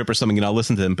long trip or something and I'll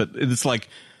listen to them. But it's like,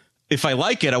 if I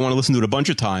like it, I want to listen to it a bunch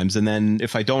of times. And then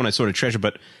if I don't, I sort of treasure.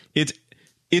 But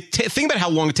think about how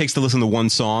long it takes to listen to one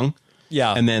song.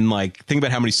 Yeah. And then like think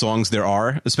about how many songs there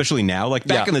are, especially now. Like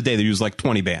back in the day, there was like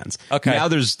 20 bands. Okay. Now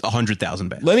there's 100,000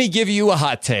 bands. Let me give you a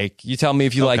hot take. You tell me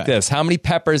if you like this. How many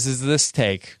peppers is this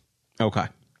take? Okay.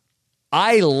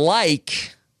 I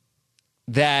like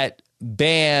that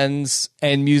bands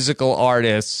and musical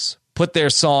artists put their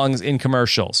songs in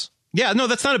commercials. Yeah, no,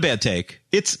 that's not a bad take.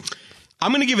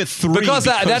 I'm going to give it 3 because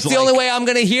that's the only way I'm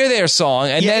going to hear their song,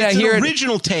 and then I hear an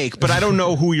original take, but I don't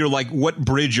know who you're like, what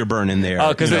bridge you're burning there.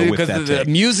 Because the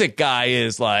music guy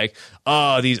is like,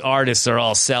 oh, these artists are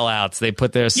all sellouts. They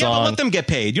put their song. Yeah, but let them get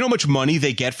paid. You know how much money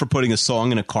they get for putting a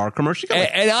song in a car commercial?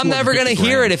 And I'm never going to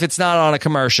hear it if it's not on a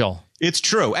commercial. It's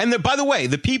true. And by the way,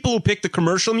 the people who pick the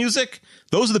commercial music,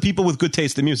 those are the people with good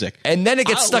taste in music. And then it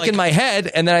gets stuck in my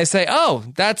head, and then I say, oh,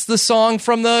 that's the song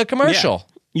from the commercial. Yeah.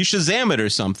 You Shazam it or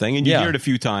something, and you hear it a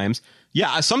few times.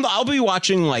 Yeah, I'll be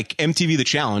watching like MTV The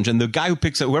Challenge, and the guy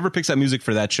whoever picks up music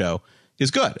for that show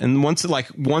is good. And once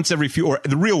every few, or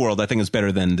The Real World, I think is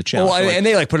better than The Challenge. Well, and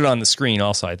they like put it on the screen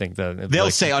also. I think they'll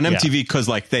say on MTV because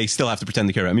like they still have to pretend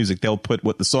to care about music. They'll put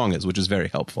what the song is, which is very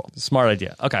helpful. Smart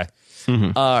idea. Okay.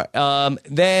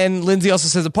 Then Lindsay also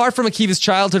says, apart from Akiva's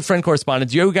childhood friend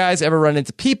correspondent, do you guys ever run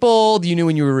into people you knew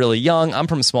when you were really young? I'm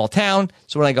from a small town,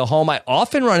 so when I go home, I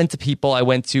often run into people I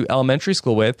went to elementary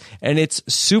school with, and it's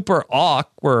super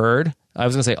awkward. I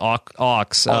was going to say awk.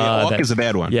 Awk is a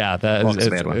bad one. Yeah, that's a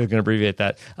bad one. We're going to abbreviate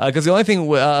that. Because the only thing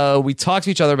we talk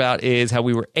to each other about is how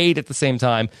we were 8 at the same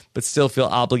time, but still feel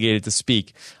obligated to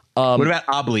speak. What about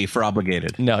obli for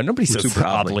obligated? No, nobody says super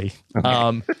obli.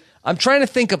 Okay. I'm trying to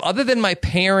think of, other than my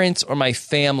parents or my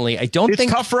family, I don't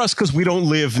think... It's tough for us because we don't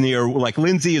live near... Like,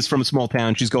 Lindsay is from a small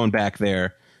town. She's going back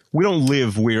there. We don't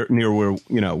live near where,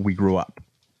 we grew up.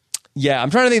 Yeah,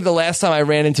 I'm trying to think of the last time I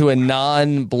ran into a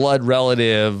non-blood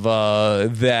relative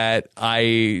that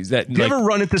you ever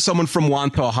run into someone from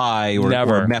Wantagh High or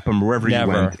Mepham, wherever you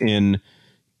went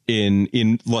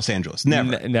in Los Angeles?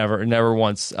 Never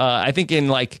once. I think in,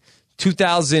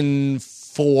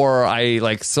 2004,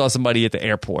 I saw somebody at the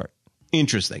airport.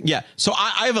 Interesting. Yeah. So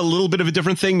I have a little bit of a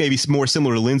different thing, maybe more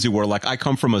similar to Lindsay, where I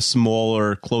come from a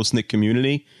smaller, close-knit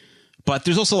community, but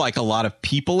there's also a lot of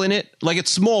people in it. Like,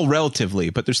 it's small relatively,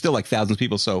 but there's still thousands of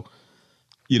people. So,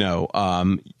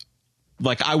 I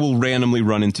will randomly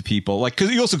run into people, because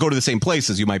you also go to the same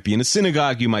places. You might be in a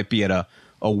synagogue, you might be at a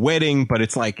wedding, but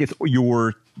it's it's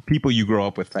your people you grow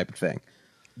up with type of thing.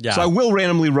 Yeah. So I will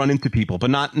randomly run into people, but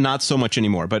not so much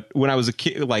anymore. But when I was a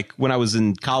kid, when I was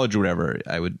in college or whatever,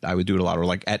 I would do it a lot.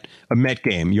 Or at a Met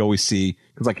game, you always see,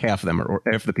 because half of them or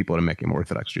half the people at a Met game are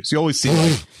Orthodox Jews. So you always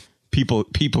see people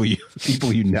you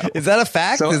know. Is that a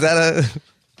fact? So, is that a?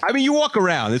 I mean, you walk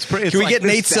around. It's Can we get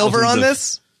Nate Silver on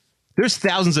this? There's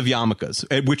thousands of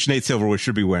yarmulkes, which Nate Silver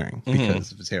should be wearing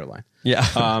because of his hairline. Yeah.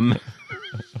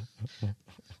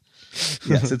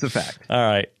 Yes, it's a fact. All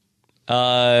right.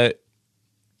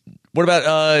 What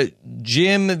about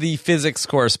Jim, the physics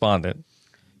correspondent?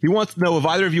 He wants to know if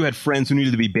either of you had friends who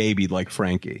needed to be babied like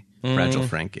Frankie, Fragile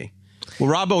Frankie. Well,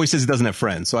 Rob always says he doesn't have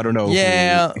friends, so I don't know.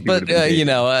 Yeah, but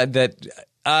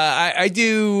I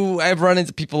do. I've run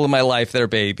into people in my life that are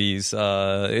babies.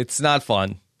 It's not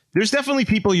fun. There's definitely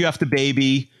people you have to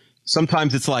baby.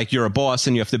 Sometimes it's like you're a boss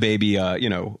and you have to baby, an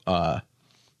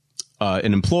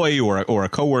employee or a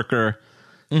coworker.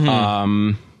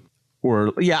 Mm-hmm.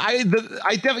 You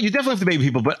definitely have to baby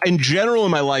people, but in general in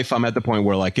my life, I'm at the point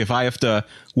where if I have to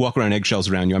walk around eggshells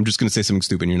around you, I'm just going to say something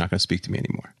stupid and you're not going to speak to me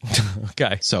anymore.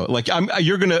 Okay. So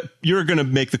you're gonna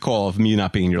make the call of me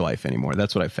not being in your life anymore.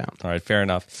 That's what I found. All right, fair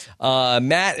enough.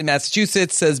 Matt in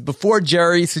Massachusetts says, before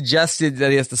Jerry suggested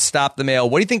that he has to stop the mail,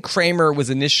 what do you think Kramer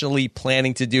was initially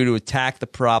planning to do to attack the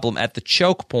problem at the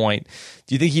choke point?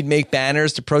 Do you think he'd make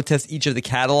banners to protest each of the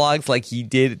catalogs like he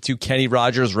did to Kenny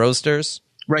Rogers Roasters?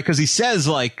 Right, because he says,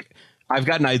 I've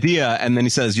got an idea, and then he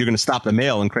says, you're going to stop the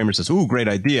mail, and Kramer says, ooh, great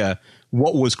idea.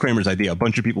 What was Kramer's idea? A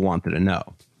bunch of people wanted to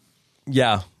know.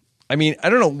 Yeah. I mean, I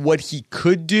don't know what he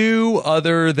could do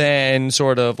other than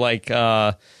sort of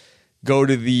go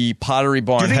to the Pottery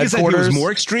Barn headquarters. Do you think his idea was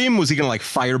more extreme? Was he going to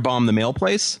firebomb the mail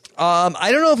place?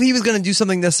 I don't know if he was going to do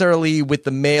something necessarily with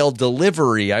the mail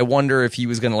delivery. I wonder if he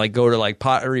was going to go to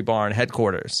Pottery Barn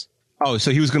headquarters. Oh,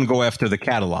 so he was going to go after the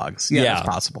catalogs. Yeah, that's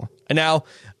possible. And now,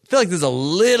 I feel like there's a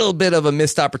little bit of a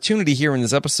missed opportunity here in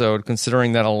this episode,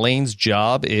 considering that Elaine's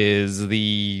job is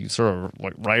the sort of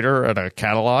writer at a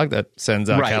catalog that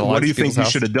sends out catalogs. What do you think he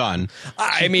should have done?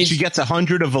 She gets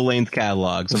 100 of Elaine's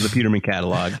catalogs, of the Peterman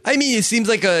catalog. I mean, it seems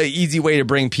like an easy way to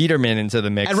bring Peterman into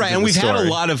the mix. And we've had a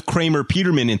lot of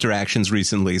Kramer-Peterman interactions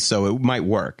recently, so it might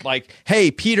work. Hey,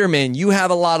 Peterman, you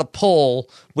have a lot of pull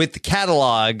with the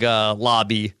catalog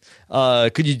lobby.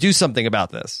 Could you do something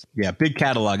about this? Yeah, big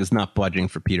catalog is not budging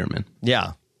for Peterman.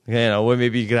 Yeah. Well,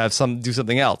 maybe you could have do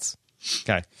something else.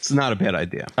 Okay. It's not a bad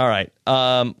idea. All right.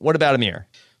 What about Amir?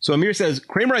 So Amir says,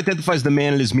 Kramer identifies the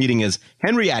man in his meeting as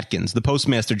Henry Atkins, the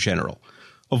Postmaster General.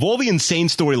 Of all the insane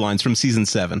storylines from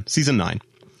season 9,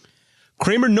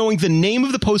 Kramer knowing the name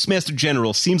of the Postmaster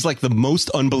General seems like the most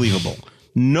unbelievable.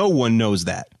 No one knows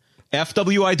that.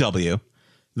 FWIW,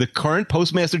 the current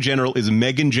Postmaster General is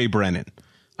Megan J. Brennan.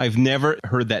 I've never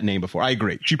heard that name before. I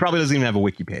agree. She probably doesn't even have a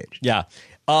wiki page. Yeah.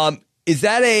 Is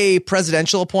that a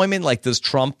presidential appointment? Like, does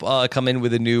Trump come in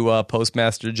with a new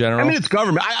postmaster general? I mean, it's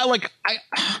government.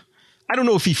 I don't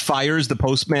know if he fires the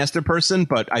postmaster person,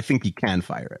 but I think he can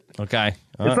fire it. Okay.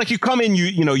 It's like you come in,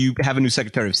 you have a new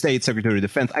Secretary of State, Secretary of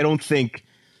Defense. I don't think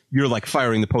you're like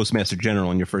firing the postmaster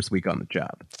general in your first week on the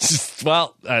job.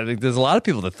 Well, I think there's a lot of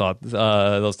people that thought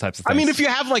those types of things. I mean, if you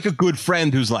have like a good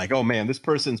friend who's like, oh man, this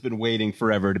person's been waiting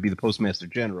forever to be the postmaster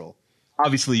general,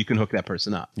 obviously you can hook that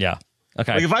person up. Yeah.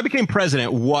 Okay. Like if I became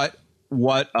president, what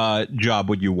job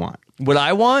would you want? Would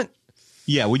I want?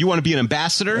 Yeah. Would you want to be an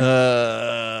ambassador?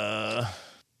 I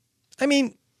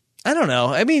mean, I don't know.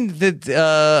 I mean,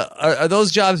 are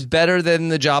those jobs better than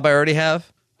the job I already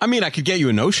have? I mean, I could get you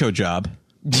a no-show job.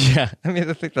 Yeah. I mean,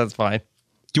 I think that's fine.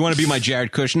 Do you want to be my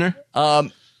Jared Kushner?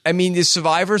 I mean, is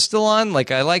Survivor still on?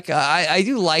 Like, I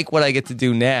do like what I get to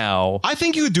do now. I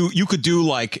think you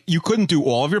couldn't do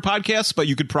all of your podcasts, but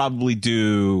you could probably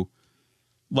do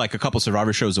like a couple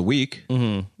Survivor shows a week.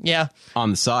 Mm-hmm. Yeah.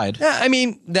 On the side. Yeah. I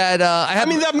mean, I'm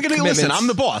going to listen. I'm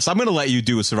the boss. I'm going to let you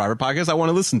do a Survivor podcast. I want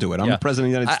to listen to it. I'm the president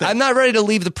of the United States. I'm not ready to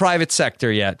leave the private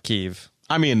sector yet, Keeve.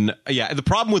 I mean, yeah, the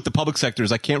problem with the public sector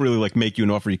is I can't really like make you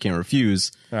an offer you can't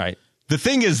refuse. All right. The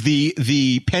thing is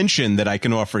the pension that I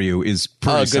can offer you is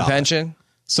pretty good solid. Pension?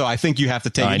 So I think you have to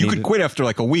take it. You could quit after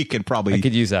like a week and probably I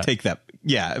could use that. Take that.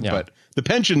 Yeah, but the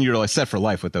pension you're like set for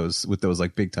life with those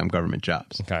like big time government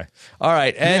jobs. Okay. All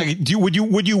right. And would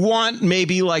you want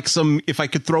maybe like if I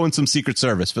could throw in some Secret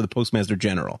Service for the Postmaster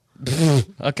General?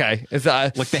 Okay. Is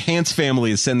like the Hans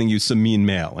family is sending you some mean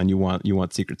mail and you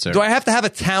want Secret Service. Do I have to have a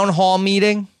town hall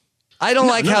meeting? I don't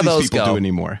like how those people go do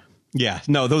anymore. Yeah,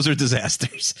 no, those are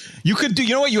disasters. You could do, you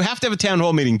know what? You have to have a town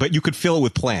hall meeting, but you could fill it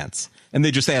with plants, and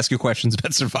they just ask you questions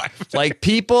about Survivor. Like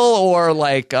people or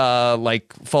like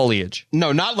foliage?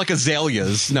 No, not like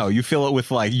azaleas. No, you fill it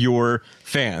with like your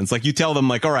fans. Like you tell them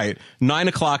like, all right,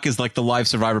 9:00 is like the live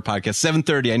Survivor podcast.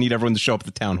 7:30, I need everyone to show up at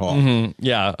the town hall. Mm-hmm.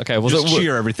 Yeah. Okay. Well, just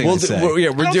cheer everything I say. I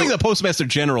don't think the Postmaster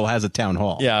General has a town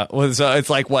hall. Yeah. Well, so it's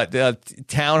like what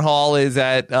town hall is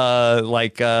at or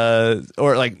like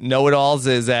know-it-alls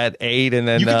is at 8, and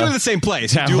then you can do it in the same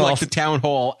place. You do like the town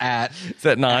hall at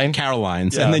 9 at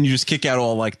Caroline's, and then you just kick out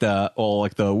all the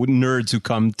nerds who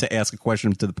come to ask a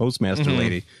question to the postmaster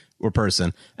lady or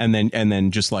person, and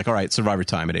then just like, all right, Survivor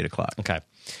time at 8:00. Okay.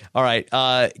 All right.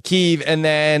 Keeve, and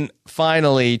then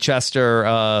finally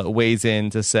Chester weighs in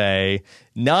to say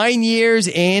 9 years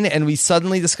in and we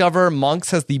suddenly discover Monk's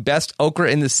has the best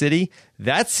okra in the city.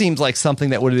 That seems like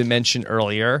something that would have been mentioned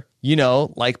earlier,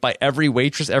 like by every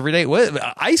waitress every day. What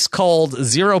ice cold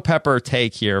zero pepper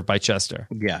take here by Chester.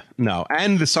 Yeah, no.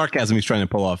 And the sarcasm he's trying to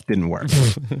pull off didn't work.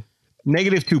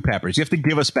 -2 peppers. You have to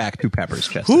give us back 2 peppers,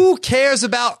 Chester. Who cares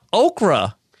about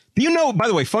okra? Do you know, by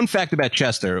the way, fun fact about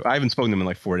Chester, I haven't spoken to him in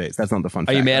like 4 days. That's not the fun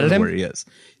fact. Are you mad at him? Where he is.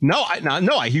 No,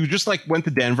 he just like went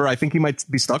to Denver. I think he might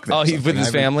be stuck there. Oh, he's with his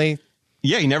family?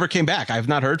 Yeah, he never came back. I have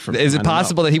not heard from him. Is it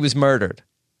possible that he was murdered?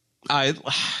 I'm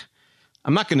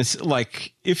not going to,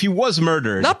 like, if he was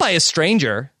murdered. Not by a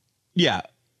stranger. Yeah,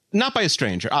 not by a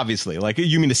stranger, obviously. Like,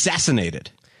 you mean assassinated?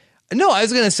 No, I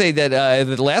was going to say that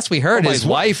the last we heard, his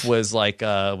wife was like,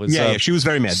 she was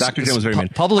very mad. Dr. Jen was very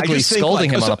mad. Publicly scolding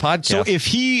him on a podcast. So if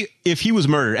he was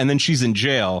murdered and then she's in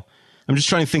jail, I'm just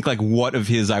trying to think like what of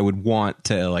his I would want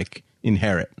to like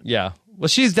inherit. Yeah. Well,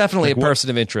 she's definitely a person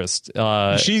of interest.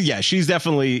 She's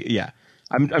definitely,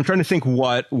 I'm trying to think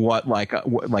what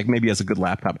maybe has a good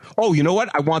laptop. Oh, you know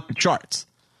what? I want the charts.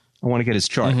 I want to get his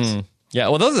charts. Mm-hmm. Yeah.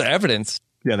 Well, those are evidence.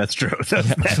 Yeah, that's true.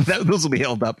 Those will be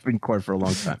held up in court for a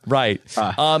long time. Right.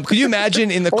 Could you imagine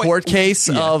in the court case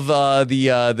of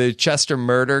the Chester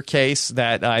murder case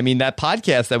that that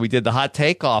podcast that we did, the hot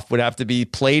takeoff, would have to be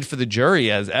played for the jury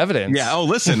as evidence? Yeah. Oh,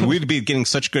 listen, we'd be getting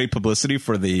such great publicity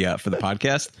for the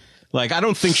podcast. Like, I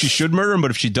don't think she should murder him, but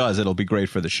if she does, it'll be great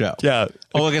for the show. Yeah.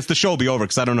 Oh, I guess the show will be over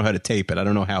because I don't know how to tape it. I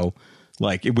don't know how.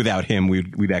 Like, without him,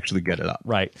 we'd actually get it up.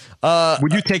 Right.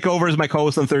 Would you take over as my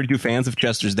co-host on 32 Fans if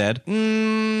Chester's dead?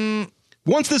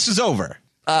 Once this is over.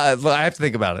 I have to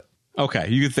think about it. Okay,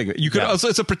 you could think. You could. Also,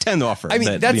 it's a pretend offer. I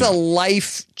mean, that's a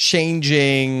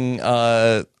life-changing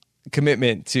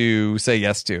commitment to say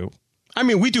yes to. I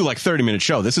mean, we do like 30-minute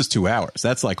show. This is 2 hours.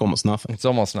 That's like almost nothing. It's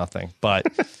almost nothing, but...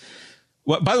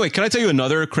 Well, by the way, can I tell you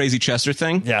another crazy Chester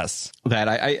thing? Yes. That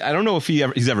I don't know if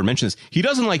he's ever mentioned this. He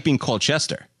doesn't like being called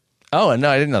Chester. Oh, no,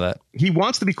 I didn't know that. He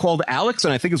wants to be called Alex,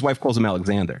 and I think his wife calls him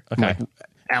Alexander. Okay. Like,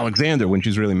 Alexander when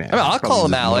she's really mad. I mean, I'll call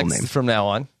him Alex from now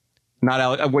on. Not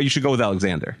Alex. Well, you should go with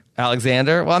Alexander.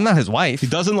 Alexander? Well, I'm not his wife. He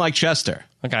doesn't like Chester.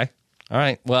 Okay. All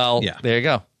right. Well, yeah. There you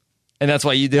go. And that's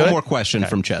why you do it? One more question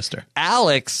from Chester.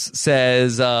 Alex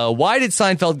says, why did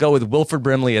Seinfeld go with Wilford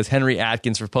Brimley as Henry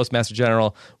Atkins for Postmaster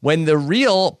General when the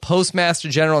real Postmaster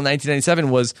General in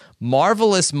 1997 was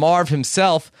Marvelous Marv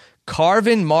himself,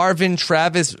 Carvin Marvin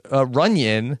Travis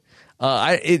Runyon?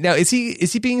 Now, is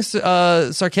he being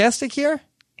sarcastic here?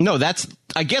 No, that's,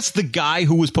 I guess the guy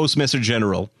who was Postmaster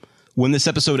General when this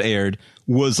episode aired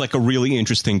was like a really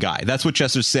interesting guy. That's what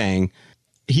Chester's saying.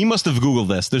 He must have Googled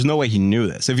this. There's no way he knew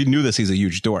this. If he knew this, he's a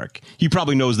huge dork. He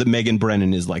probably knows that Megan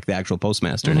Brennan is like the actual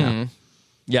postmaster now.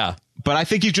 Yeah. But I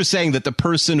think he's just saying that the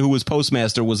person who was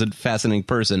postmaster was a fascinating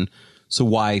person, so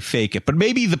why fake it? But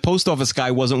maybe the post office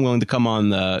guy wasn't willing to come on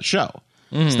the show,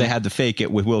 so they had to fake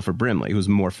it with Wilford Brimley, who's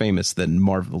more famous than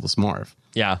Marvelous Marv.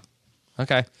 Yeah.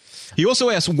 Okay. He also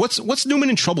asked, what's Newman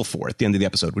in trouble for at the end of the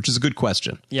episode, which is a good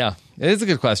question. Yeah, it is a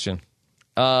good question.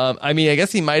 I mean, I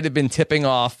guess he might have been tipping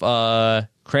off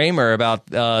Kramer about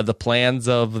the plans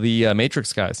of the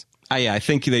Matrix guys. Yeah, I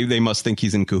think they must think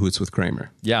he's in cahoots with Kramer.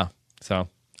 Yeah. So,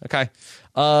 okay.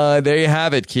 There you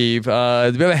have it, Keeve.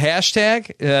 Do we have a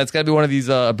hashtag? It's got to be one of these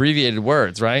abbreviated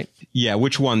words, right? Yeah,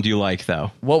 which one do you like,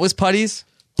 though? What was Putty's?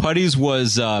 Putty's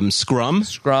was Scrum.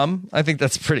 Scrum. I think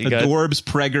that's pretty good. Adorbs,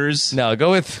 Preggers. No,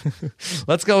 go with,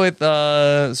 let's go with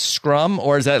Scrum,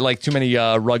 or is that like too many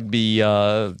rugby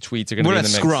tweets are going to be in the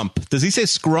mix? Scrump? Does he say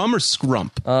Scrum or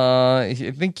Scrump? I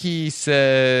think he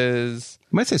says...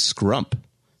 He might say Scrump.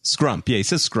 Scrump. Yeah, he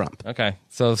says Scrump. Okay,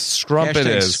 so Scrump Hashtag it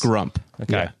is. Scrump.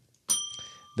 Okay. Yeah.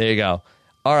 There you go.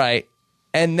 All right.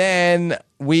 And then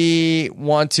we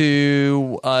want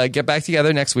to get back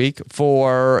together next week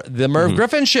for the Merv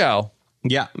Griffin Show.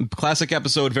 Yeah, classic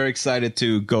episode. Very excited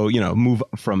to go, move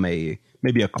from maybe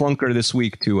a clunker this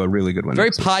week to a really good one.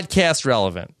 Very podcast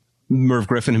relevant. Merv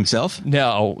Griffin himself?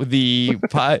 No, the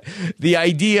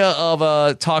idea of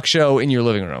a talk show in your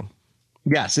living room.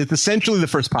 Yes, it's essentially the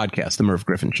first podcast, the Merv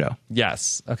Griffin Show.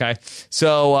 Yes. Okay.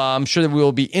 So I'm sure that we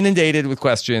will be inundated with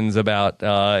questions about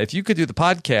if you could do the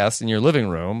podcast in your living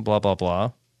room, blah, blah,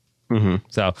 blah.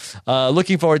 So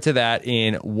looking forward to that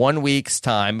in 1 week's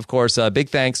time. Of course, big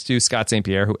thanks to Scott St.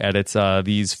 Pierre, who edits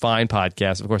these fine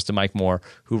podcasts. Of course, to Mike Moore,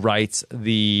 who writes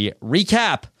the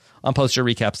recap on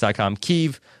posterrecaps.com.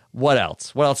 Keeve, what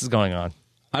else? What else is going on?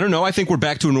 I don't know. I think we're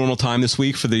back to a normal time this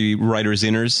week for the writers'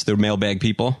 inners, the mailbag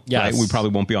people. Yes. Right? We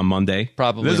probably won't be on Monday.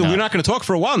 Probably not. We're not going to talk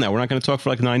for a while now. We're not going to talk for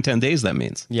like 9-10 days, that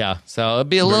means. Yeah. So it'll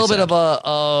be a little bit of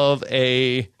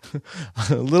a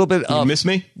little bit of... You miss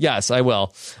me? Yes, I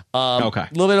will. Okay.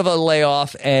 A little bit of a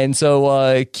layoff. And so,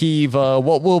 Keeve,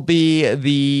 what will be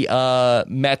the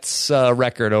Mets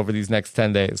record over these next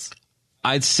 10 days?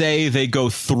 I'd say they go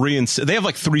 3-7. They have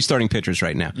like 3 starting pitchers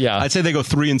right now. Yeah. I'd say they go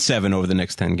 3-7 over the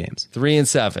next 10 games.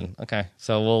 3-7. Okay.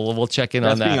 So we'll check in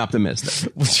on that. That's being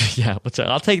optimistic. Yeah.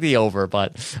 I'll take the over,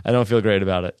 but I don't feel great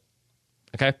about it.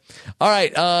 Okay. All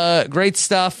right. Great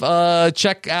stuff.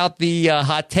 Check out the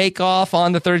hot takeoff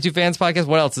on the 32 Fans podcast.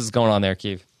 What else is going on there,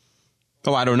 Keeve?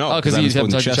 Oh, I don't know. Oh, because you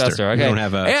haven't talked to Chester. Okay. We don't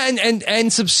have a...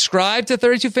 and subscribe to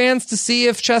 32 Fans to see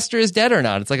if Chester is dead or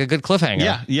not. It's like a good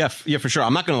cliffhanger. Yeah, for sure.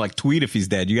 I'm not going to like tweet if he's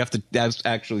dead. You have to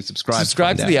actually subscribe.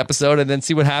 Subscribe to the episode and then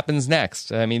see what happens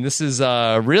next. I mean, this is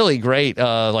a really great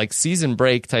like season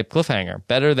break type cliffhanger.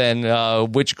 Better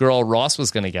than which girl Ross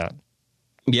was going to get.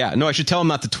 Yeah, no, I should tell him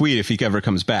not to tweet if he ever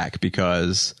comes back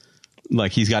because...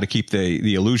 Like, he's got to keep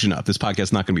the illusion up. This podcast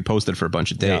is not going to be posted for a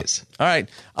bunch of days. Yeah. All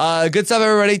right. Good stuff,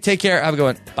 everybody. Take care. Have a good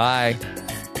one. Bye.